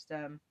against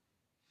them,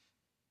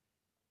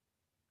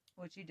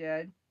 which he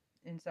did,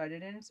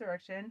 incited an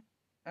insurrection,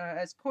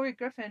 as Corey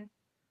Griffin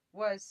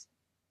was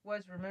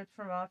removed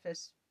from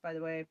office, by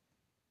the way.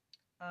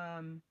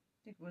 I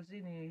think was he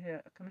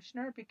the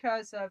commissioner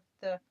because of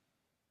the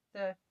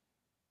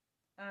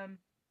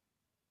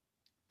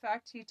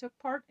fact he took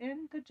part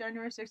in the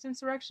January 6th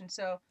insurrection.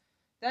 So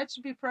that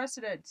should be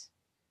precedent.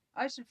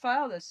 I should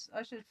file this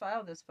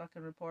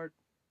fucking report.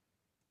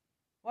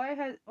 Why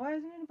isn't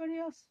anybody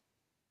else?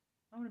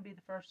 I want to be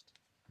the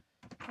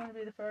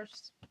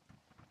first.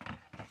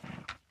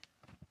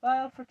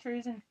 File for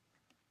treason.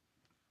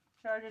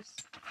 Charges.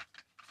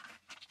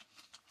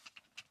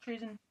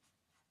 Treason.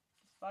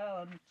 File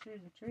on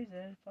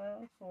treason.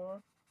 File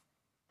for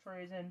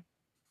treason.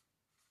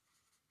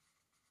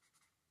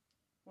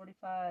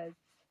 45.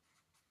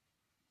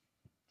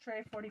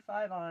 Tray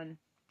 45 on.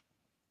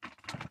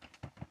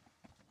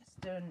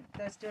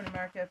 That's doing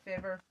America a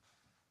favor.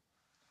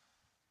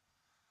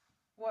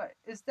 What?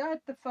 Is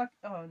that the fuck?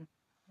 Oh,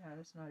 yeah,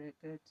 that's not it.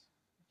 Good.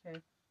 Okay.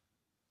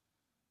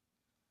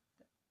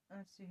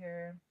 Let's see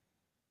here.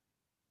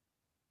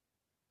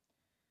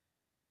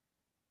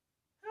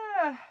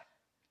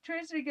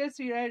 Treason against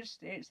the United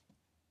States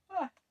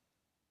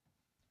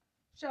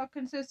shall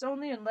consist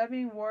only in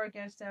levying war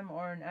against them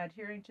or in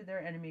adhering to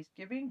their enemies,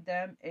 giving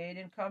them aid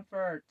and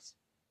comfort.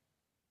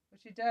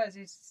 Which he does.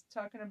 He's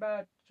talking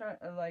about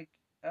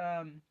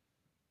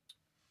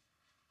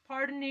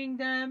pardoning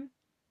them.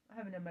 I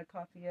haven't had my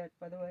coffee yet,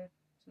 by the way.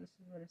 So this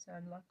is what I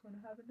sound like when I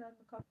haven't had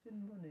my coffee in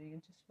the morning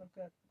and just woke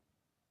up.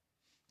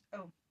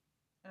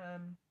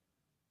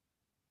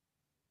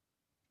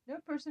 No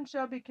person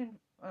shall be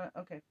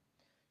okay.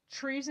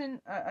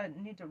 Treason. I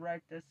need to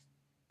write this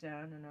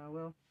down, and I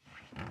will.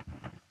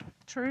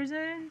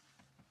 Treason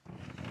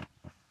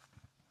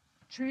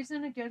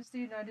against the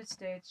United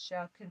States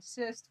shall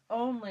consist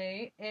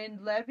only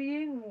in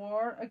levying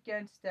war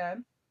against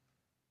them,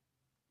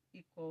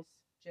 equals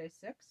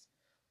J6,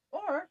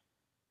 or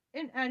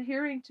in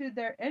adhering to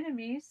their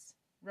enemies,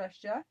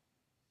 Russia,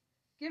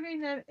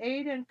 giving them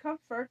aid and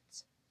comfort,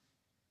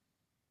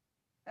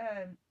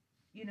 aid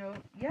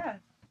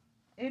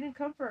and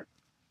comfort.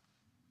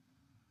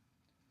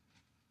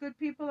 Good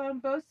people on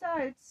both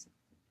sides.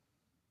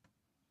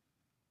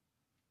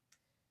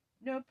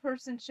 No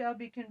person shall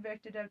be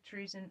convicted of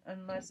treason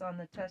unless on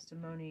the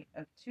testimony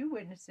of 2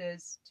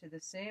 witnesses to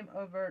the same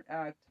overt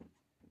act.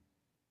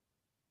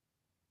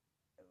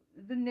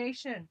 The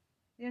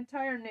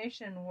entire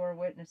nation were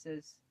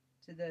witnesses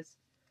to this,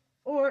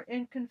 or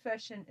in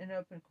confession in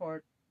open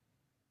court.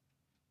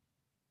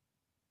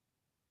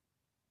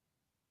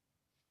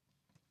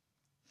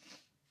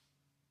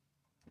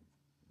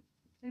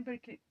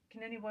 Anybody,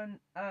 can anyone,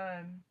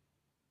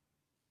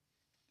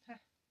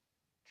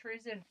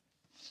 treason.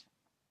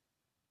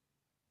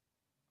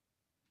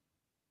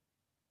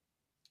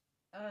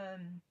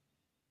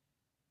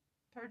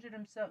 Perjured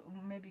himself,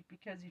 maybe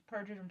because he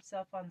perjured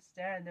himself on the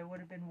stand, there would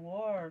have been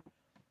war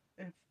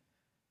if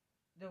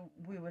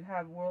we would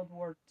have World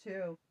War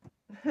II.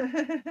 We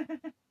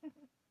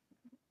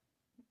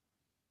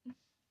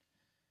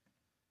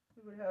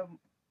would have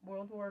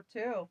World War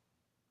II.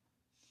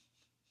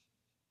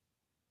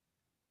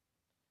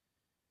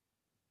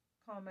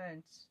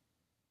 Comments.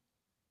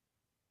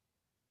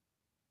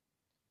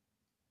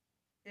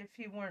 If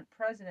he weren't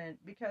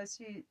president,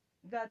 because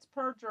that's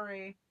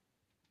perjury,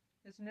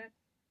 isn't it?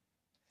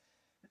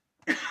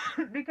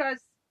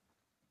 Because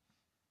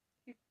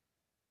he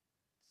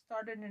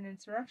started an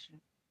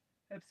insurrection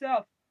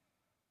himself.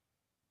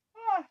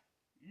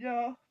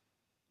 No,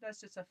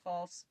 that's just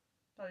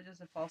probably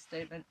just a false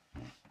statement,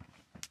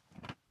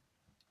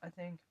 I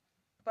think.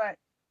 But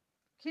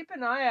keep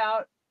an eye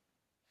out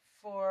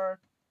for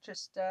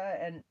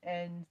Trista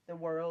and the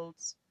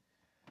worlds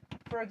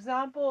for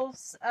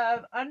examples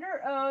of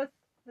under oath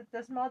that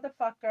this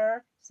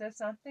motherfucker says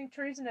something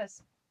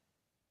treasonous.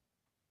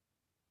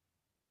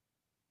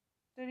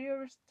 Did you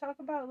ever talk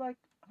about like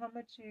how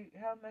much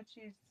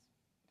he's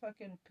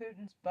fucking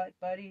Putin's butt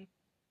buddy?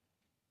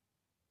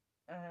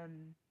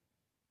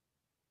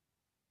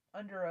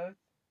 Under oath.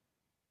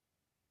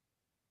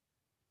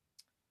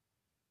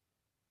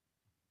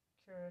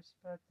 Curious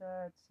about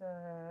that.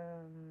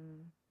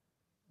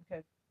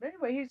 Okay. But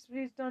anyway,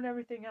 he's done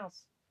everything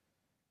else.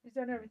 He's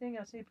done everything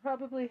else. He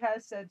probably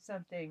has said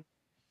something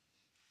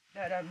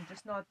that I'm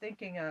just not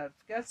thinking of.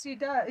 Guess he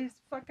does.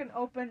 He's fucking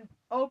open,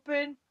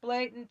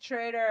 blatant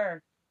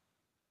traitor.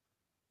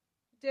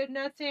 Did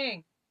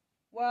nothing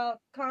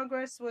while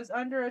Congress was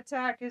under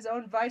attack. His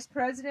own vice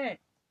president.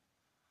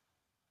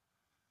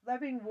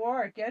 Levying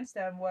war against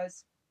them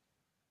was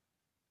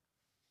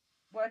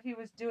what he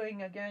was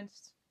doing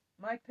against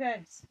Mike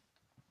Pence.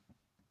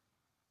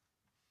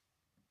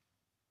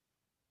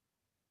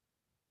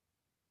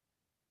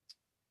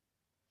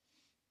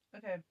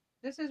 Okay,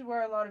 this is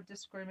where a lot of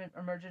disagreement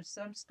emerges.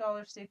 Some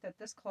scholars state that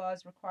this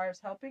clause requires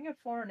helping a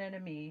foreign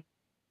enemy,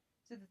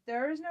 so that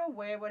there is no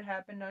way what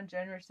happened on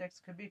January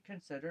 6th could be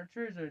considered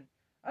treason.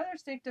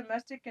 Others think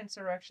domestic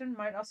insurrection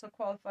might also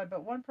qualify,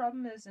 but one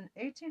problem is an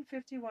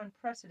 1851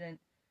 precedent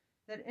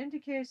that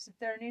indicates that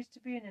there needs to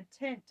be an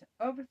intent to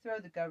overthrow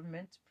the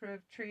government to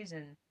prove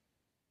treason.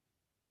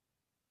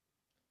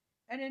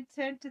 An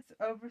intent to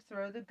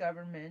overthrow the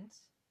government,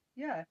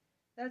 yeah,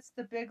 that's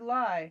the big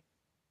lie.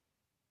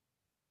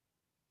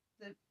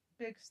 The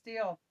big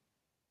steal.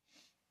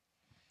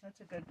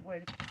 That's a good way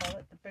to call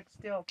it, the big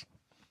steal.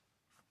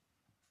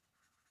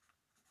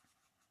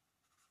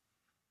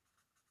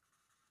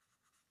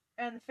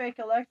 And the fake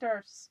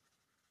electors.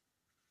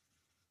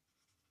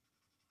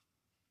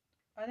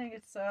 I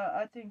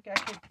think I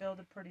could build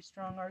a pretty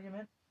strong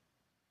argument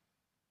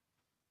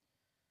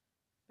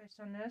based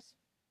on this.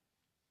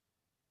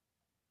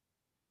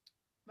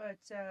 But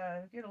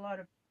I get a lot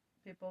of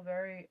people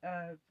very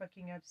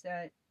fucking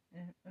upset.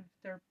 If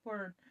their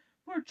poor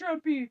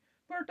Trumpy,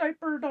 poor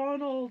diaper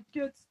Donald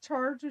gets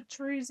charged with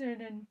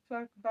treason and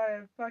by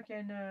a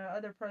fucking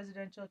other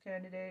presidential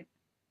candidate.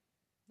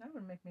 That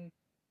would make me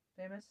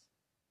famous.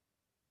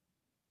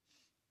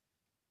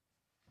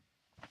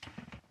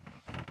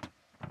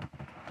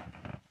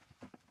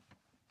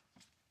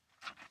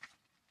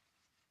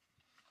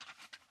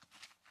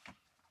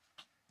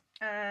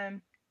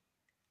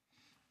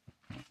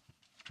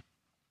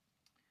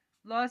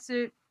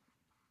 Lawsuit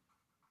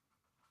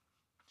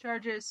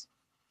charges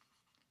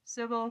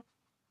civil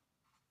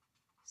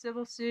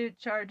suit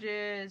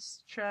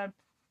charges Trump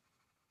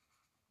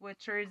with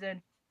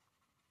treason.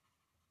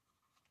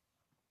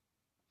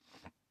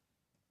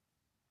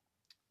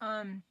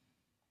 The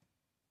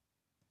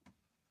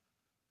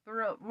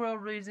real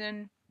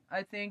reason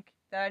I think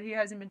that he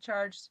hasn't been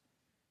charged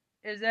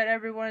is that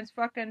everyone's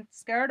fucking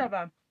scared of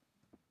him.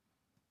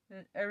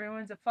 That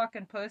everyone's a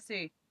fucking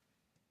pussy.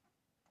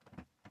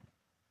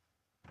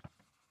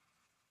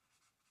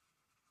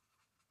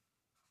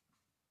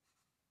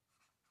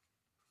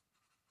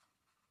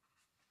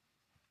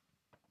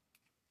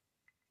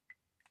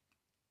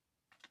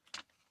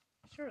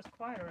 Sure is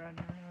quiet around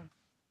here.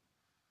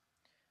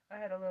 I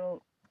had a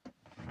little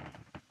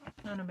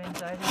kind of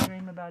anxiety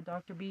dream about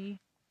Dr. B.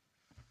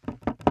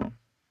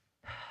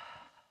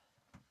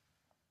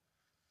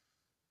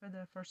 For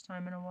the first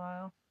time in a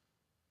while.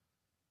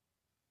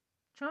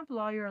 Trump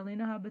lawyer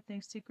Alina Habba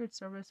thinks Secret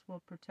Service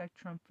will protect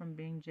Trump from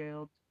being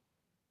jailed.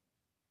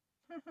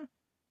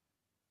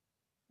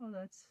 Oh,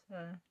 that's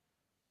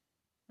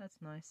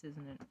nice,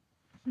 isn't it?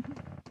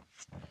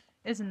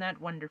 Isn't that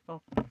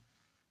wonderful?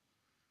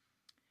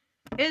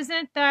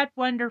 Isn't that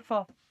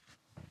wonderful?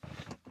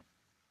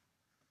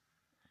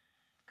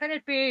 Could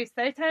it be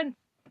Satan?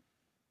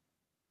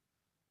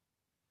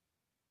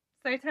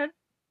 Satan?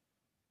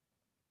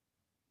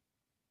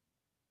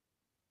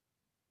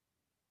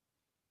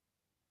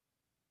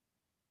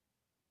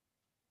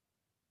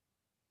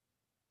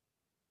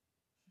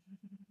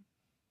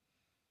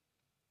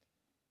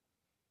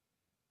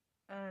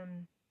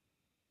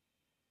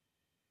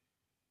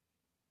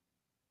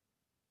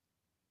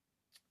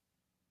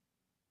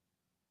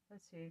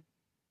 Let's see.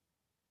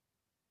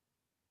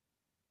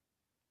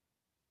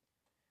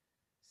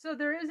 So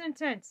there is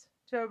intent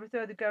to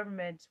overthrow the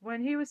government.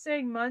 When he was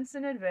saying months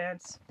in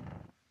advance,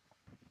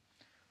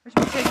 which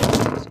would take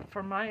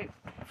for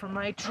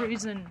my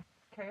treason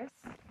case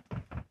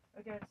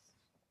against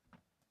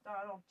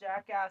Donald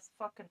Jackass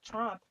fucking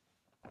Trump.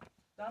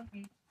 Don't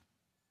be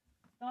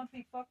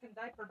fucking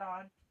diaper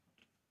Don.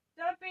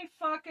 Don't be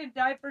fucking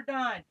diaper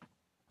Don.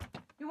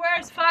 He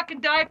wears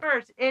fucking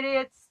diapers,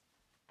 idiots.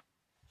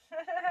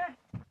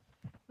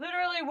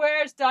 Literally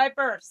wears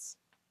diapers.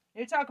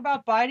 You talk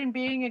about Biden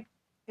being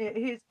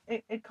he's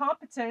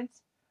incompetent.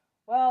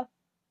 Well,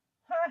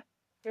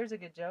 here's a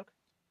good joke.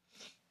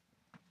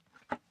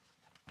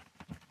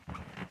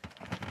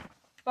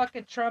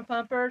 Fucking Trump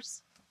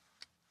humpers.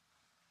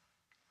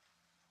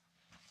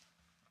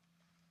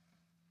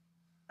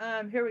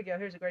 Here we go.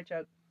 Here's a great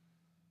joke.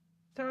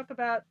 Talk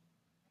about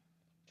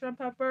Trump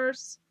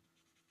humpers.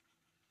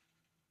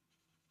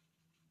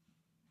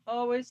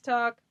 Always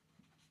talk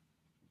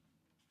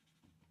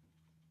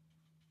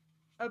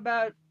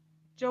about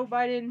Joe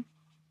Biden,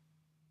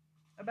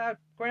 about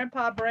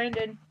Grandpa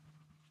Brandon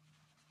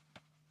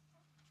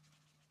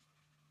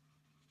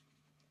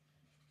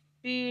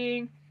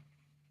being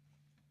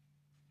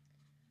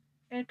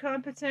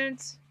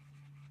incompetent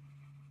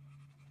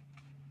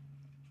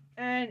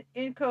and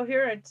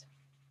incoherent.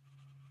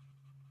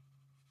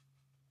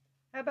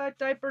 How about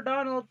Diaper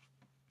Donald?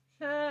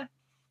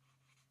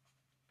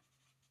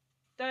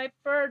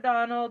 Diaper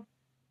Donald.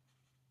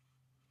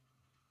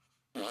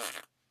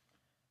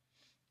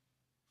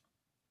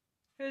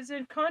 Who's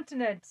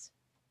incontinent.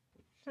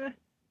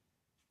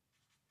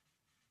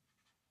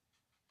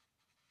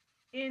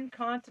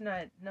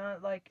 Incontinent,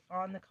 not like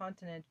on the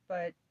continent,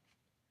 but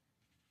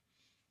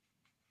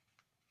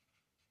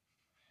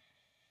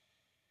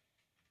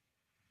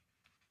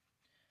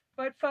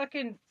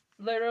fucking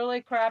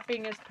literally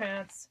crapping his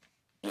pants.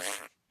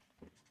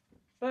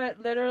 But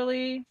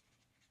literally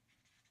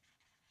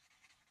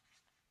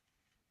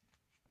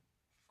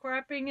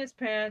crapping his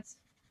pants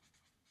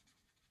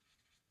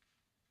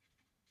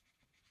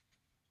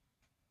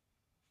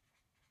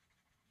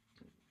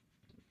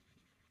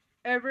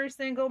every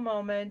single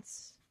moment.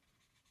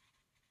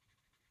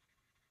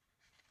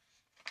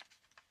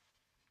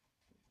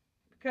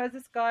 Because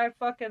this guy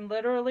fucking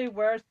literally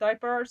wears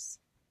diapers.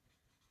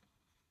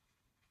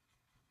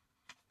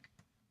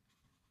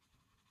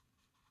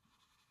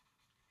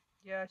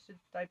 Yeah, I should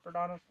diaper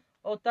on him.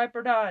 Oh,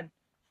 diaper on.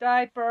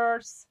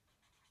 Diapers.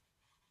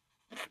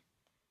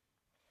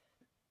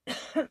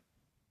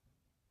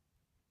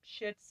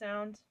 Shit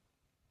sound.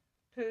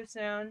 Poo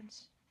sound.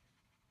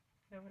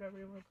 Yeah, whatever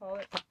you want to call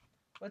it.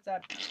 What's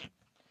that?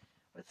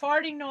 With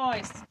farting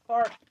noise.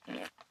 Fart.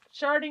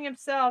 Sharding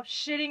himself.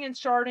 Shitting and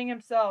sharding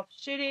himself.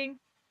 Shitting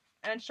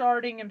and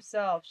sharding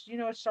himself. You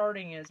know what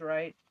sharding is,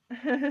 right?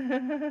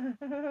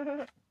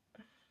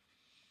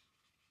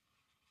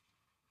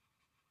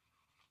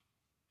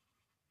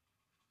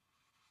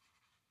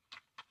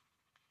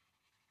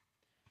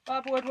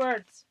 Bob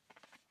Woodward's.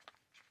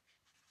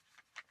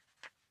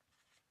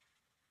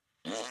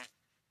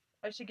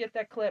 I should get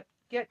that clip.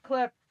 Get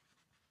clip.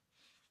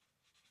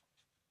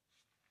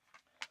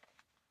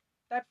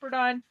 Diaper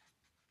done.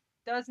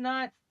 Does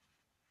not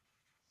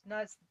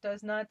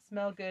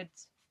smell good.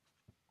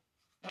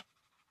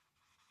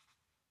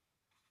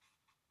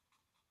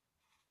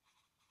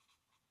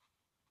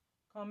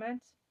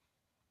 Comment.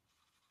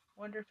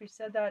 Wonder if he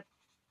said that.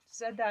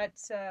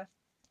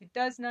 It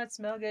does not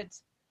smell good.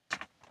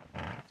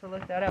 To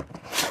look that up.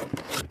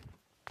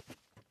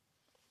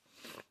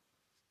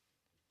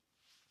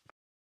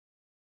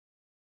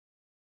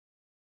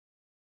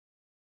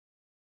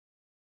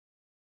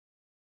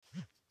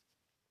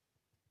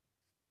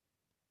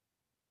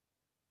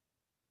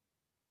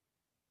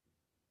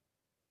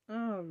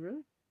 Oh,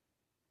 really?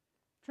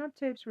 Trump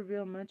tapes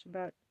reveal much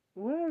about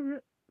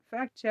what?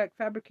 Fact check.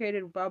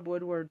 Fabricated Bob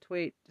Woodward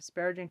tweet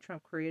disparaging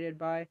Trump created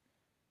by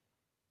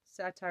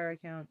satire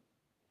account.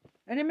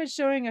 An image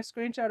showing a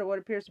screenshot of what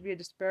appears to be a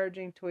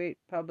disparaging tweet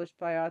published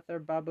by author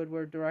Bob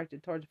Woodward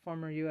directed towards a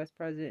former U.S.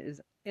 president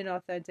is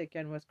inauthentic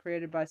and was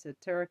created by a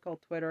satirical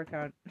Twitter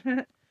account.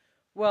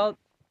 Well,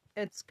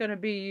 it's going to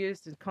be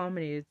used in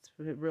comedy.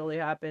 It really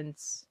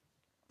happens.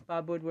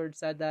 Bob Woodward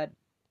said that.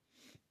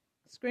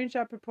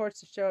 Screenshot purports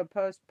to show a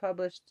post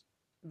published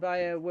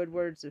via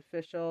Woodward's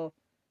official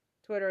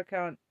Twitter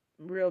account,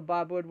 Real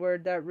Bob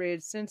Woodward, that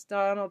reads, "Since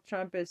Donald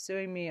Trump is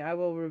suing me, I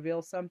will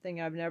reveal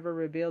something I've never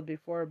revealed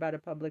before about a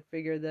public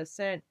figure. The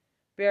scent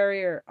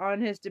barrier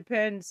on his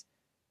depends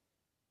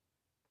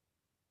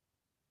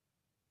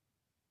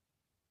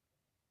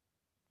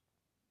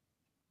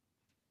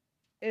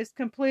is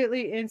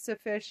completely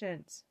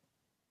insufficient."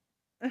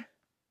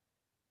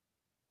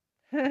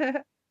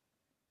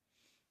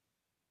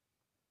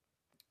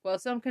 While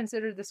some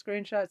considered the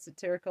screenshot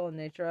satirical in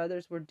nature,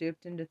 others were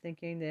duped into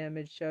thinking the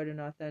image showed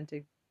an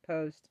authentic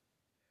post.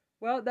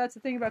 Well, that's the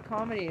thing about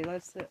comedy.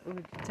 Let's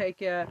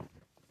take it,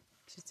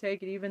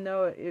 even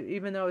though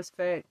it's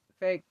fake.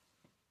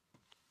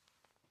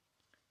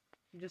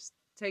 You just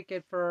take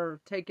it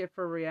for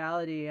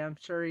reality. I'm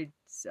sure he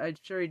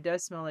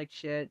does smell like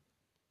shit.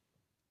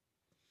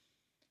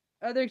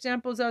 Other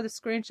examples of the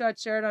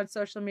screenshots shared on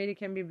social media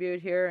can be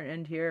viewed here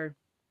and here.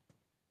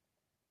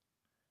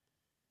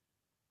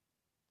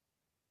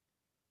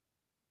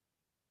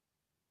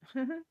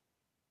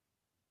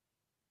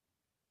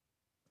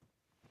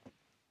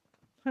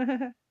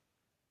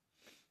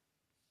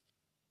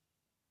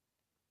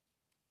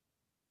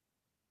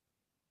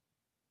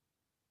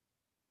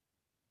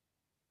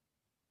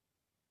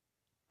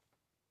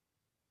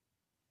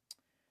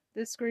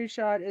 This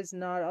screenshot is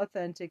not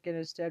authentic and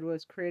instead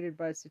was created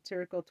by a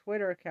satirical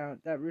Twitter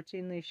account that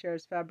routinely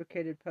shares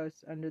fabricated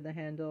posts under the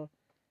handle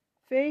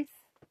Faith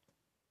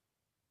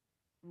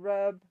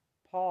Rub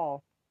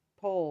Pole.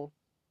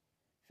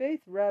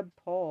 Faith Rub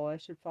Pole. I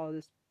should follow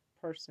this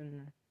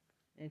person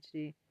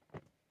entity.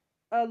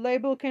 A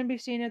label can be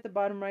seen at the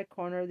bottom right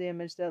corner of the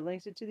image that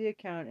links it to the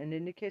account and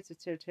indicates the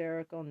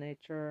satirical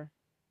nature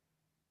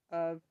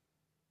of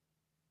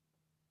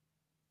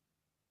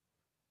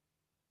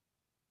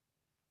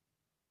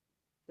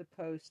the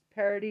post.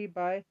 Parody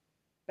by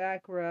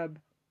Back Rub.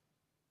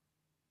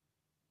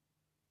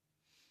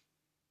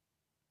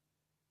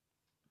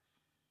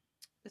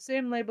 The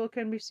same label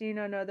can be seen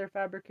on other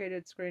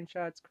fabricated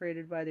screenshots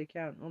created by the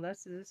account. Well,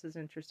 this is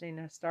interesting.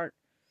 To start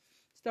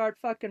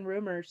fucking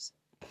rumors.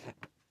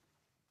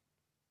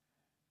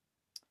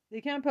 The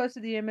account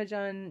posted the image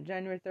on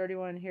January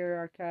 31.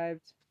 Here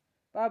archived.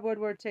 Bob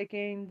Woodward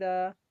taking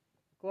the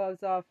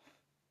gloves off.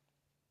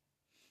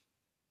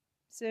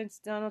 Since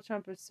Donald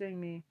Trump is suing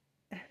me.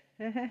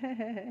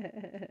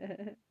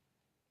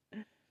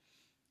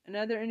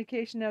 Another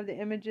indication of the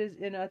image's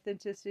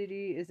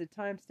inauthenticity is a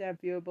timestamp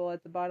viewable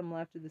at the bottom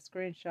left of the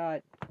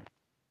screenshot.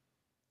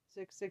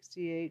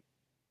 6:68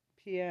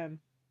 p.m.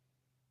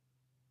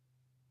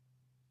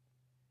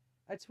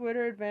 A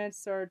Twitter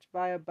advanced search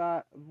via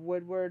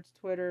Woodward's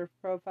Twitter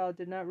profile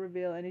did not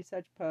reveal any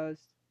such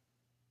post.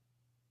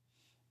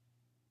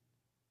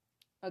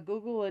 A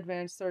Google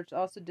advanced search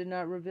also did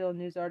not reveal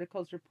news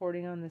articles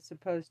reporting on the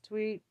supposed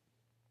tweet.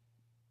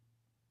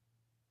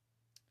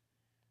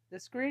 The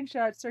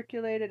screenshot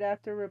circulated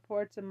after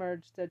reports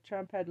emerged that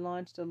Trump had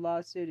launched a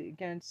lawsuit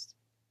against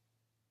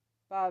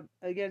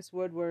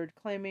Woodward,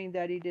 claiming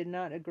that he did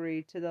not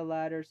agree to the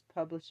latter's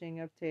publishing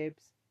of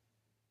tapes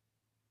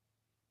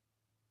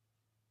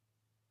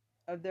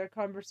of their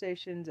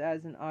conversations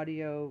as an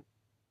audio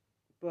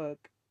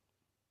book.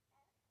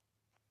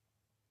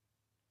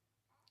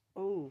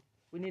 Oh,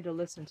 we need to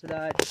listen to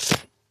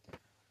that.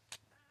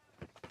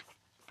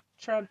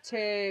 Trump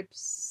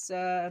tapes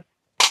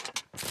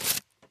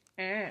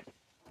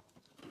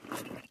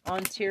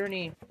on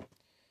tyranny.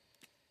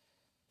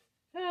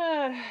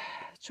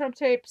 Trump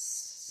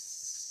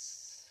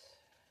tapes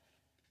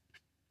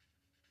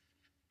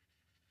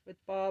with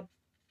Bob.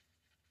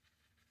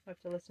 I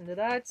have to listen to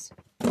that.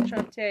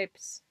 Trump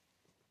tapes.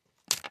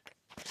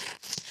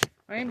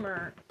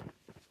 Mer.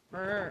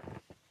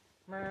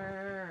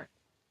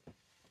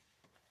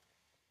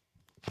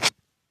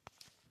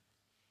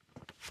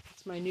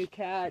 It's my new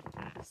cat.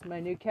 It's my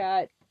new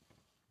cat.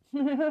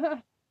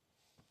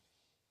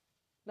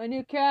 My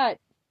new cat.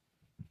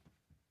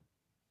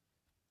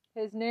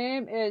 His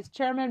name is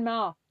Chairman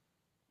Mao.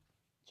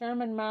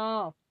 Chairman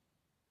Mao.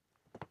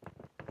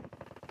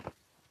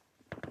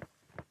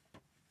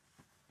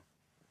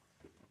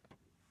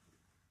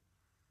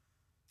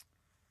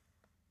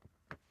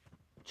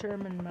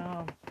 Chairman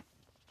Mao.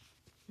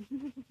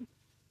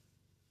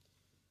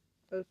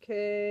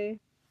 Okay.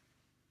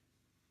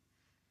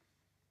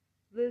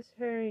 Liz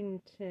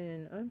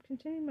Harrington. I'm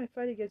continuing my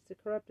fight against the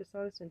corrupt,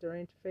 dishonest, and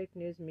deranged fake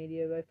news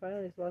media by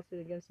filing this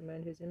lawsuit against a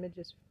man whose image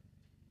is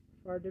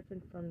far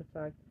different from the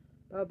fact.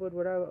 Bob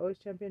Woodward, I will always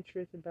champion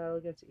truth in battle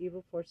against the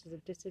evil forces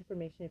of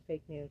disinformation and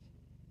fake news.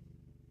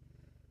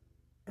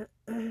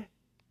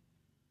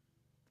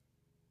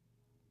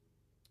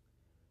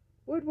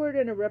 Woodward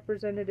and a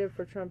representative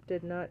for Trump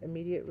did not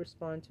immediately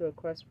respond to a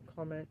request for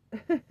comment.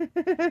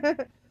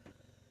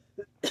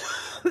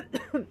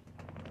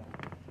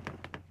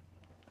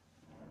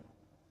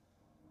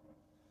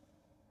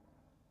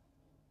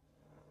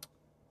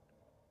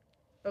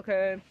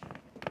 Okay.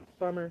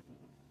 Bummer.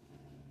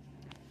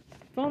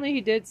 If only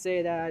he did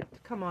say that.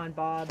 Come on,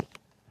 Bob.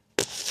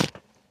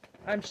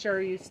 I'm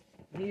sure you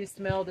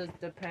smelled his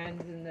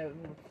Depends and they were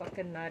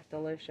fucking not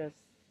delicious.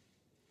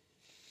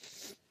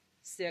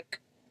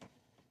 Sick.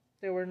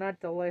 They were not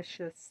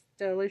delicious.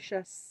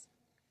 Delicious.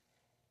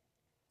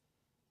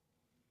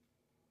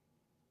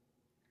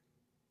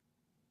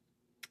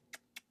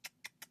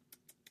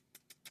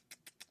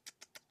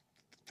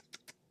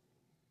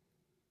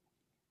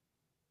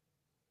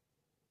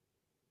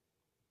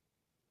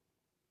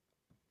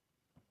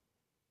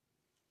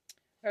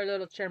 Our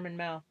little Chairman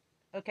Mao.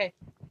 Okay.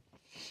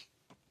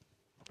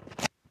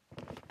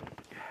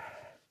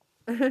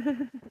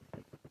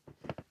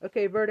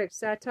 Okay, verdict.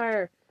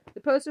 Satire. The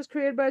post was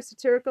created by a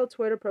satirical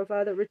Twitter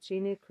profile that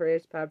routinely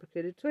creates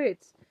fabricated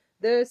tweets.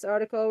 This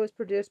article was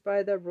produced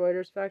by the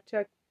Reuters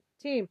fact-check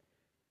team.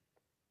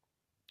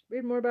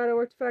 Read more about our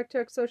work to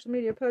fact-check social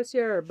media posts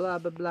here. Blah,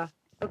 blah, blah.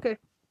 Okay.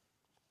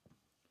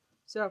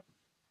 So.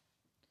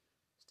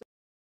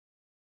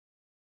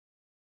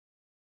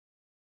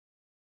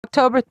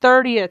 October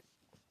 30th.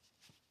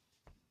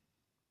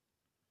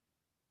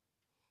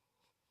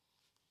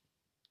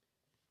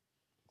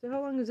 So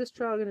how long is this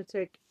trial going to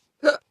take?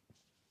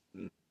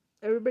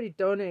 Everybody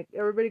donate.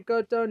 Everybody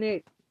go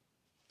donate.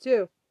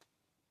 2.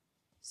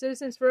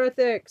 Citizens for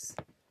Ethics.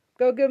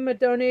 Go give them a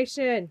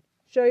donation.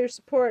 Show your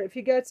support. If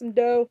you got some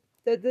dough,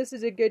 that this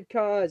is a good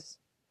cause.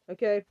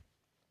 Okay?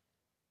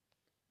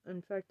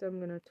 In fact, I'm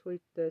going to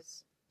tweet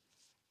this.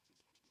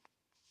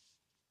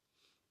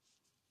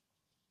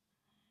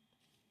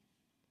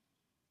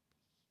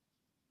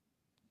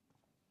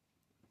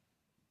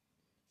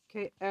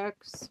 Okay,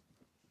 X.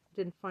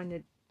 Didn't find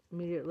it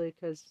immediately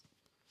because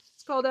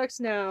it's called X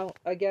now,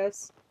 I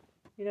guess.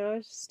 You know,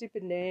 it's a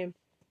stupid name.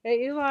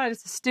 Hey, Elon,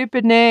 it's a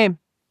stupid name.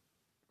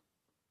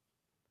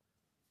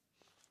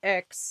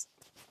 X.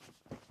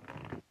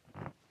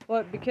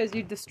 What? Because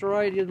you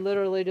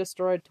literally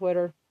destroyed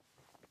Twitter.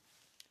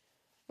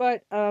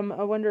 But, I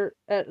wonder,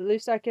 at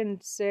least I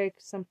can say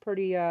some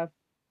pretty,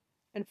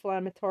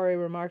 inflammatory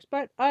remarks.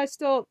 But I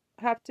still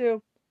have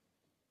to,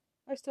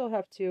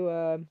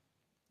 you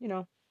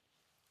know,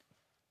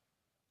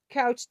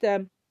 couch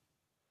them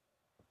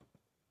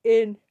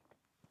in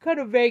kind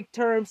of vague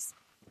terms.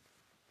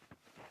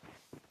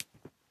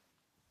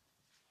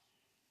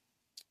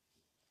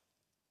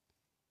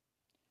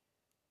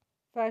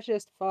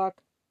 Fascist fuck.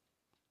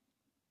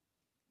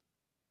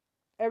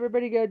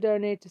 Everybody go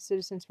donate to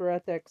Citizens for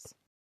Ethics.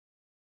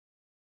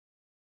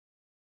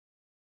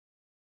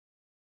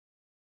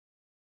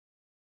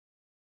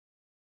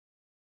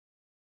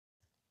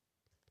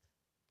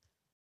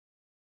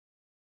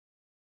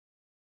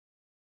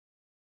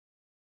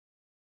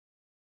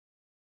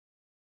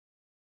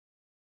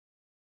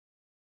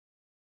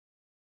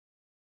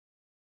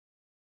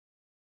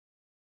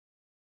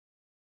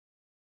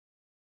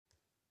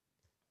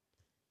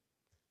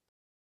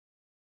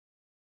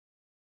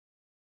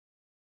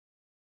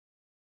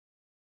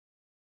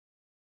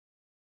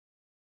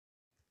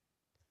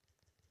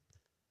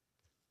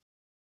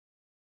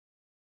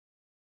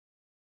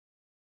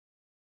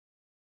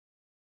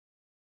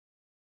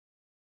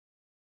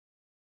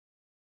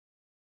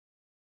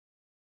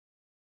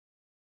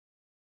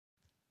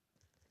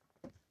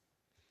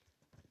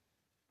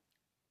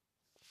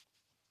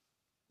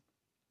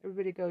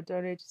 Everybody go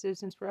donate to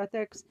Citizens for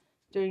Ethics.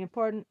 Doing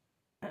important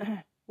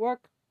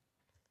work.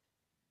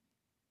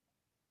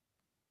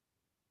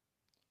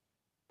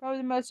 Probably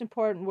the most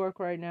important work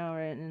right now,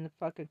 right, in the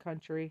fucking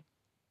country.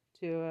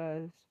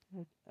 To,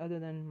 other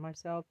than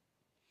myself.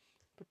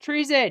 For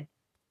treason!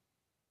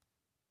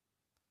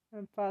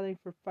 I'm filing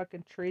for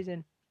fucking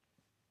treason.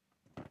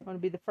 I want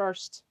to be the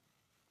first.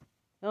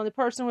 The only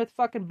person with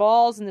fucking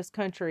balls in this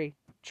country.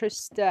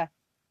 Trista.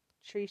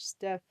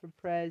 Trista for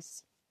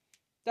Prez.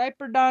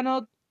 Diaper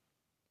Donald.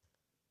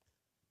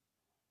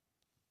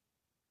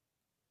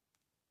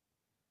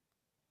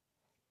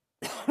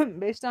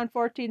 Based on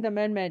 14th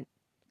Amendment.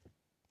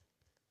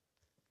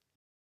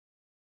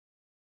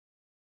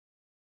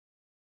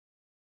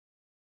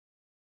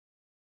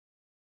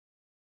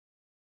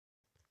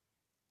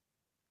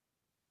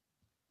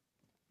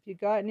 If you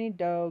got any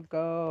dough,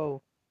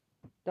 go.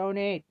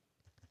 Donate.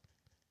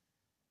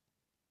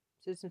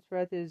 Citizens for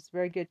Ethics is a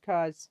very good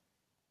cause.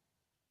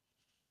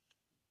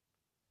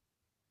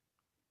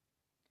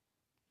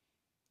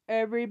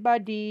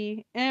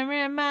 Everybody,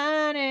 come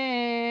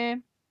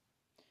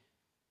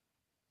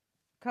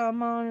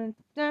on and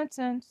dance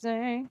and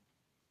sing.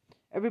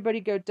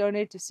 Everybody go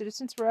donate to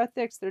Citizens for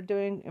Ethics. They're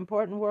doing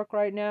important work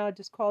right now,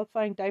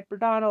 disqualifying Diaper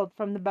Donald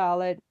from the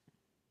ballot.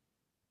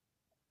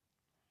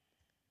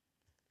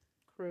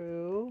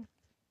 Crew.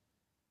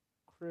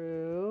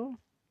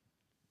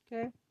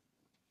 Okay.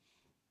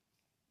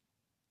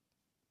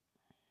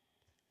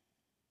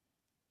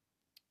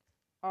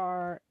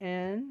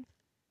 RN.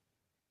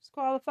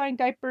 Disqualifying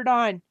Diaper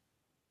Don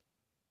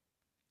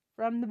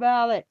from the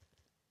ballot.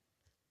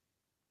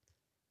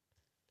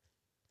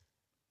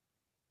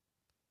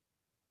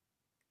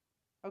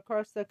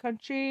 Across the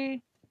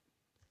country.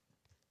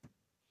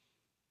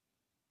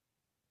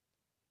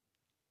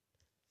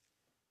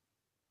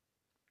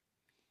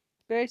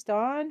 Based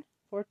on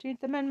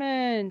 14th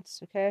Amendment.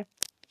 Okay.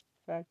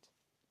 Fact.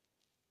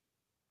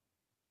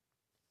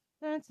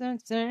 That's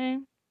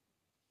insane.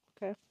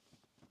 Okay.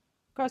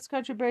 Across the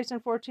country based on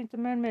 14th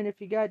Amendment. If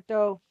you got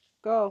dough,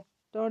 go.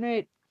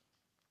 Donate.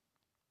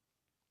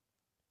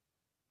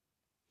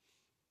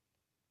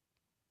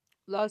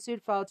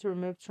 Lawsuit filed to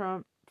remove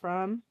Trump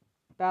from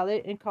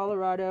ballot in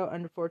Colorado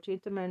under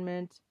 14th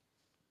Amendment.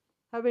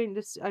 Having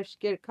this, I should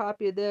get a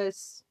copy of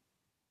this.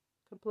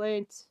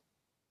 Complaint.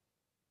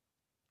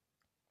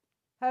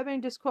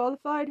 Having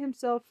disqualified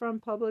himself from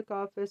public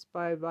office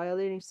by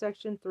violating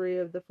Section 3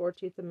 of the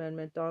 14th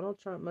Amendment, Donald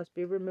Trump must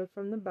be removed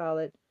from the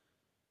ballot.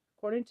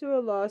 According to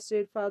a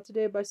lawsuit filed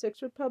today by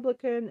 6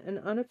 Republican and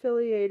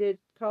unaffiliated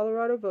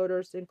Colorado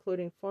voters,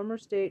 including former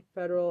state,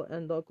 federal,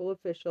 and local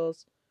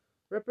officials,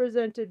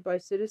 represented by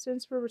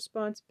Citizens for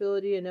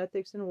Responsibility and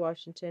Ethics in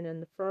Washington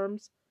and the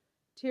firms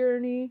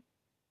Tierney,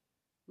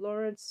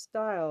 Lawrence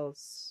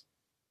Stiles.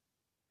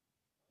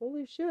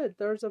 Holy shit,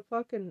 there's a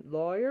fucking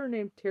lawyer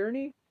named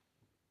Tierney?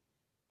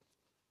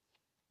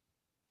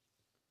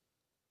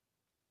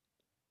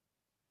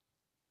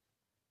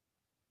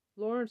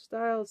 Lawrence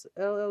Stiles,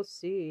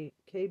 LLC,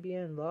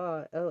 KBN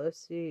Law,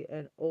 LLC,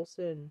 and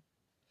Olson,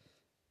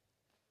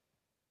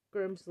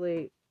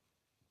 Grimsley,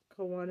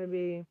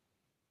 Kawannabe.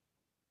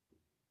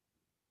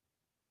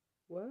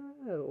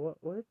 Wow,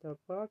 what the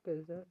fuck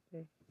is that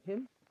thing?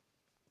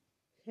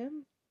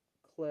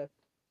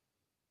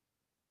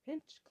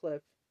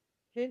 Hinchcliffe,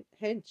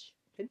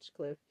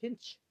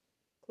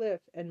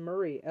 and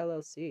Murray,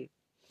 LLC.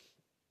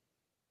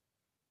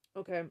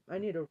 Okay, I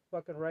need to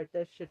fucking write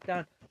this shit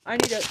down. I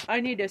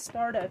need to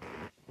start a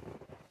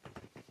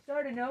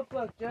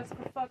notebook just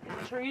for fucking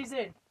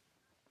treason.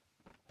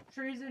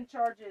 Treason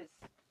charges.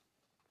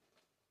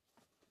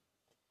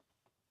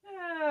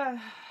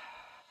 Let's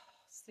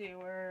see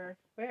where.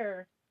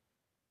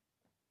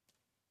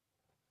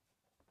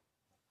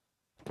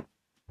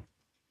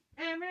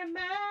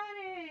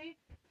 Everybody,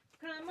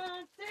 come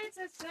on, dance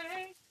and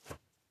sing.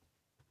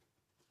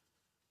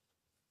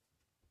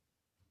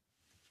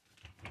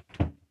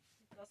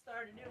 I'll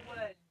start a new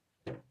one.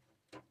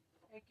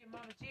 Thank you,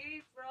 Mama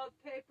G, for all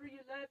the paper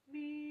you left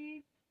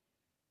me.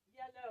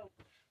 Yellow.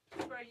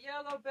 For a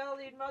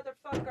yellow-bellied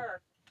motherfucker.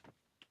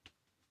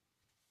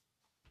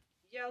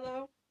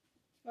 Yellow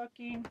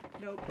fucking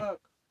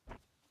notebook.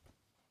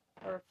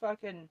 Or a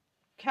fucking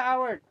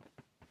coward.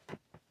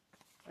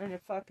 And a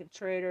fucking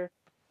traitor.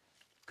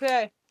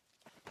 Okay.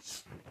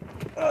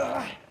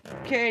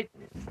 Okay,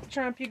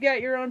 Trump, you got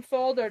your own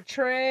folder.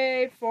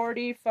 Tray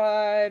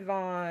 45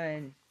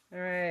 on.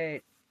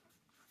 Alright.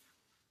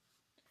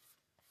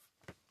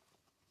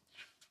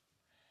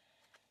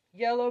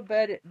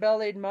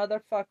 Yellow-bellied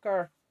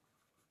motherfucker.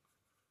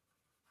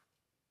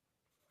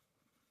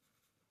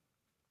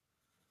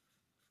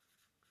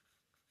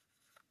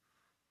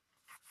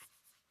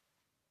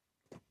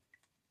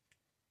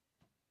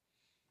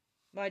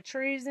 My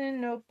treason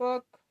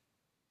notebook.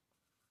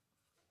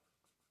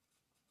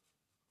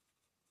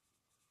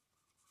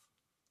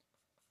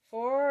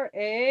 For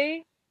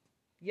a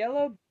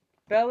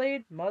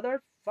yellow-bellied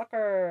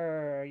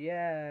motherfucker.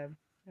 Yeah.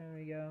 There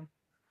we go.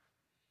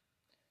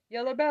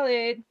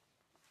 Yellow-bellied.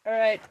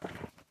 Alright.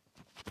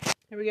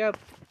 Here we go.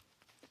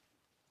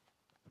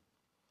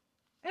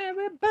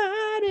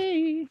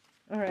 Everybody.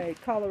 All right,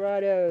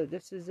 Colorado.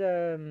 This is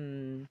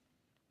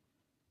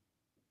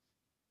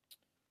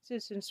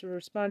Citizens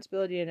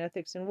Responsibility and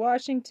Ethics in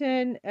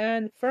Washington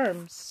and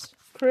firms,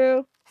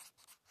 crew,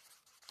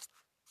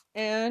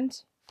 and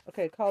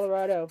okay,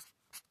 Colorado.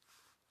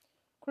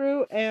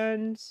 Crew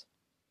and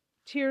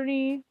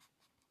Tierney,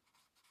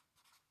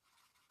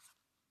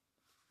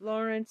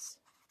 Lawrence,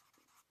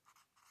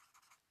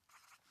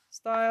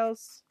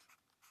 Stiles.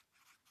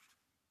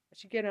 I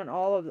should get on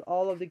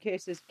all of the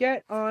cases.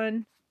 Get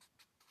on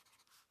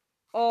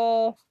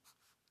all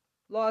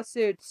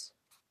lawsuits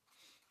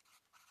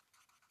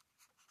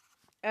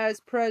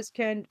as POTUS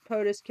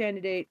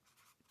candidate.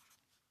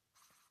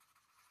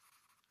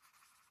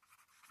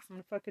 I'm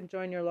gonna fucking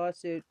join your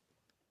lawsuit.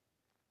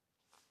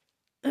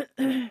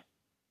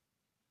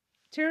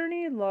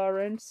 Tierney,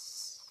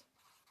 Lawrence.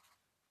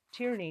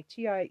 Tierney,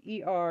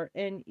 Tierney.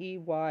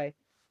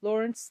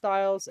 Lawrence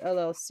Stiles,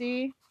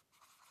 LLC.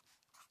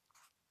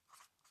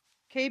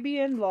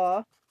 KBN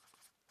Law.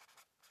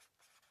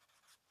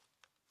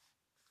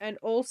 And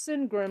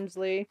Olson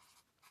Grimsley.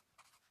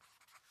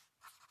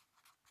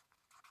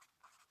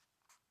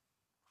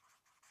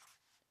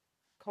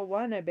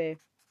 Kawanebe.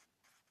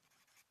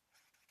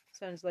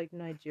 Sounds like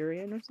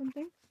Nigerian or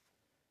something.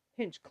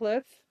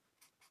 Hinchcliffe.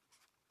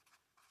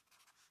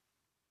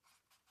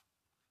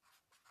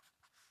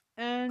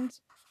 And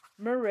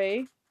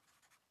Murray,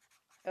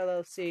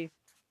 LLC.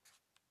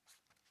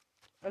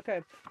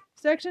 Okay.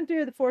 Section 3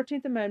 of the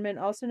 14th Amendment,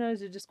 also known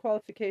as a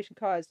disqualification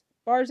clause,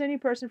 bars any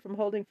person from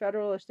holding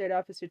federal or state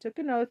office who took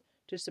an oath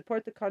to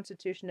support the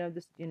Constitution of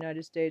the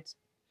United States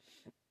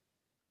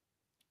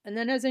and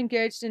then has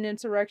engaged in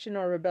insurrection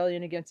or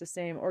rebellion against the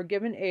same, or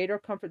given aid or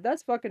comfort.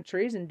 That's fucking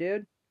treason,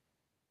 dude.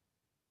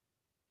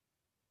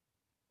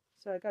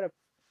 So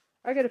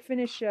I gotta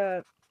finish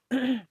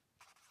 14th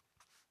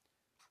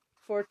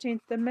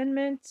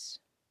Amendment.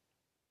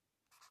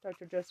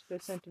 Dr. Jessica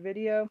sent a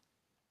video.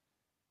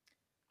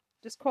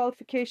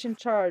 Disqualification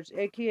charge,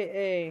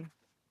 aka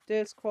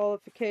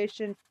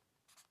disqualification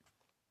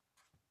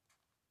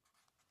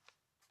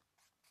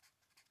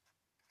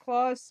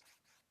clause,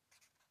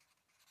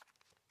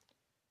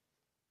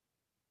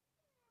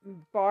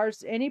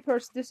 bars any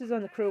person, this is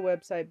on the crew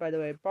website, by the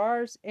way,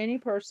 bars any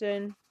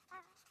person,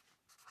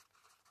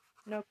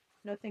 no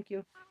thank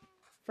you,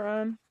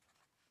 from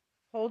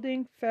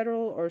holding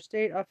federal or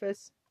state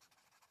office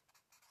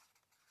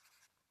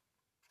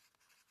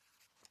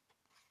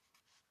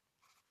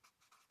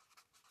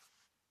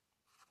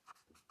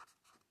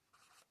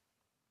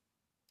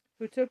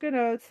who took an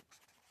oath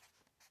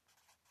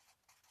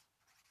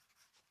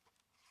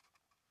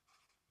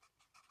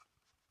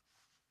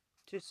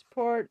to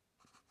support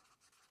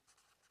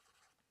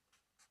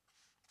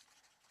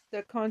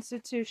the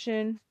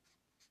Constitution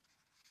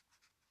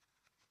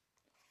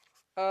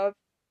of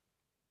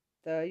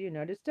the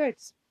United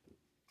States,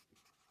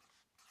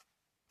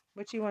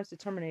 which he wants to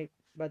terminate,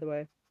 by the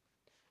way.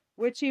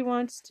 Which he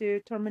wants to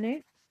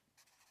terminate.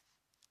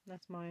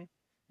 That's my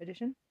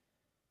addition.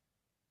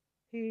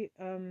 He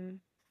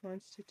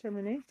wants to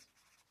terminate.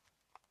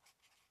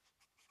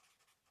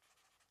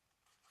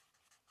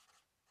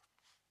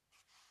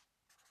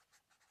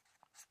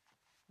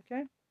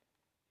 Okay.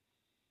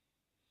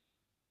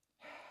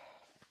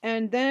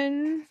 And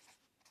then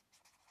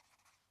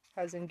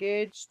has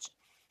engaged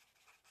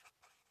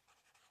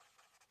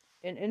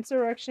in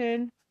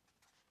insurrection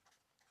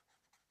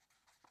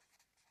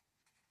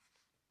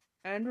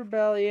and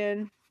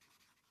rebellion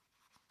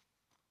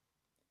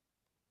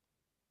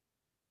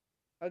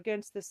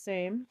against the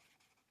same,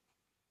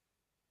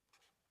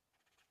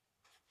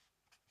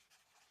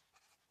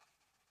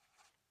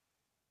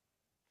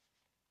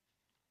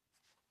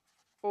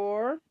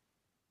 or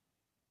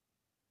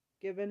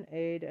given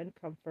aid and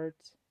comfort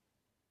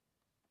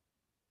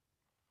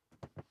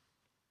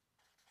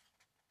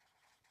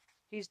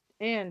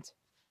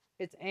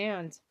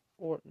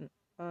or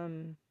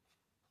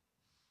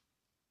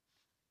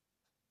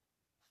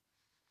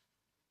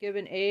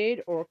given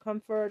aid or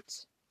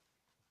comfort.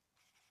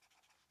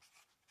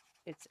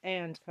 It's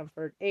and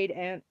comfort, aid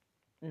and,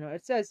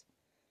 it says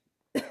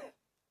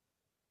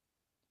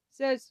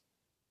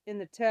in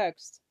the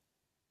text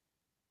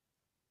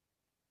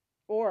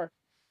or,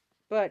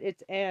 but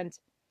it's and.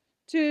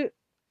 To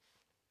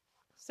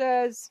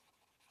says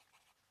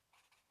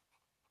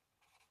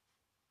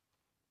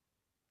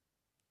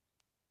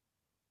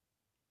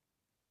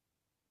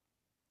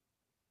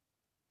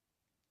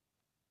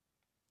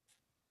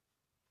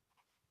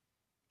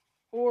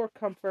or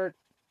comfort,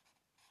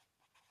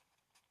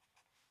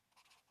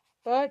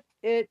 but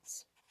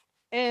it's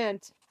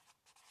and.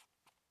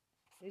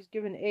 He's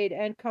given aid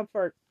and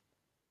comfort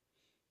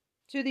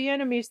to the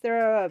enemies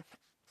thereof.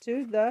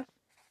 To the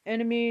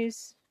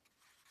enemies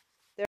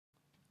there.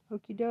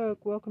 Okie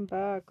doke, welcome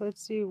back.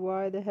 Let's see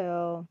why the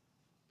hell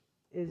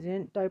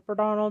isn't Diaper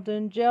Donald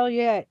in jail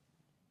yet?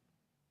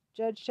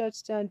 Judge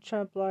shuts down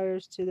Trump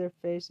liars to their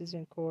faces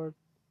in court.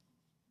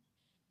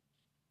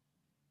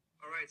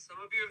 All right. right, some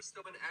of you have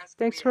still been asking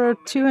Thanks me for how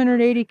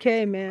many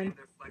 280K, man.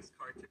 their flex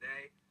card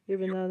today.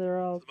 Even though they're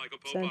all Michael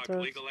sent Popok,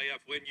 us. Legal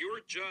AF. When you're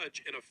a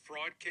judge in a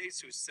fraud case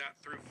who sat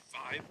through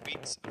 5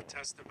 weeks of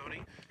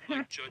testimony,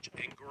 like Judge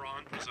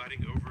Engeron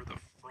presiding over the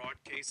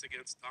fraud case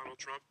against Donald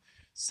Trump,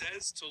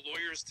 says to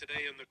lawyers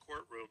today in the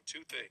courtroom 2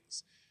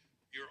 things.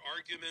 Your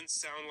arguments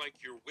sound like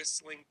you're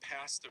whistling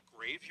past a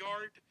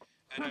graveyard,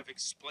 and I've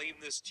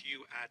explained this to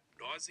you ad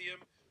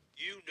nauseum.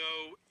 You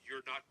know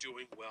you're not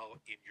doing well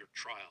in your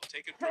trial.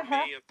 Take it from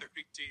me, a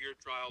 32-year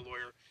trial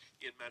lawyer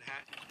in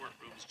Manhattan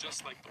courtrooms,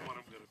 just like the one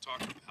I'm going to talk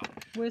about.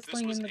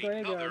 Whistling this was in the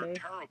graveyard, another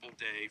terrible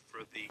day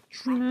for the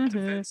Trump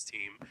defense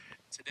team,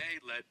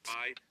 today led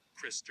by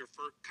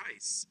Christopher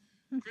Keiss.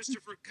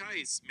 Christopher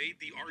Keiss made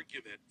the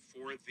argument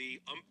for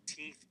the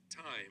umpteenth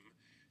time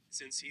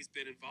since he's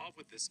been involved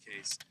with this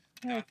case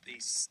that the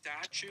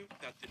statute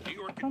that the New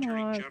York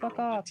Attorney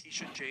General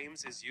Letitia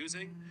James is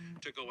using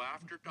to go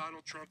after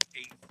Donald Trump,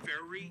 a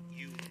very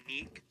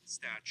unique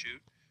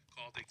statute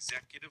called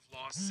Executive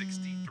Law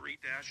 63-12.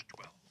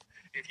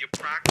 If you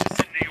practice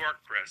in New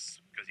York, Chris,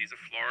 because he's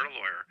a Florida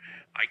lawyer,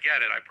 I get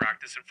it, I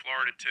practice in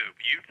Florida too,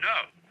 but you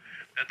know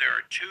that there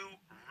are 2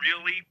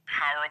 really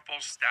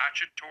powerful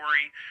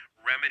statutory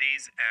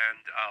remedies and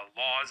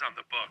laws on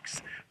the books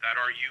that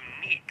are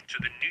unique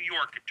to the New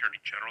York Attorney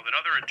General that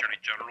other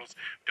Attorney Generals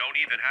don't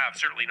even have,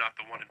 certainly not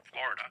the one in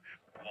Florida.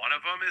 One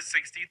of them is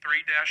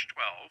 63-12,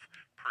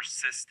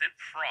 persistent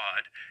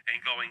fraud,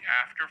 and going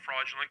after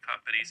fraudulent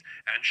companies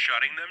and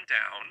shutting them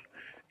down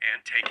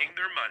and taking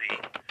their money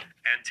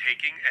and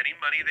taking any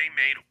money they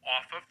made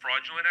off of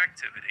fraudulent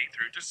activity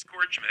through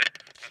disgorgement.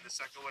 And the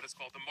second one is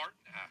called the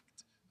Martin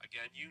Act.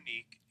 Again,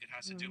 unique. It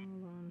has to do...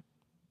 Hold on.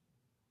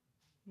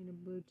 Need a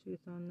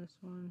Bluetooth on this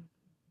one.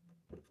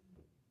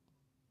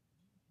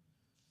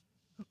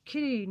 Oh,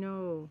 kitty,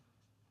 no.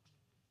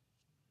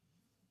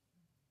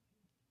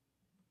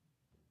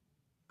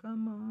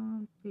 Come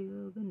on,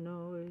 feel the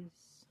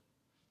noise.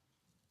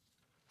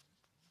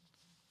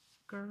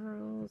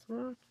 Girls,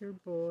 rock your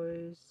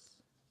boys.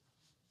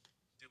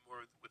 Do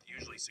more with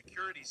usually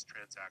securities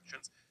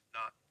transactions,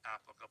 not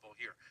applicable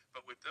here.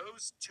 But with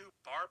those 2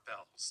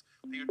 barbells,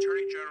 the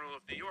Attorney General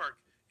of New York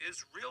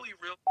is really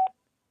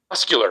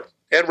muscular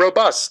and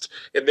robust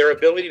in their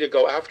ability to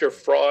go after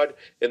fraud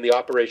in the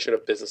operation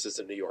of businesses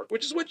in New York,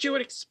 which is what you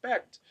would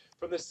expect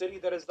from the city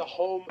that is the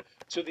home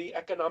to the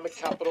economic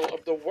capital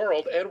of the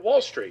world and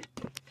Wall Street.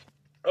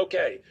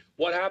 Okay,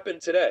 what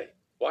happened today?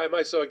 Why am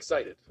I so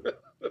excited?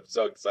 I'm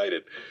so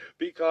excited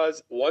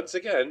because, once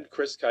again,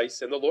 Chris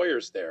Keiss and the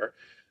lawyers there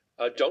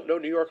don't know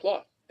New York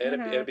law,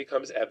 and it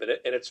becomes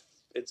evident, and it's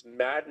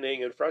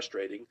maddening and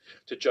frustrating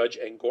to Judge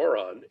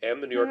Engeron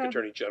and the New York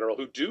Attorney General,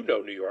 who do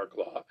know New York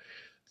law,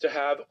 to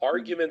have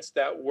arguments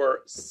that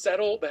were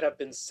settled, that have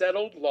been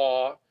settled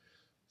law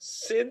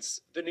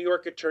since the New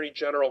York Attorney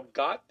General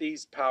got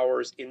these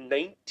powers in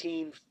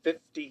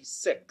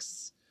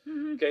 1956.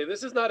 Okay,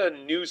 this is not a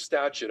new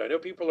statute. I know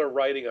people are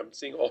writing, I'm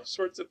seeing all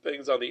sorts of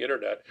things on the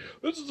internet.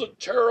 This is a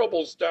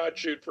terrible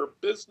statute for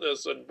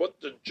business and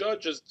what the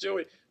judge is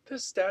doing.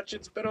 This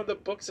statute's been on the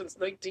books since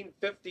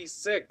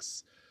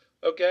 1956.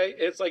 Okay,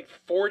 it's like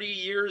 40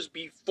 years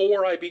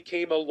before I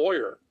became a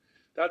lawyer.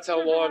 That's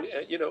how long,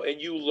 and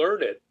you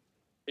learn it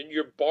in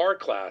your bar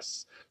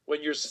class.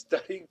 When you're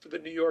studying for the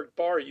New York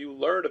bar, you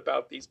learn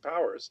about these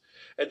powers.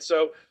 And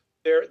so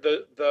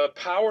the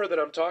power that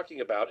I'm talking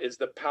about is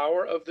the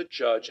power of the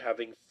judge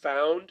having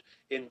found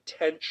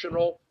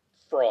intentional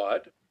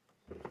fraud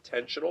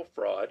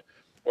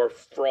or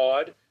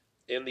fraud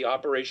in the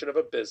operation of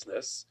a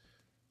business,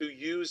 who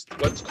used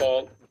what's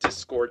called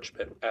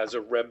disgorgement as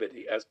a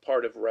remedy, as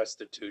part of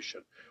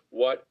restitution.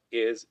 What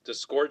is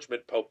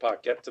disgorgement,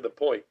 Popok? Get to the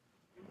point.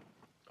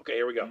 Okay,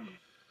 here we go.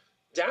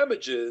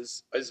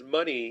 Damages is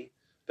money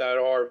that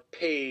are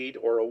paid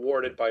or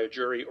awarded by a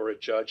jury or a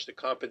judge to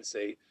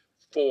compensate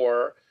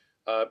for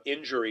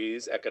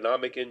injuries,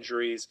 economic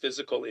injuries,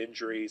 physical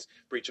injuries,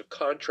 breach of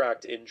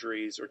contract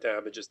injuries or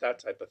damages, that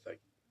type of thing.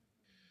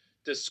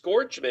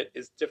 Disgorgement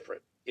is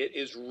different. It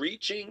is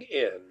reaching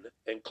in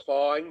and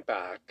clawing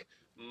back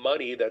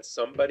money that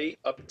somebody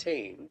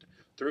obtained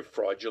through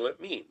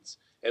fraudulent means.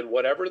 And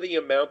whatever the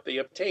amount they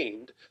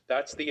obtained,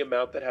 that's the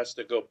amount that has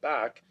to go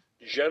back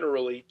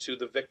generally to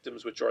the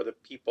victims, which are the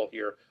people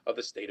here of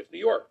the state of New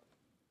York.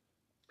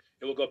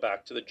 It will go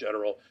back to the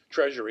general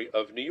treasury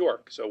of New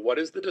York. So what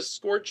is the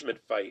disgorgement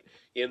fight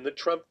in the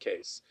Trump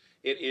case?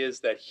 It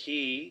is that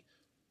he,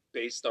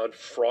 based on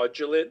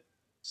fraudulent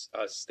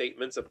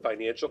statements of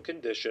financial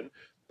condition,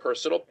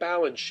 personal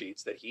balance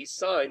sheets that he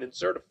signed and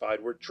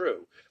certified were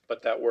true,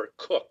 but that were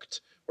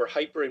cooked, were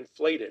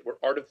hyperinflated, were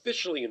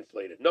artificially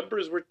inflated.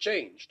 Numbers were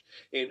changed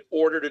in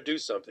order to do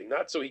something,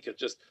 not so he could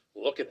just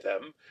look at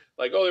them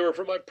like, oh, they were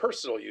for my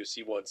personal use,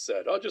 he once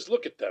said. I'll just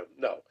look at them.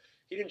 No,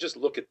 he didn't just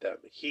look at them.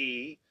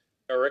 He,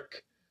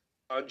 Eric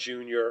Don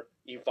Jr.,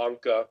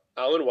 Ivanka,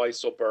 Alan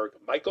Weisselberg,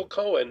 Michael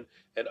Cohen,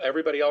 and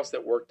everybody else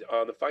that worked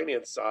on the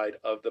finance side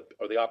of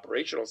the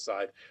operational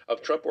side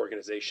of Trump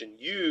Organization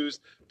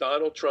used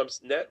Donald Trump's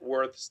net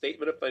worth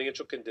statement of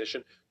financial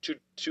condition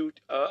to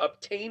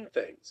obtain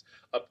things,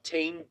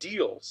 obtain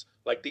deals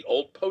like the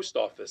old post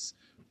office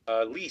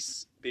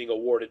lease being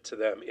awarded to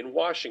them in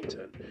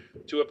Washington,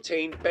 to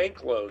obtain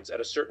bank loans at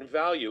a certain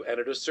value and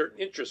at a certain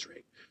interest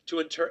rate,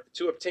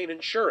 to obtain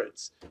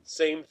insurance,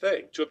 same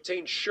thing, to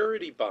obtain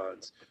surety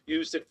bonds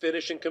used to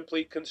finish and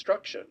complete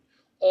construction,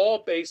 all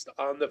based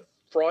on the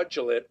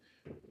fraudulent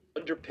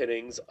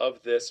underpinnings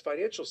of this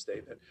financial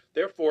statement.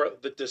 Therefore,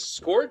 the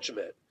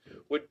disgorgement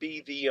would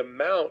be the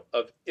amount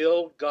of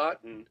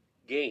ill-gotten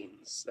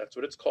gains. That's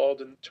what it's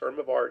called in term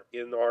of art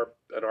in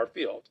our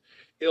field.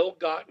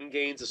 Ill-gotten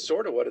gains is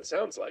sort of what it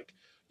sounds like.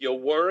 You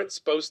weren't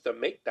supposed to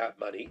make that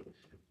money,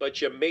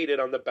 but you made it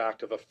on the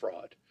back of a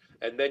fraud.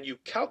 And then you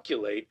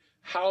calculate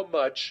how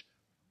much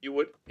you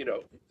would,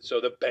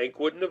 so the bank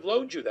wouldn't have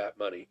loaned you that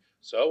money.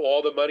 So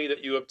all the money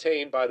that you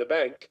obtained by the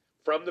bank,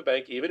 from the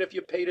bank, even if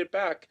you paid it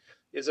back,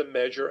 is a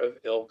measure of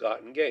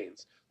ill-gotten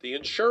gains. The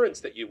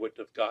insurance that you wouldn't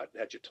have gotten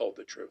had you told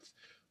the truth.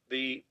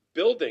 The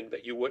building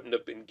that you wouldn't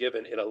have been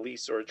given in a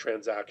lease or a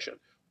transaction.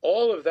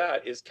 All of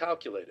that is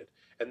calculated.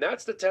 And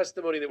that's the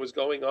testimony that was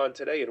going on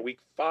today in week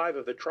 5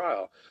 of the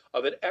trial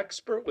of an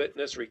expert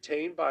witness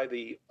retained by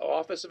the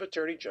Office of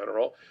Attorney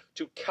General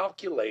to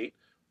calculate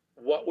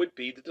what would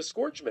be the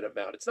disgorgement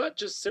amount. It's not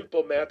just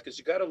simple math, because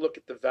you got to look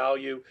at the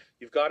value.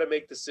 You've got to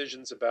make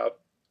decisions about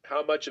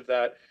how much of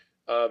that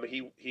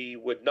he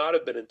would not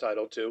have been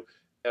entitled to.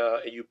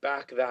 And you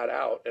back that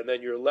out, and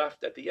then you're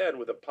left at the end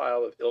with a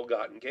pile of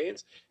ill-gotten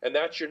gains, and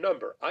that's your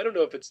number. I don't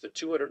know if it's the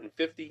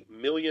 $250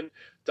 million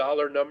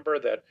number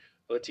that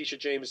Letitia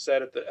James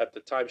said at the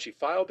time she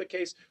filed the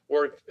case,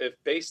 or if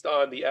based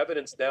on the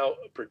evidence now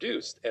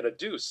produced and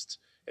adduced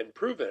and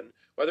proven,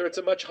 whether it's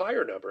a much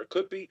higher number. It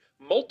could be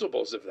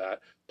multiples of that,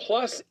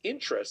 plus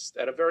interest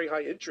at a very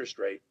high interest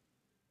rate.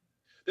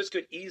 This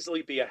could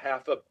easily be a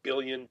 $500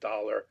 million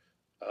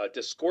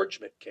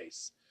disgorgement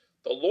case.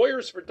 The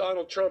lawyers for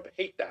Donald Trump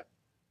hate that.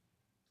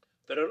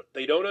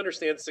 They don't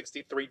understand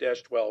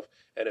 63-12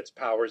 and its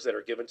powers that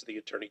are given to the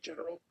Attorney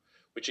General,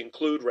 which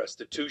include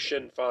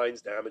restitution,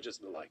 fines, damages,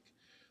 and the like.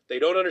 They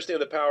don't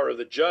understand the power of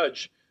the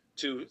judge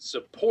to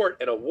support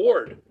and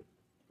award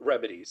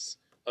remedies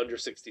under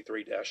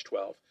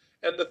 63-12.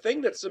 And the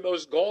thing that's the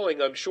most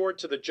galling, I'm sure,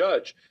 to the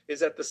judge is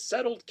that the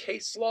settled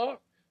case law,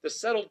 the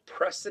settled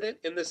precedent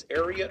in this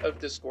area of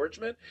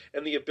disgorgement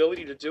and the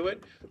ability to do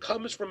it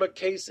comes from a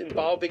case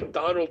involving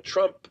Donald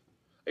Trump,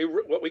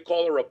 what we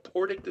call a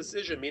reported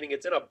decision, meaning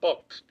it's in a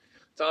book.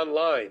 It's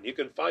online. You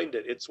can find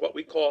it. It's what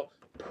we call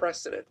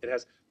precedent. It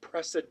has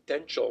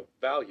precedential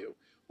value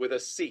with a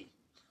C,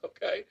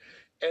 okay?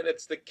 And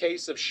it's the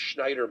case of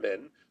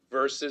Schneiderman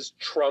versus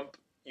Trump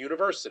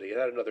University. It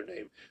had another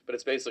name, but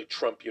it's basically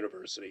Trump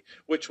University,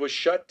 which was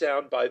shut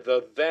down by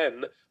the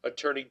then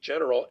Attorney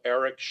General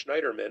Eric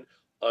Schneiderman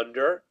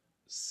under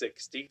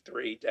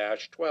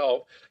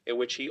 63-12, in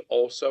which he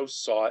also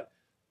sought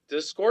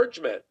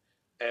disgorgement.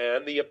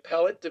 And the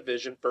appellate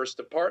division, first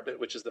department,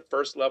 which is the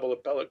first level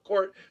appellate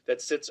court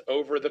that sits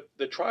over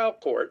the trial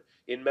court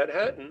in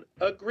Manhattan,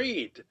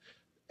 agreed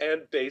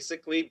and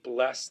basically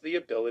blessed the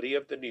ability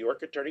of the New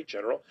York Attorney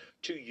General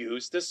to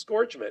use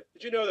disgorgement.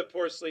 Did you know that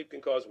poor sleep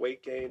can cause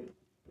weight gain,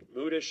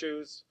 mood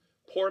issues,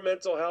 poor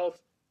mental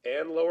health,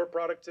 and lower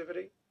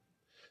productivity?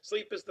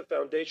 Sleep is the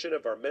foundation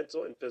of our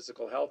mental and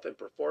physical health and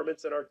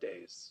performance in our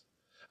days.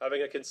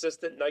 Having a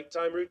consistent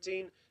nighttime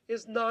routine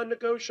is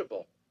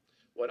non-negotiable.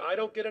 When I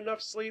don't get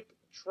enough sleep,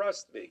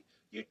 trust me,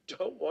 you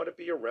don't want to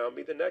be around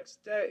me the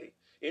next day.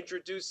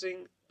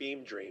 Introducing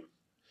Beam Dream.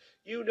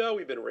 You know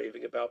we've been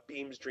raving about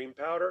Beam's Dream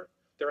Powder.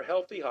 They're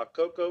healthy hot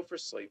cocoa for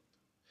sleep.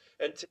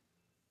 And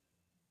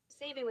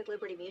Saving with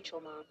Liberty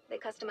Mutual, Mom. They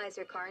customize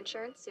your car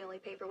insurance, so you only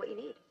pay for what you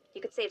need.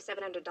 You could save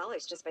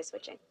 $700 just by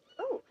switching.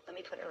 Oh, let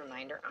me put a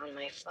reminder on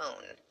my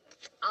phone.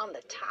 On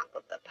the top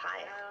of the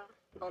pile.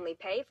 Only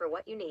pay for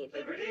what you need.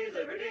 Liberty,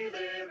 liberty,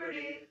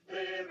 liberty,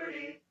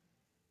 liberty.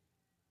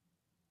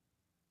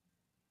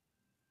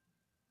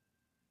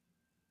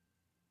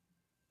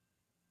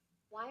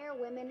 Why are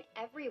women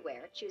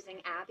everywhere choosing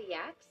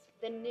ABEX,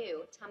 the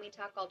new tummy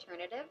tuck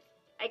alternative?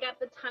 I got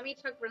the tummy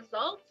tuck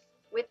results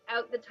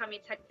without the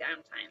tummy tuck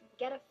downtime.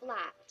 Get a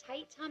flat,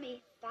 tight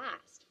tummy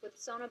fast with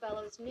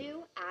Sonobello's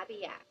new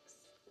ABEX.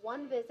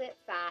 One visit,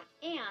 fat,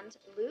 and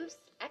loose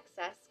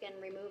excess skin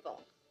removal.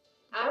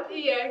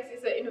 ABEX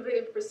is an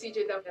innovative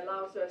procedure that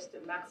allows us to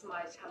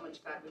maximize how much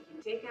fat we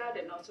can take out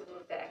and also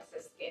remove the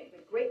excess skin.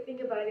 The great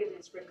thing about it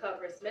is it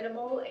recovers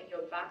minimal and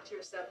you're back to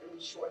yourself in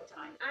a short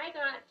time. I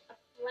got a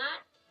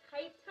flat,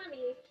 tight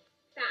tummy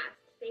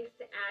fast thanks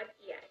to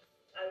ABEX.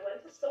 I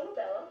went to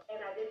Sonobello and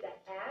I did the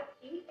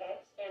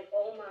ABEX, and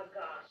oh my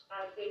gosh,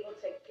 I'm able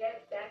to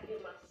get back in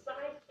my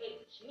size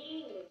 8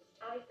 jeans.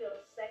 I feel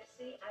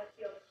sexy, I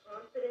feel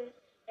confident,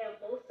 and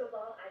most of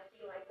all, I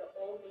feel like the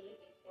old me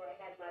before I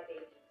had my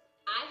babies.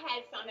 I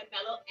had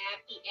Sonobello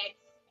ABEX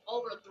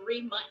over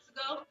 3 months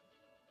ago.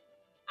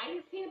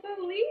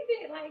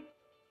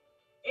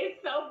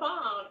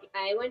 bomb.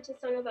 I went to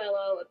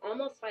Sonobello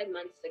almost 5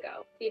 months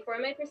ago. Before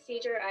my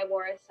procedure, I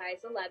wore a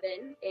size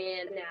 11,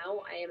 and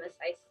now I am a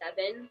size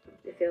 7.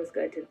 It feels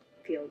good to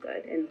feel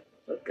good and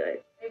look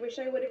good. I wish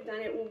I would have done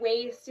it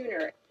way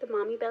sooner. The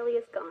mommy belly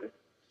is gone.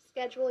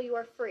 Schedule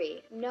your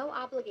free, no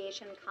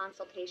obligation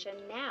consultation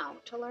now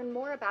to learn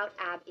more about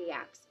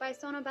ABEX by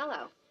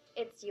Sonobello.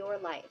 It's your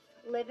life.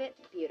 Live it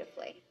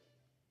beautifully.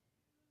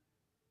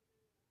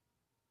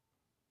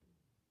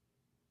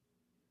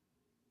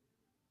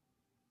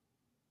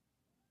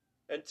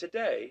 And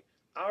today,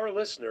 our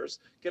listeners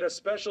get a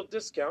special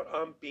discount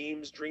on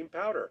Beam's Dream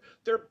Powder,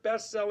 their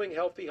best-selling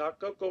healthy hot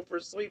cocoa for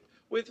sleep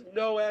with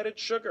no added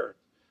sugar.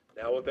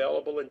 Now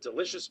available in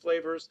delicious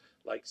flavors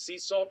like sea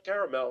salt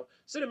caramel,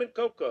 cinnamon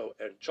cocoa,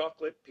 and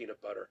chocolate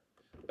peanut butter.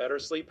 Better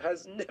sleep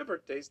has never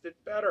tasted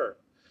better.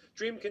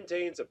 Dream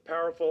contains a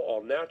powerful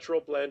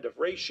all-natural blend of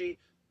reishi,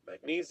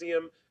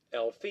 magnesium,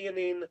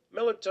 L-theanine,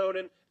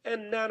 melatonin,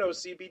 and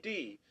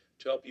nano-CBD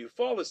to help you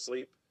fall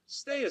asleep,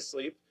 stay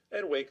asleep,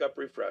 and wake up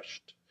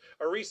refreshed.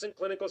 A recent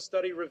clinical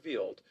study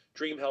revealed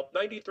Dream helped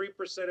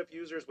 93% of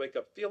users wake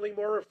up feeling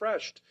more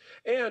refreshed,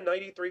 and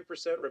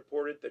 93%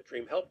 reported that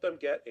Dream helped them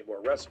get a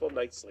more restful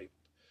night's sleep.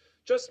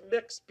 Just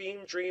mix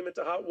Beam Dream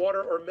into hot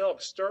water or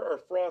milk, stir or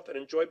froth, and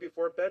enjoy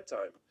before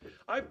bedtime.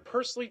 I've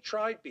personally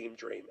tried Beam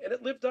Dream, and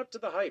it lived up to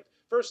the hype.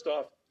 First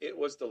off, it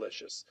was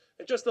delicious,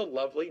 and just a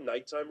lovely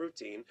nighttime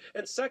routine.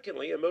 And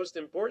secondly, and most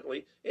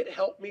importantly, it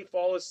helped me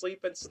fall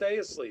asleep and stay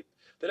asleep.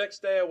 The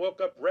next day I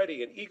woke up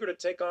ready and eager to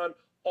take on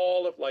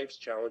all of life's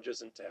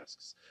challenges and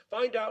tasks.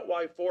 Find out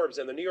why Forbes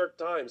and the New York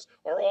Times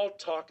are all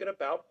talking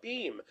about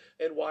Beam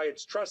and why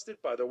it's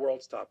trusted by the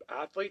world's top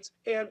athletes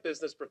and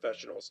business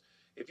professionals.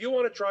 If you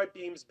want to try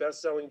Beam's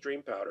best-selling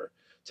Dream Powder,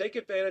 take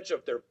advantage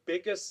of their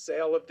biggest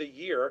sale of the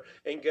year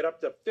and get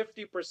up to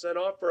 50%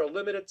 off for a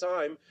limited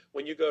time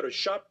when you go to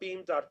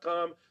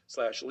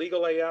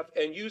shopbeam.com/legalaf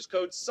and use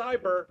code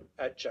CYBER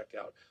at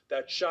checkout.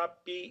 That's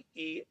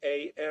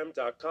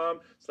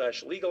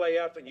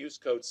shopbeam.com/legalaf and use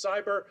code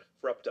CYBER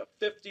for up to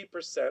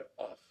 50%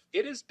 off.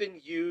 It has been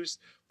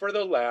used for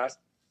the last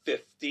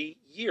 50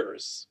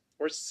 years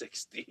or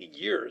 60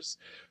 years.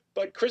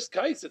 But Chris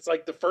Kice, it's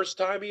like the first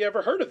time he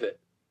ever heard of it.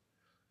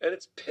 And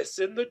it's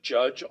pissing the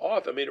judge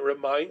off. I mean, it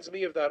reminds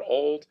me of that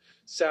old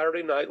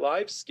Saturday Night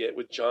Live skit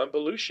with John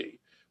Belushi,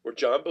 where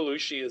John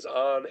Belushi is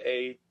on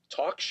a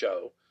talk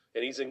show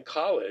and he's in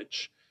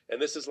college.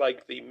 And this is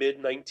like the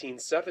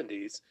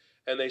mid-1970s.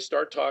 And they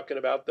start talking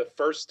about the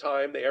first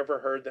time they ever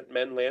heard that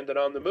men landed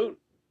on the moon.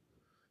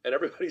 And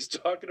everybody's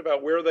talking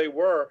about where they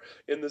were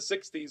in the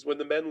 60s when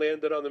the men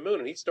landed on the moon.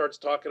 And he starts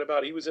talking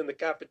about he was in the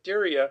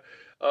cafeteria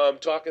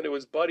talking to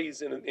his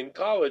buddies in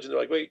college. And they're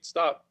like, wait,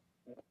 stop.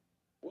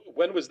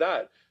 When was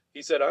that?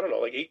 He said, I don't know,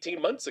 like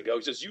 18 months ago.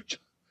 He says, you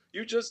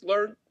just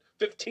learned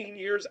 15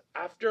 years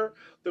after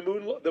the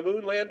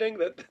moon landing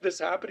that this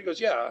happened? He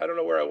goes, yeah, I don't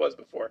know where I was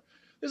before.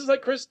 This is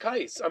like Chris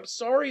Kice. I'm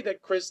sorry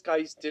that Chris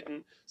Kice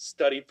didn't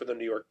study for the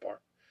New York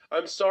bar.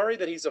 I'm sorry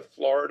that he's a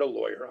Florida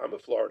lawyer. I'm a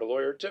Florida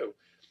lawyer too.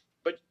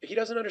 But he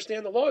doesn't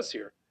understand the laws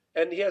here.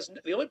 And he has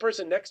the only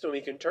person next to him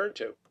he can turn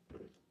to,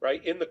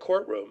 right, in the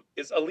courtroom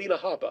is Alina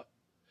Habba.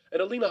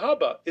 And Alina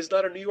Habba is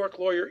not a New York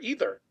lawyer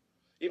either,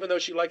 even though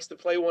she likes to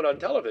play one on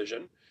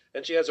television.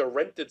 And she has a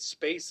rented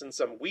space in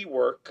some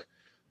WeWork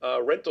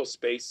rental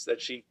space that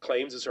she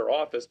claims is her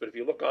office. But if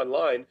you look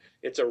online,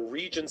 it's a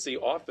Regency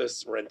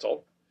office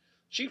rental.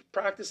 She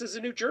practices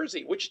in New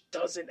Jersey, which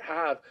doesn't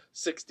have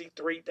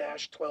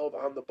 63-12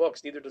 on the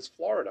books. Neither does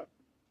Florida.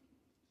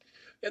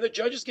 And the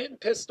judge is getting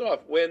pissed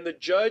off when the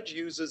judge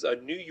uses a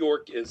New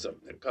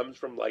Yorkism that comes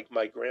from like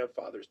my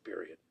grandfather's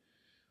period,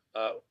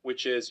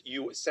 which is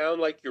you sound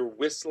like you're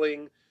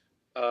whistling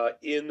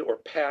in or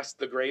past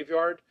the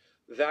graveyard.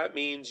 That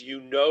means you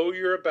know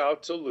you're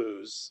about to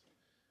lose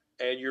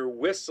and you're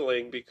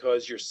whistling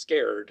because you're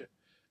scared.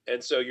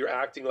 And so you're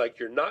acting like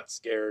you're not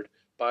scared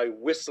by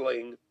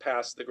whistling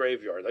past the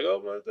graveyard. Like,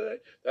 oh,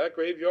 that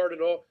graveyard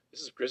and all.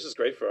 This is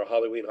great for a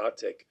Halloween hot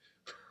take.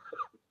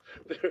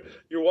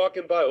 You're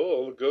walking by,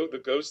 oh,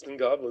 the ghosts and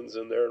goblins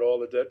in there and all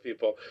the dead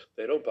people.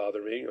 They don't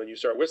bother me. And you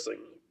start whistling.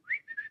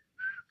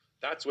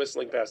 That's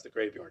whistling past the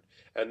graveyard.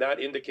 And that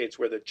indicates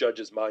where the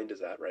judge's mind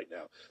is at right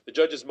now. The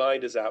judge's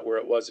mind is at where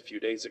it was a few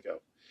days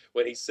ago,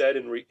 when he said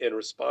in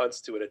response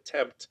to an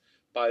attempt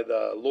by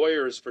the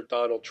lawyers for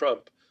Donald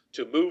Trump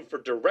to move for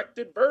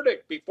directed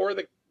verdict before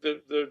the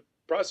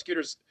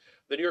prosecutors,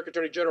 the New York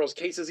Attorney General's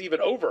case is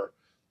even over.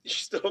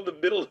 She's still in the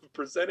middle of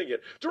presenting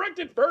it.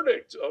 Directed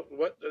verdict. Oh,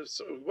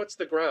 what's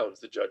the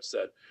grounds? The judge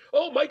said.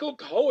 Oh, Michael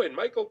Cohen.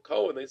 They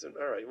said,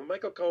 all right. Well,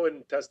 Michael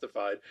Cohen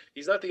testified.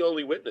 He's not the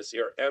only witness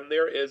here. And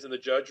there is, and the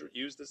judge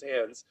used his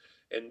hands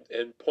and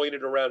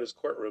pointed around his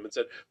courtroom and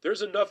said,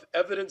 there's enough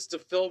evidence to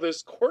fill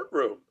this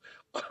courtroom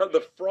on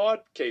the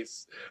fraud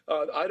case.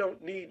 I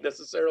don't need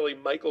necessarily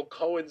Michael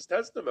Cohen's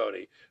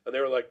testimony. And they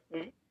were like,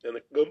 and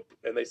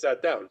they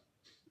sat down.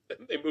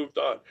 and they moved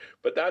on.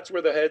 But that's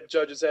where the head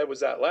judge's head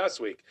was at last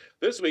week.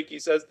 This week he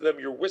says to them,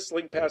 you're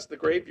whistling past the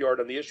graveyard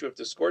on the issue of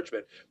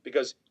disgorgement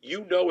because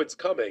you know it's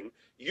coming.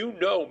 You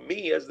know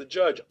me as the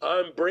judge,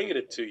 I'm bringing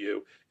it to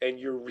you, and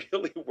you're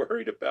really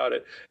worried about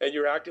it, and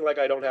you're acting like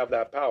I don't have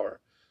that power.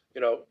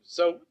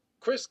 So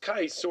Chris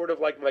Kise, sort of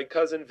like my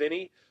cousin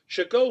Vinny,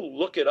 should go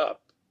look it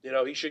up.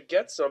 He should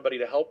get somebody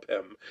to help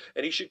him,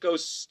 and he should go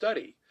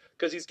study,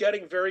 because he's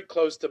getting very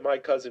close to my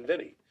cousin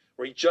Vinny,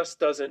 where he just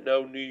doesn't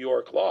know New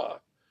York law,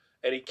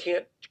 and he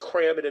can't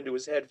cram it into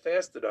his head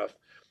fast enough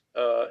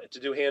to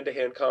do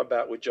hand-to-hand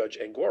combat with Judge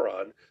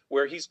Engoron,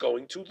 where he's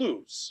going to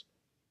lose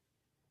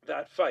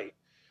that fight.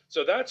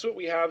 So that's what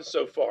we have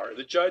so far.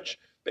 The judge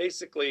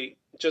basically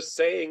just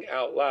saying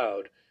out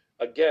loud,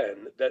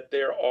 again, that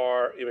there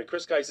are,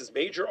 Chris Kise's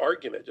major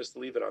argument, just to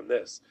leave it on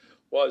this,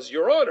 was,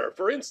 Your Honor,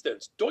 for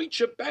instance,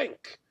 Deutsche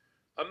Bank,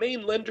 a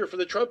main lender for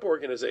the Trump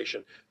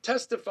organization,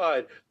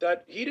 testified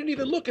that he didn't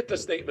even look at the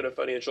statement of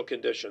financial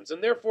conditions,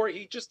 and therefore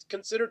he just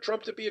considered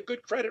Trump to be a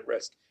good credit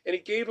risk, and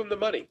he gave him the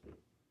money.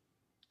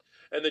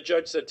 And the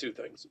judge said two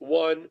things.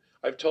 One,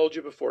 I've told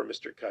you before,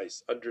 Mr.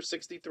 Kise, under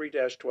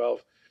 63-12,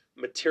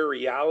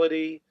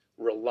 materiality,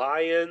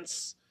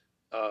 reliance,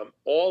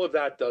 all of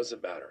that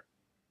doesn't matter.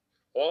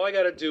 All I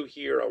got to do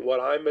here on what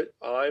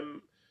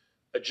I'm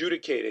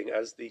adjudicating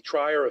as the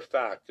trier of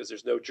fact, because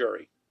there's no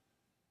jury,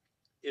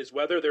 is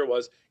whether there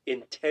was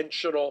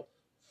intentional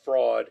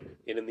fraud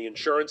in the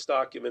insurance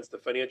documents, the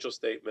financial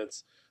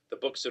statements, the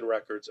books and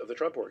records of the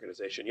Trump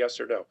organization, yes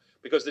or no?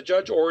 Because the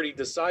judge already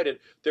decided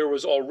there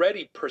was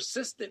already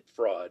persistent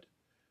fraud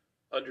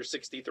under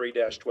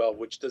 63-12,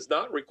 which does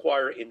not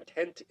require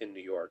intent in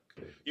New York.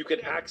 You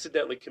can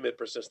accidentally commit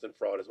persistent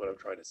fraud, is what I'm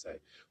trying to say.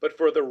 But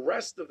for the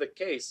rest of the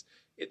case,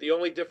 the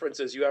only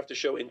difference is you have to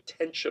show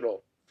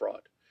intentional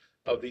fraud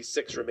of these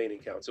 6 remaining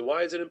counts. And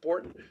why is it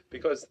important?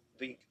 Because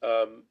the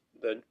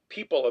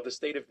people of the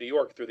state of New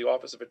York, through the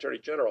Office of Attorney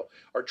General,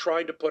 are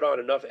trying to put on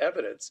enough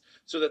evidence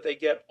so that they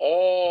get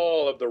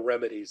all of the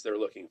remedies they're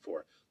looking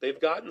for. They've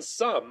gotten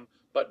some,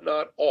 but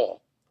not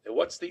all. And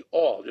what's the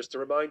all? Just to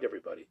remind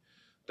everybody.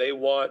 They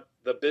want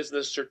the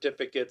business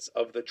certificates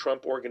of the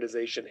Trump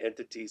organization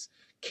entities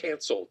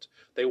canceled.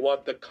 They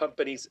want the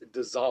companies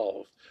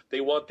dissolved.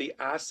 They want the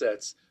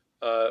assets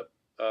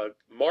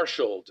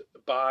marshaled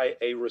by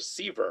a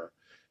receiver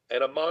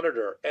and a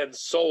monitor and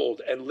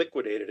sold and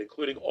liquidated,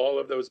 including all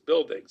of those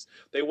buildings.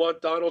 They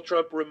want Donald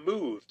Trump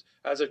removed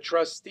as a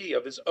trustee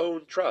of his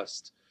own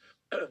trust.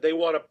 They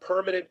want a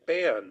permanent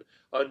ban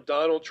on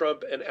Donald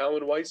Trump and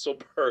Alan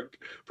Weisselberg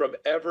from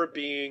ever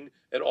being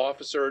an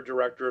officer or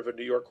director of a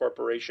New York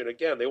corporation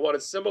again. They want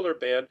a similar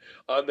ban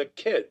on the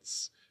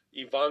kids,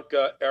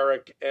 Ivanka,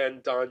 Eric,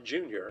 and Don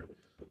Jr.,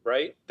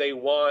 right? They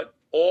want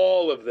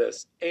all of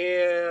this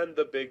and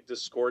the big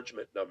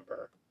disgorgement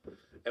number.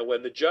 And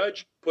when the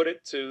judge put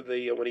it to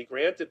when he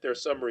granted their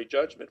summary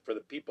judgment for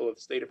the people of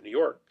the state of New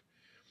York,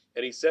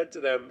 and he said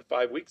to them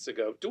 5 weeks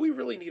ago, do we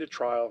really need a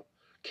trial?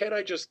 Can't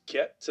I just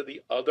get to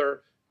the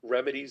other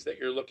remedies that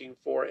you're looking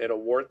for and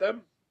award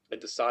them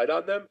and decide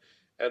on them?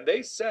 And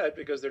they said,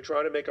 because they're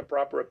trying to make a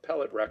proper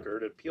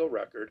appeal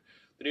record,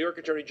 the New York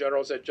Attorney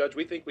General said, Judge,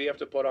 we think we have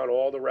to put on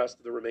all the rest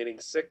of the remaining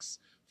 6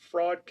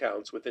 fraud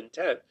counts with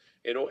intent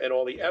and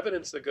all the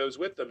evidence that goes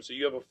with them, so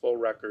you have a full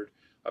record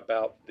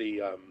about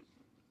the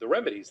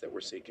remedies that we're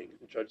seeking.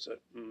 The judge said,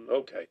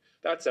 okay,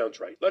 that sounds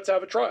right. Let's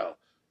have a trial.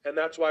 And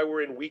that's why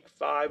we're in week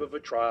 5 of a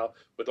trial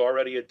with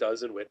already a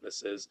dozen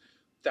witnesses,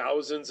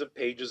 thousands of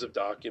pages of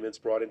documents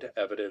brought into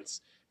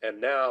evidence, and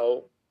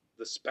now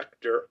the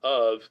specter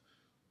of,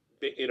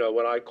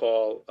 what I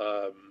call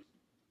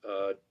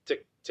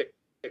tick, tick,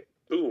 tick,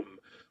 boom,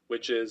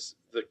 which is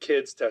the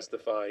kids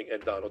testifying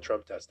and Donald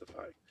Trump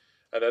testifying.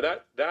 And then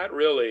that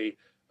really,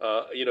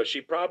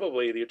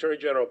 the Attorney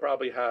General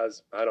probably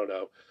has, I don't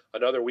know,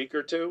 another week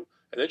or two,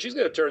 and then she's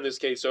going to turn this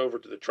case over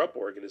to the Trump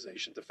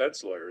organization,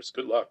 defense lawyers.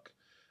 Good luck.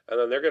 And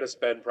then they're going to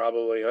spend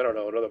probably, I don't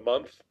know, another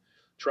month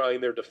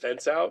trying their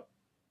defense out.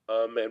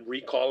 And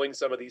recalling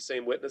some of these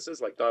same witnesses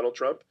like Donald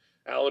Trump,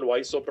 Alan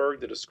Weisselberg,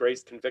 the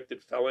disgraced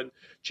convicted felon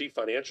chief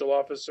financial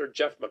officer,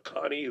 Jeff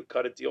McConney, who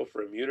cut a deal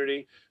for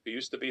immunity, who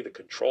used to be the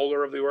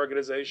controller of the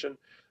organization.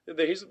 They're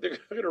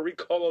going to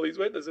recall all these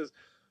witnesses.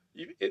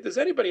 Does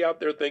anybody out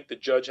there think the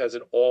judge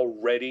hasn't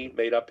already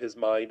made up his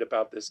mind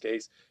about this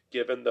case,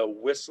 given the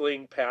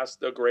whistling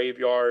past the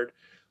graveyard?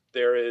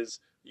 There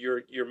is...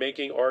 You're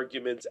making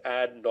arguments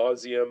ad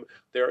nauseum.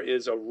 There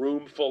is a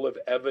room full of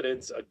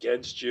evidence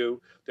against you.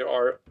 There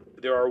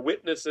are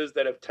witnesses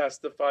that have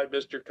testified,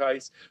 Mr.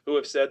 Kise, who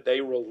have said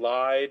they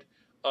relied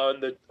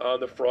on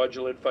the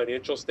fraudulent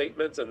financial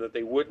statements and that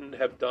they wouldn't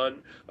have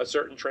done a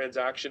certain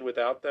transaction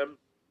without them.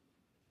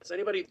 Does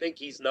anybody think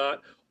he's not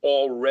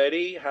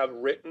already have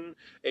written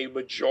a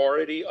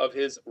majority of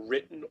his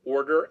written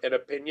order and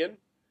opinion,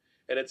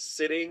 and it's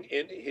sitting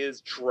in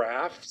his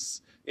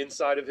drafts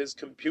inside of his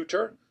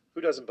computer? Who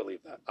doesn't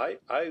believe that?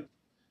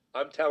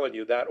 I'm telling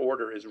you, that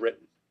order is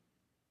written.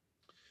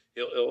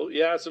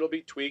 Yes, it'll be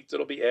tweaked,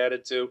 it'll be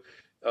added to,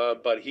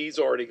 but he's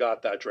already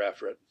got that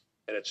draft written.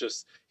 And it's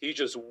just, he's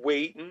just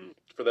waiting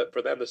for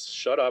them to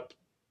shut up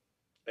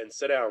and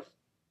sit down,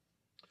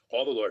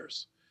 all the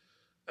lawyers,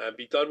 and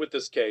be done with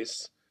this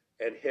case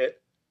and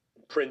hit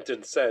print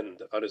and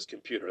send on his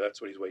computer.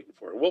 That's what he's waiting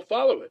for. And we'll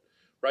follow it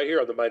right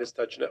here on the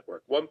Meidastouch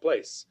Network. One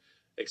place,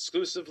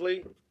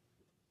 exclusively,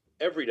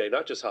 every day,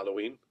 not just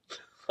Halloween.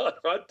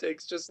 Hot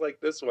takes just like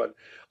this one.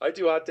 I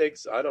do hot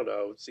takes, I don't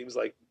know, it seems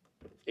like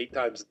 8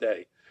 times a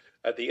day.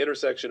 At the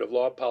intersection of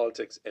law,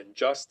 politics, and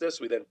justice.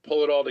 We then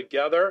pull it all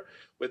together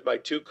with my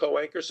 2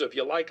 co-anchors. So if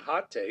you like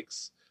hot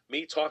takes,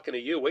 me talking to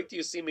you, wait till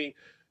you see me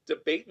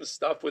debating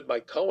stuff with my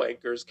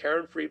co-anchors,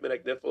 Karen Friedman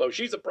Agnifilo.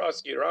 She's a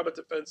prosecutor. I'm a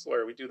defense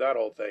lawyer. We do that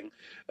whole thing.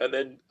 And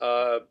then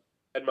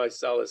Ed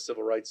Micel is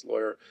civil rights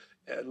lawyer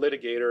and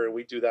litigator, and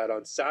we do that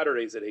on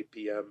Saturdays at 8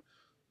 p.m.,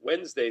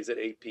 Wednesdays at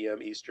 8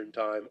 p.m. Eastern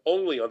Time,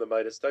 only on the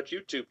Meidastouch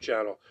YouTube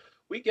channel.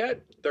 We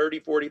get 30,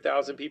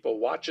 40,000 people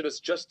watching us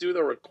just do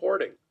the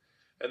recording.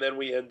 And then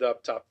we end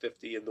up top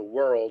 50 in the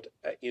world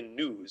in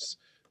news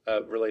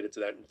related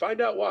to that. And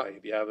find out why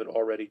if you haven't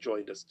already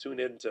joined us. Tune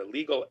in to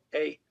Legal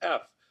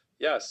AF.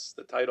 Yes,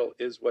 the title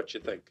is what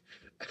you think.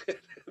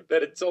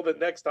 But until the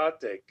next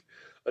hot take,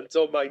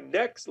 until my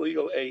next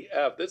Legal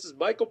AF, this is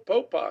Michael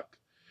Popak,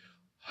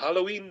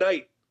 Halloween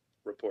night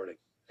reporting.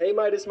 Hey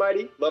Midas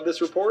Mighty, love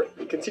this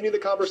report? Continue the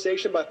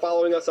conversation by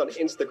following us on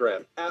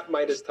Instagram,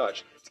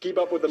 @Meidastouch, to keep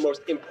up with the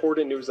most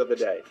important news of the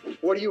day.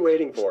 What are you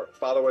waiting for?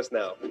 Follow us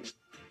now.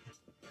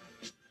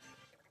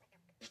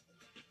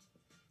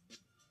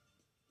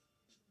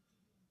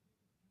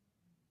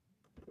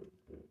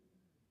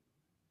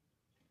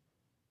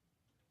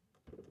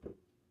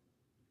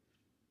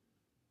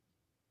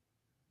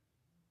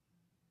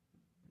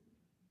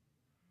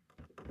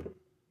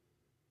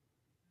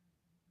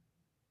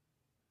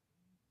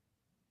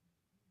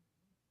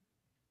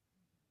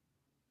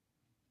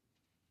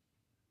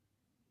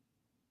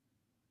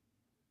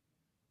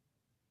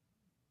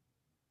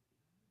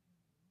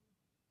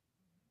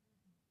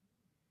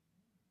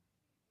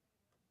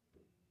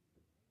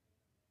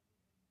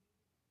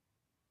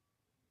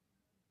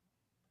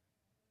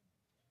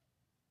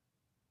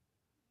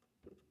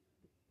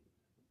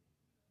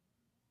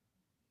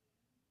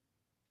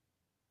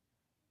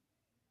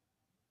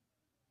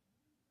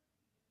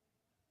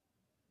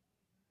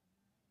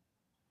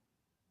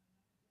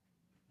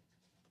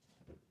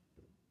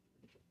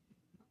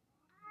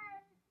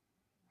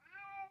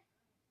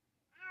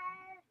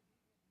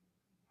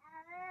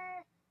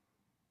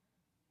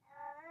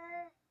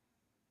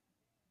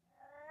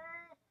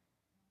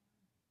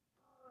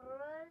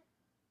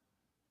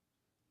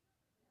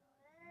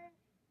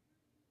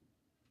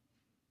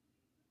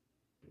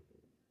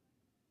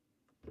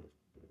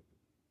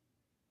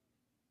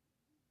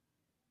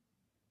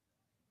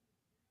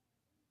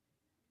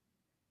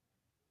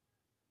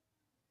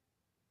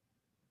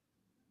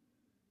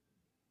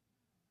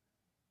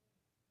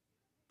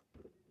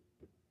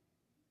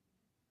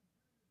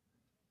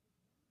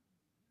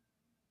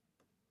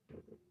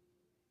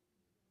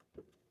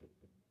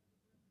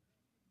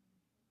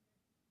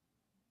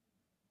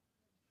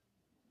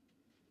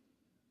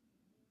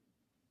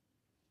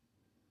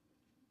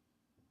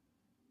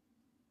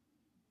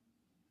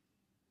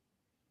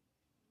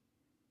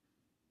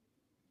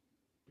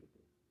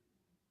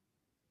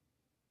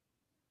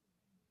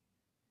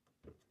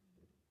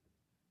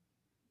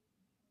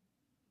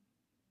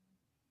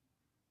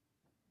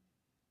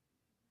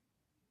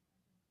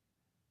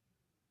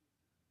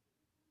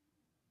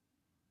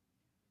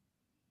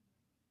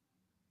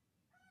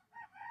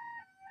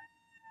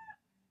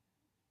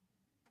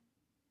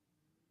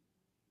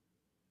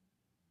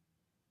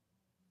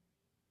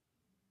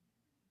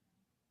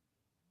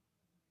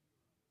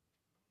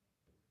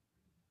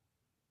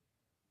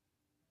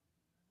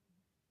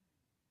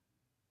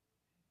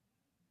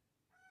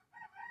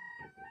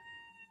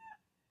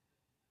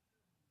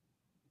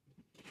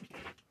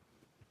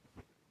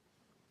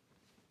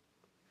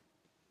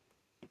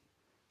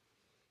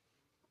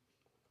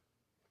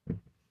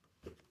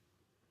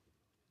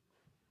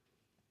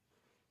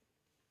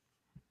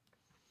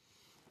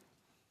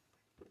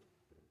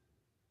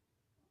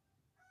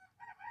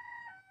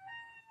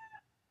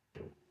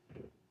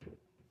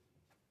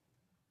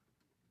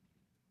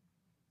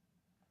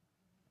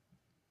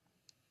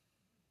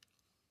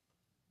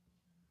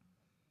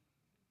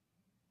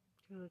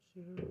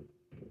 Gotcha.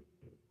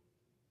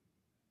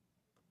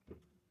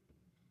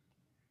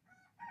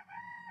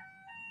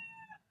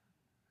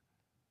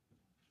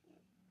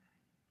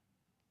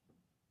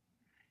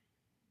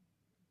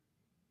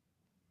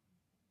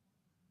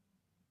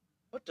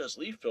 What does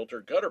leaf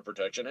filter gutter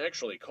protection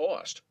actually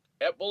cost?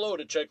 At below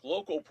to check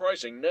local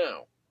pricing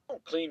now.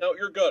 Don't clean out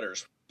your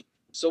gutters.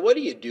 So what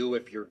do you do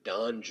if you're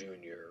Don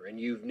Jr. and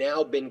you've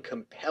now been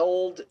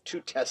compelled to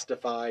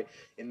testify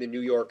in the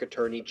New York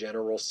Attorney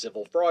General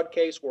civil fraud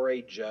case where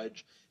a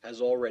judge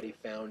has already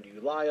found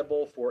you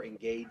liable for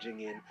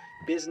engaging in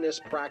business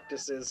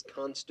practices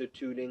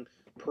constituting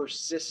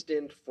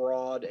persistent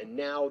fraud, and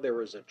now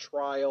there is a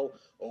trial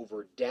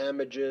over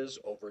damages,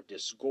 over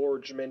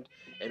disgorgement,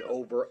 and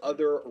over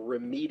other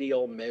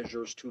remedial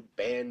measures to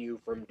ban you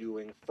from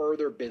doing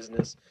further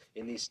business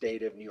in the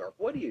state of New York.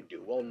 What do?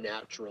 Well,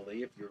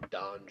 naturally, if you're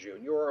Don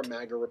Jr. or a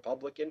MAGA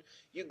Republican,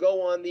 you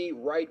go on the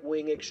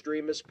right-wing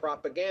extremist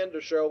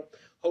propaganda show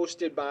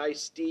hosted by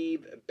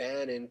Steve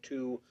Bannon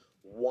to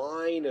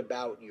whine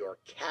about your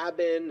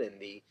cabin and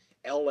the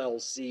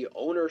LLC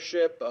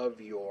ownership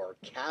of your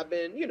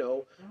cabin,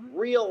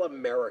 real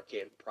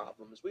American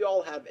problems. We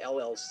all have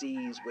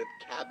LLCs with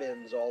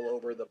cabins all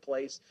over the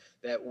place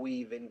that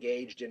we've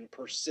engaged in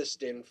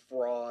persistent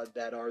fraud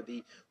that are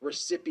the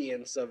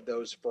recipients of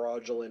those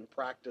fraudulent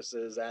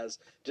practices as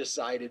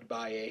decided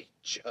by a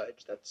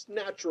judge. That's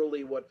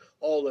naturally what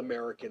all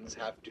Americans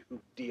have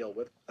to deal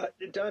with.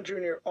 Don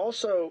Jr.,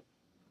 also,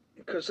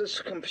 because this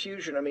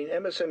confusion,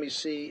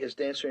 MSNBC is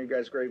dancing on your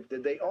guys' grave.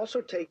 Did they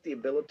also take the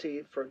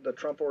ability for the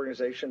Trump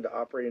organization to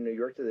operate in New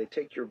York? Did they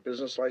take your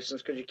business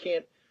license? Because you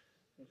can't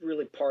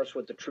really parse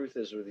what the truth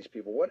is with these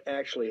people. What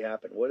actually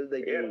happened? What did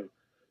they do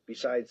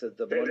besides the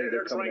money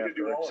they're coming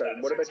after?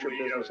 What about your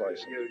business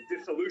license?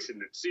 Dissolution.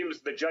 It seems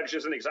the judge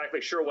isn't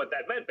exactly sure what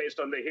that meant based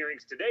on the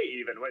hearings today,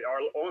 even.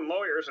 Our own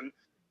lawyers, and,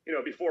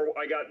 before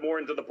I got more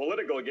into the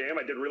political game,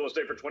 I did real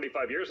estate for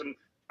 25 years, and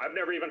I've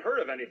never even heard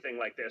of anything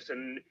like this.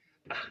 And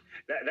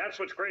that's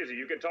what's crazy.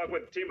 You can talk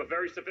with a team of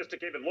very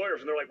sophisticated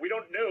lawyers, and they're like, we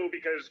don't know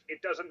because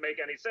it doesn't make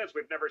any sense.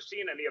 We've never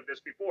seen any of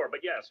this before.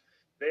 But yes,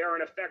 they are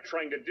in effect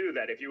trying to do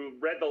that. If you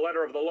read the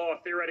letter of the law,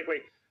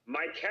 theoretically,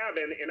 my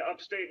cabin in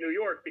upstate New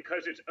York,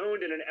 because it's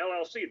owned in an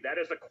LLC, that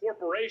is a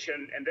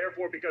corporation, and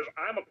therefore because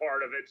I'm a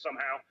part of it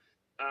somehow,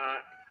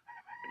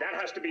 that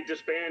has to be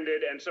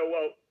disbanded. And so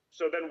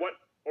then what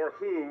or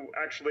who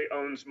actually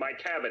owns my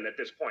cabin at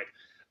this point?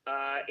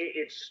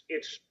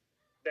 It's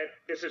that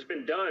this has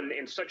been done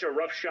in such a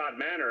roughshod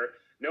manner.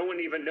 No one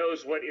even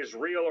knows what is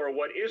real or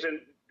what isn't.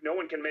 No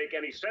one can make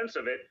any sense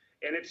of it.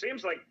 And it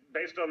seems like,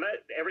 based on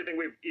that, everything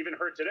we've even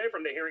heard today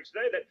from the hearings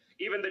today, that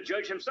even the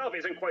judge himself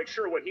isn't quite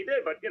sure what he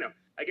did. But,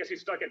 I guess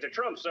he's stuck into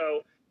Trump.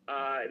 So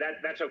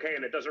that's okay,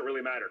 and it doesn't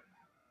really matter.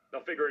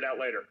 They'll figure it out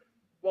later.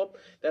 Well,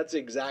 that's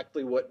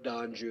exactly what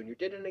Don Jr.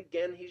 did. And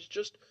again, he's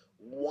just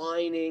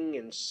whining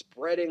and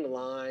spreading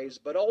lies.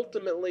 But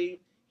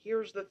ultimately,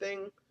 here's the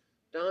thing.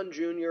 Don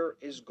Jr.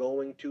 is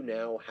going to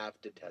now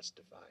have to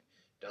testify.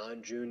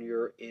 Don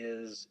Jr.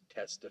 is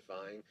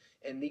testifying,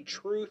 and the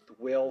truth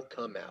will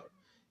come out.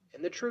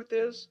 And the truth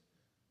is,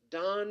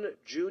 Don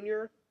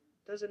Jr.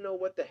 doesn't know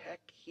what the heck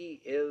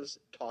he is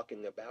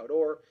talking about,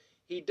 or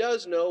he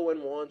does know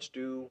and wants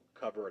to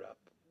cover it up.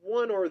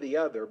 One or the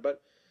other, but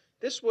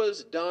this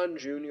was Don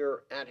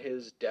Jr. at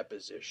his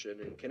deposition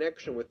in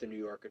connection with the New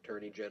York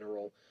Attorney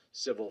General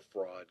civil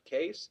fraud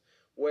case,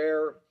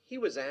 where he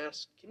was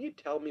asked, can you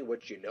tell me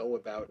what you know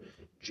about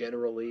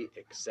generally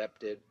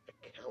accepted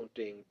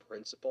accounting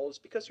principles?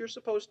 Because you're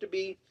supposed to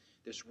be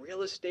this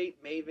real estate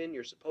maven,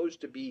 you're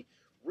supposed to be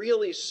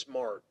really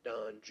smart,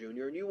 Don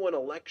Jr., and you want to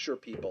lecture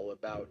people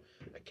about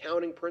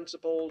accounting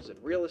principles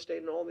and real estate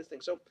and all these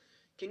things. So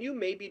can you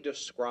maybe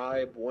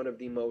describe one of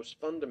the most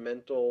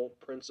fundamental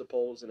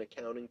principles in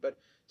accounting, but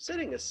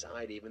setting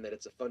aside even that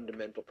it's a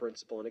fundamental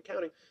principle in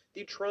accounting,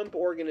 the Trump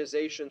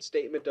Organization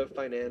Statement of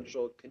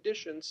Financial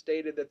Conditions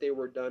stated that they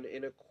were done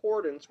in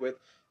accordance with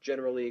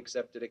generally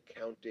accepted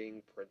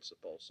accounting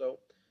principles. So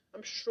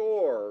I'm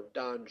sure,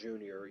 Don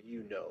Jr.,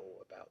 you know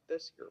about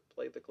this. Here,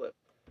 play the clip.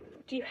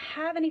 Do you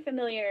have any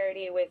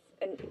familiarity with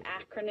an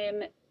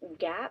acronym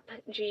GAAP,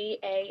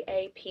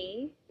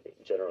 G-A-A-P?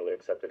 Generally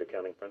accepted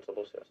accounting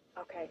principles, yes.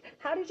 Okay.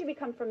 How did you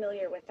become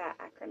familiar with that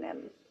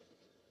acronym?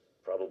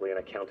 Probably in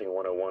Accounting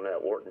 101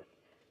 at Wharton.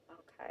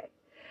 Okay.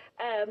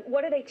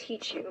 What do they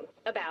teach you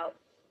about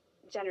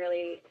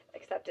generally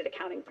accepted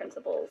accounting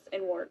principles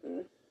in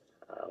Wharton?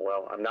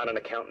 Well, I'm not an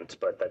accountant,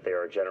 but that they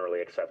are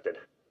generally accepted.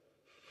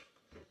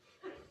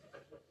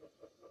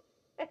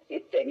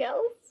 Anything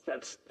else?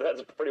 That's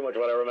pretty much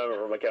what I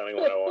remember from Accounting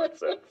 101.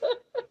 So.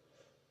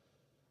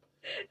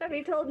 Have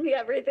you told me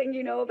everything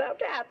you know about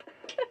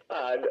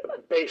GAAP?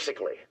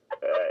 Basically.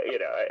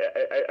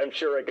 I'm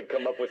sure I could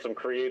come up with some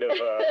creative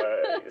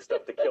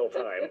stuff to kill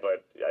time,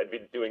 but I'd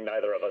be doing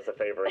neither of us a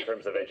favor in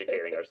terms of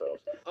educating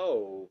ourselves.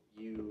 Oh,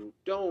 you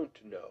don't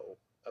know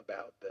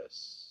about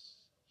this.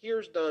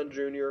 Here's Don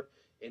Jr.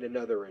 in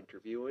another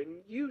interview, and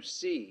you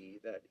see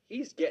that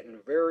he's getting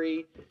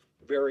very,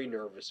 very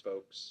nervous,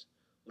 folks,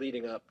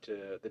 leading up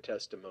to the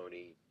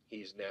testimony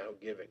he's now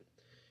giving.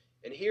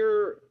 And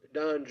here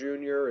Don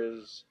Jr.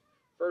 is,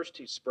 first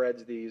he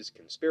spreads these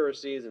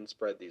conspiracies and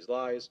spread these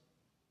lies,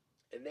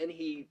 and then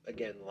he,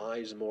 again,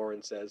 lies more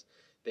and says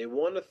they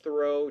want to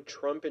throw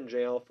Trump in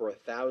jail for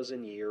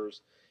 1,000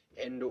 years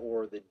and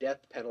or the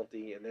death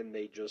penalty, and then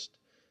they just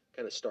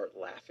kind of start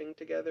laughing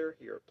together.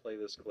 Here, play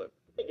this clip.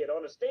 They get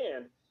on a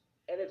stand,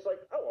 and it's like,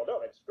 oh, well,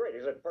 no, it's great.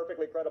 He's a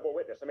perfectly credible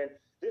witness. I mean,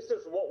 this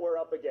is what we're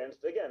up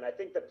against. Again, I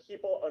think that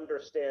people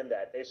understand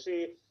that. They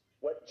see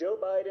What Joe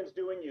Biden's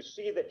doing, you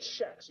see the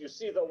checks, you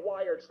see the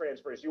wire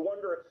transfers, you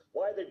wonder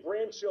why the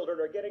grandchildren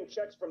are getting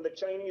checks from the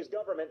Chinese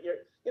government.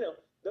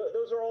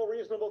 Those are all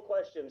reasonable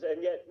questions,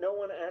 and yet no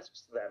one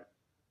asks them.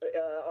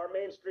 Our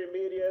mainstream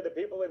media, the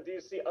people in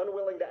D.C.,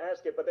 unwilling to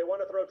ask it, but they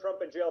want to throw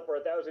Trump in jail for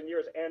 1,000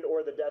 years and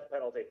or the death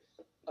penalty.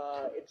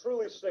 It's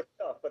truly sick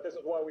stuff, but this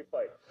is why we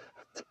fight.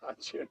 Don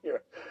Jr.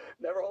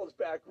 never holds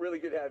back. Really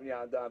good having you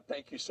on, Don.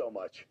 Thank you so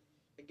much.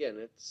 Again,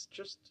 it's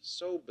just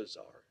so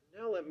bizarre.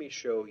 Now let me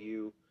show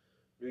you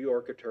New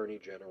York Attorney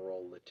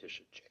General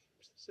Letitia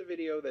James. It's a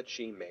video that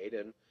she made,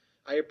 and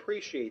I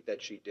appreciate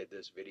that she did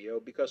this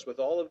video because with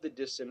all of the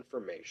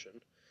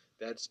disinformation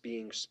that's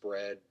being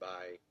spread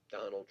by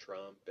Donald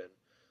Trump and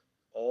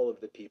all of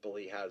the people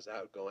he has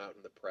go out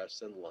in the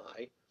press and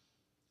lie,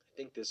 I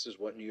think this is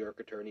what New York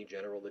Attorney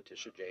General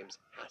Letitia James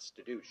has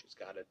to do. She's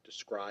got to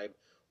describe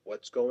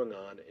what's going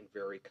on in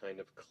very kind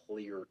of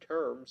clear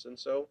terms. And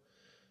so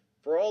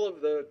for all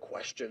of the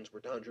questions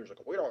where Don Jr.'s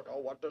like, we don't know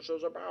what this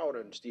is about,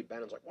 and Steve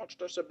Bannon's like, what's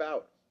this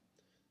about?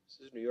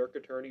 This is New York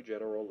Attorney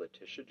General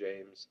Letitia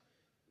James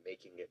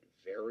making it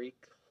very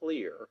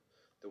clear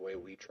the way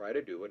we try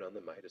to do it on the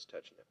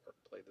Meidastouch Network.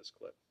 Play this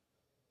clip.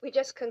 We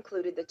just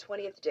concluded the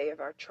 20th day of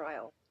our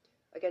trial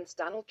against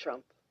Donald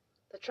Trump,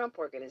 the Trump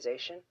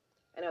Organization,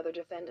 and other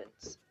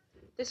defendants.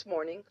 This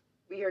morning,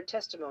 we heard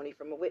testimony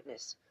from a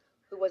witness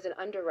who was an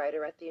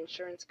underwriter at the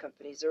insurance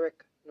company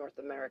Zurich, North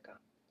America.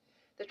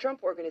 The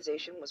Trump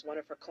Organization was one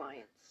of her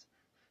clients.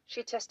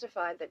 She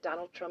testified that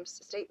Donald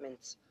Trump's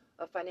statements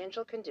of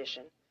financial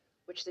condition,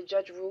 which the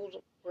judge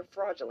ruled were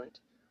fraudulent,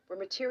 were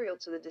material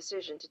to the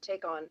decision to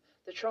take on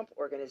the Trump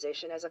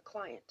Organization as a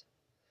client.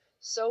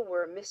 So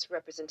were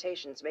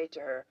misrepresentations made to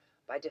her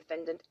by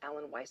defendant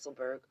Alan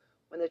Weisselberg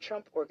when the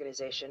Trump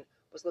Organization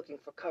was looking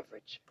for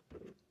coverage.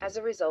 As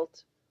a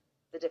result,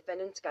 the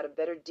defendants got a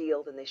better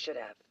deal than they should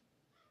have,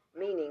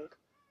 meaning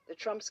the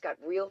Trumps got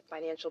real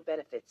financial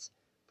benefits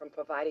from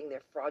providing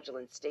their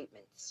fraudulent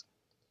statements.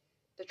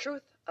 The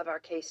truth of our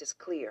case is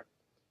clear,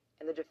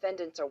 and the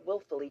defendants are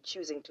willfully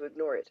choosing to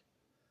ignore it.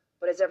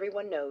 But as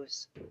everyone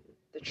knows,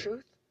 the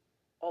truth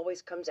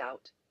always comes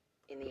out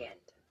in the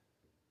end.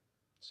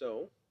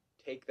 So,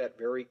 take that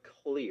very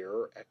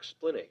clear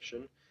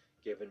explanation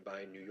given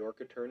by New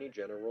York Attorney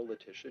General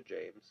Letitia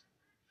James,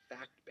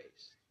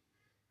 fact-based,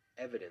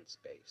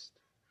 evidence-based,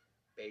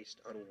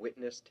 based on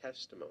witness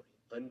testimony,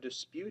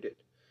 undisputed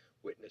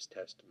witness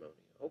testimony.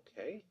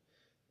 Okay,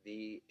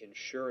 the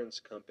insurance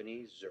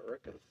company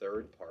Zurich, a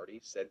third party,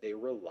 said they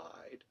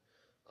relied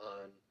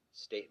on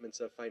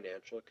statements of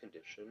financial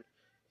condition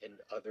and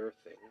other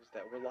things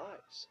that were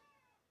lies.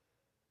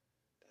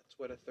 That's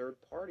what a third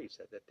party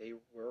said, that they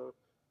were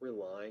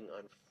relying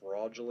on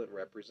fraudulent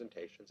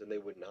representations, and they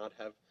would not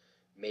have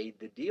made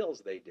the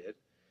deals they did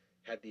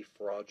had the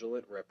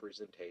fraudulent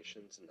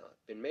representations not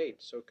been made.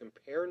 So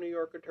compare New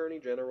York Attorney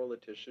General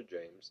Letitia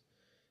James.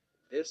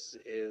 This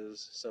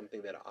is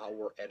something that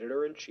our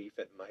editor-in-chief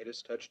at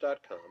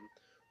Meidastouch.com,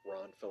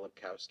 Ron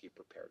Filipkowski,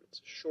 prepared. It's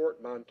a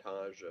short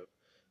montage of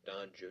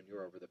Don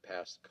Jr. over the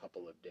past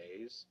couple of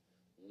days,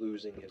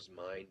 losing his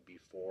mind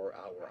before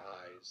our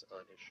eyes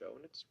on his show,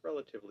 and it's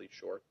relatively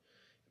short.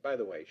 By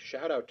the way,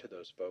 shout out to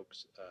those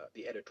folks,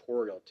 the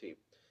editorial team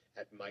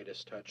at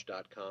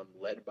Meidastouch.com,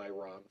 led by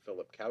Ron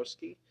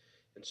Filipkowski.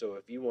 And so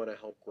if you want to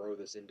help grow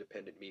this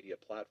independent media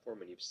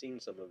platform, and you've seen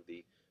some of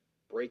the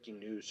breaking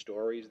news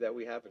stories that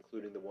we have,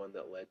 including the one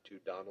that led to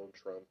Donald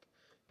Trump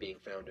being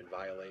found in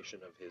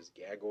violation of his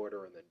gag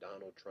order, and then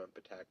Donald Trump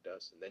attacked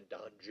us, and then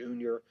Don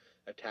Jr.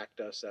 attacked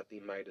us at the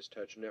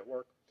Meidastouch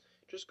Network,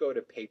 just go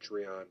to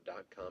patreon.com/Meidastouch,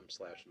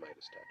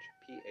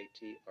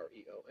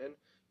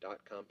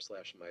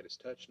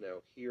 patreon.com/Meidastouch.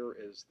 Now, here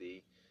is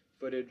the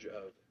footage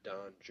of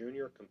Don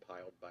Jr.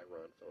 compiled by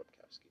Ron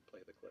Filipkowski.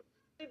 Play the clip.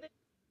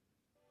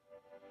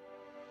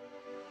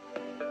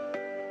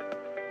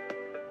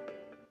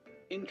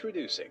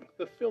 Introducing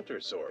the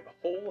FilterSorb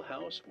Whole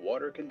House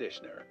Water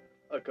Conditioner,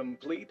 a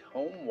complete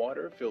home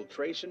water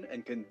filtration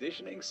and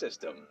conditioning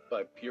system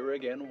by Pure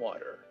Again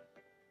Water.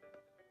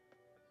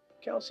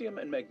 Calcium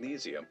and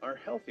magnesium are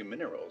healthy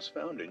minerals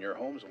found in your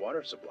home's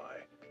water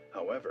supply.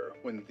 However,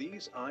 when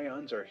these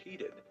ions are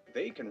heated,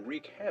 they can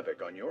wreak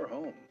havoc on your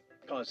home,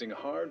 causing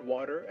hard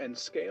water and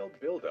scaled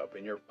buildup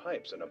in your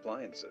pipes and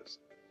appliances.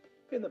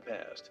 In the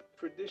past,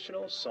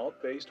 traditional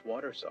salt-based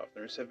water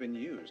softeners have been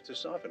used to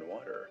soften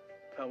water.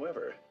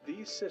 However,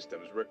 these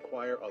systems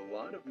require a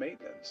lot of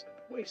maintenance,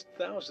 waste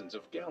thousands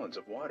of gallons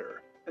of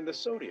water, and the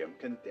sodium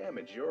can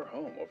damage your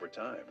home over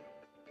time.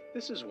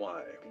 This is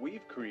why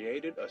we've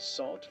created a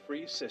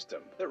salt-free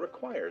system that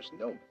requires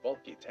no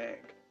bulky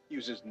tank,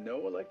 uses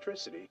no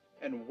electricity,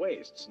 and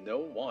wastes no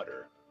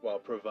water, while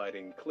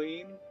providing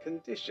clean,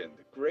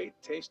 conditioned,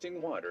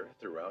 great-tasting water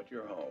throughout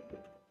your home.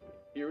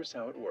 Here's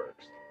how it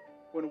works.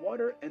 When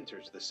water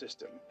enters the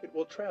system, it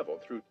will travel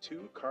through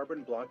 2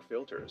 carbon block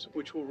filters,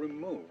 which will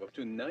remove up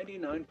to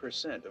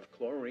 99% of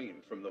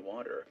chlorine from the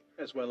water,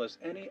 as well as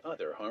any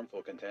other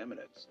harmful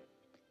contaminants.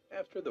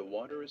 After the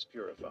water is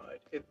purified,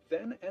 it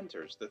then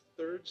enters the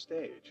third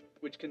stage,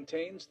 which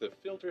contains the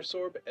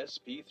FilterSorb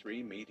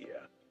sp3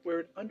 media, where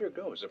it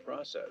undergoes a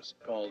process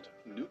called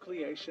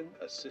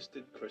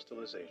nucleation-assisted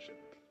crystallization.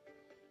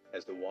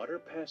 As the water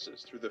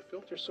passes through the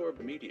FilterSorb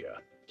media,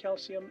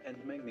 calcium and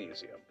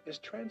magnesium is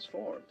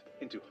transformed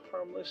into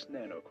harmless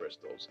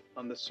nanocrystals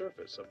on the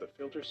surface of the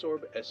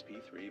FilterSorb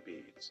sp3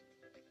 beads.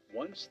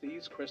 Once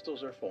these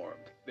crystals are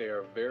formed, they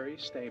are very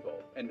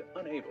stable and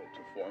unable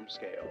to form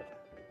scale.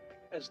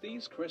 As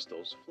these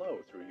crystals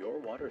flow through your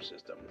water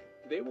system,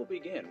 they will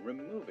begin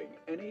removing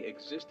any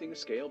existing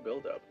scale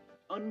buildup,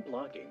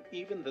 unblocking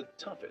even the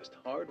toughest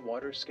hard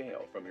water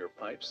scale from your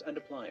pipes and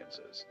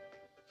appliances.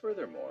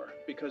 Furthermore,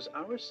 because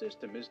our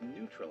system is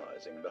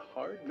neutralizing the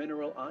hard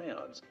mineral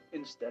ions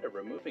instead of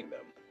removing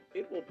them,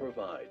 it will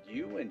provide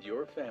you and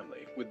your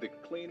family with the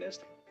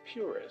cleanest,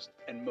 purest,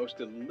 and most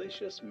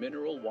delicious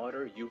mineral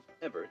water you've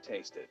ever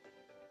tasted.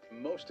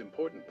 Most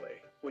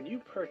importantly, when you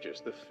purchase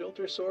the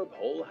FilterSorb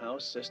Whole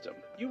House system,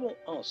 you will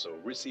also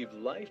receive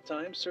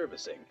lifetime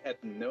servicing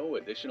at no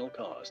additional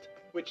cost,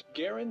 which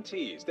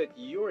guarantees that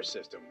your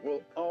system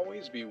will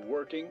always be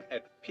working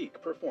at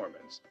peak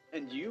performance,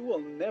 and you will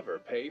never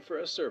pay for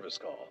a service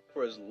call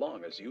for as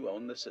long as you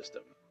own the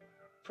system.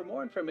 For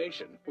more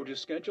information or to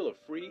schedule a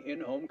free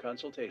in-home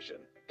consultation,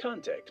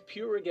 contact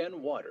Pure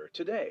Again Water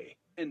today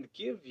and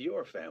give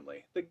your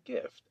family the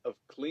gift of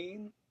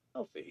clean,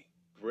 healthy,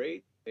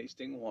 great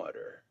tasting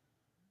water.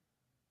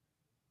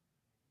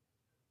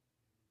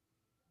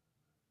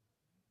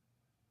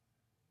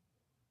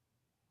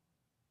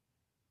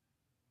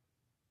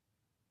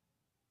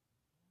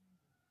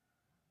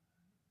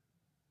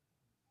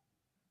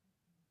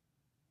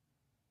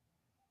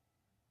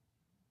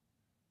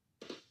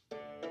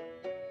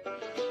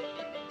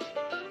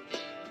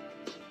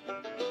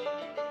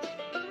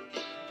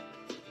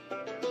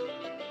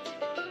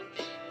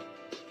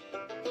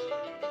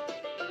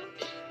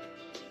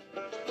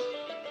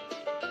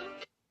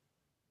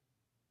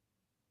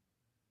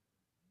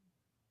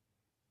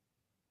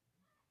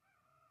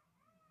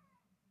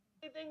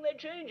 The thing that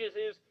changes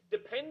is,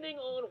 depending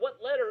on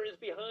what letter is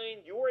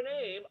behind your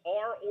name,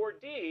 R or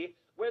D,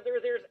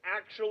 whether there's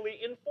actually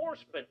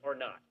enforcement or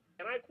not.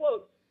 And I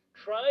quote,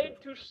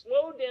 tried to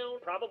slow down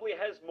probably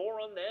has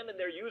more on them, and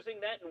they're using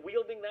that and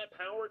wielding that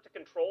power to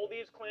control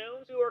these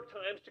clowns. New York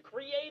Times to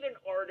create an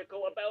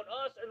article about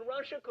us and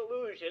Russia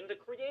collusion to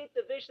create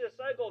the vicious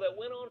cycle that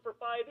went on for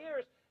 5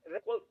 years, and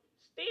that, quote,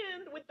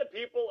 stand with the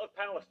people of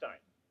Palestine.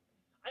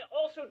 I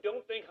also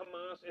don't think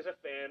Hamas is a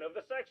fan of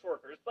the sex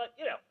workers, but,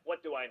 you know,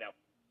 what do I know?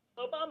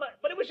 Obama,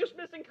 but it was just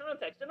missing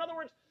context. In other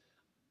words,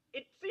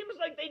 it seems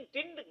like they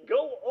didn't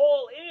go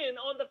all in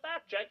on the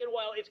fact check, and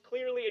while it's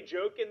clearly a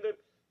joke in the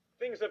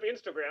things of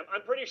Instagram,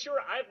 I'm pretty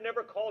sure I've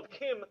never called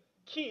Kim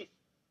Keith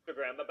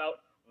Instagram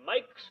about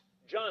Mike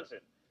Johnson,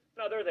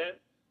 other than,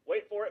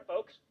 wait for it,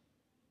 folks,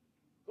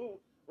 who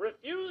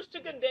refused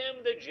to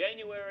condemn the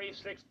January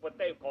 6th, what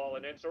they call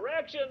an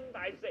insurrection,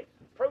 I say,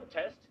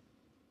 protest,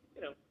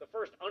 you know, the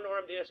first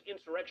unarmed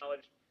insurrection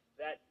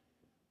that,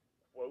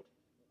 quote,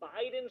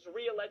 Biden's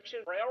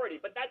re-election priority.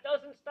 But that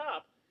doesn't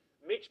stop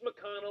Mitch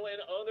McConnell and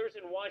others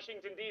in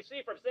Washington,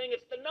 D.C. from saying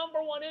it's the #1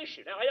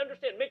 issue. Now, I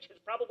understand Mitch has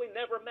probably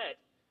never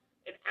met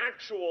an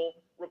actual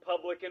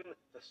Republican,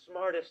 the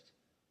smartest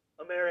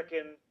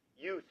American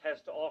youth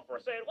has to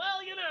offer, saying, well,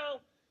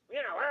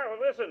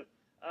 listen,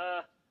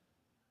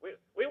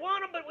 we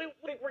want them, but we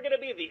think we're going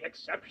to be the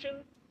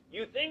exception.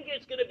 You think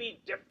it's going to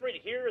be different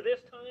here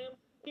this time?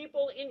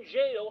 People in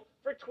jail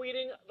for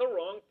tweeting the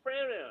wrong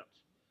pronouns.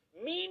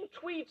 Mean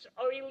tweets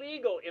are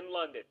illegal in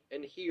London.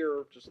 And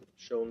here, just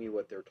showing you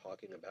what they're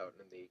talking about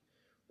in the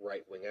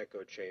right-wing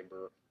echo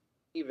chamber,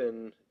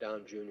 even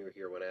Don Jr.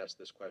 here, when asked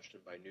this question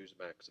by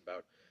Newsmax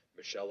about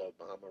Michelle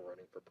Obama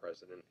running for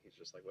president, he's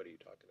just like, what are you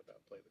talking about?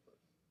 Play the clip.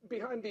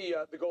 Behind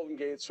the Golden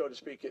Gate, so to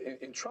speak,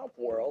 in Trump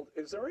world,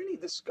 is there any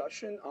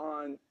discussion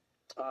on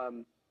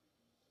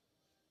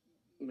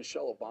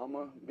Michelle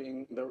Obama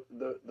being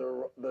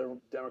the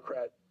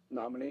Democrat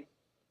nominee?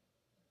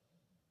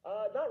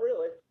 Not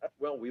really.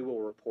 Well, we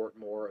will report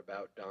more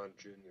about Don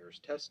Jr.'s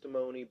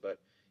testimony, but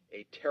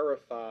a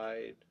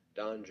terrified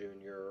Don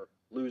Jr.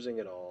 losing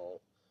it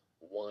all,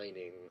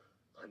 whining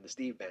on the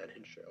Steve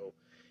Bannon show.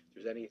 If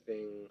there's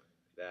anything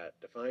that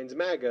defines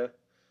MAGA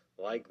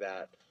like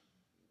that,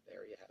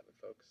 there you have it,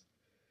 folks.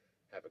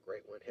 Have a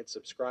great one. Hit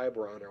subscribe.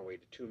 We're on our way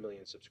to 2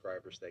 million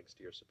subscribers thanks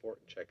to your support.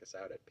 And check us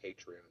out at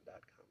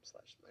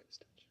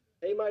patreon.com/Meidastouch.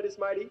 Hey Midas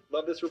Mighty,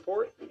 love this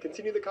report?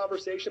 Continue the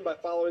conversation by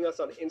following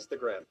us on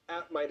Instagram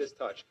at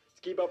Meidastouch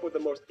to keep up with the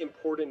most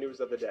important news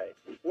of the day.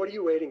 What are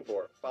you waiting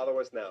for? Follow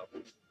us now.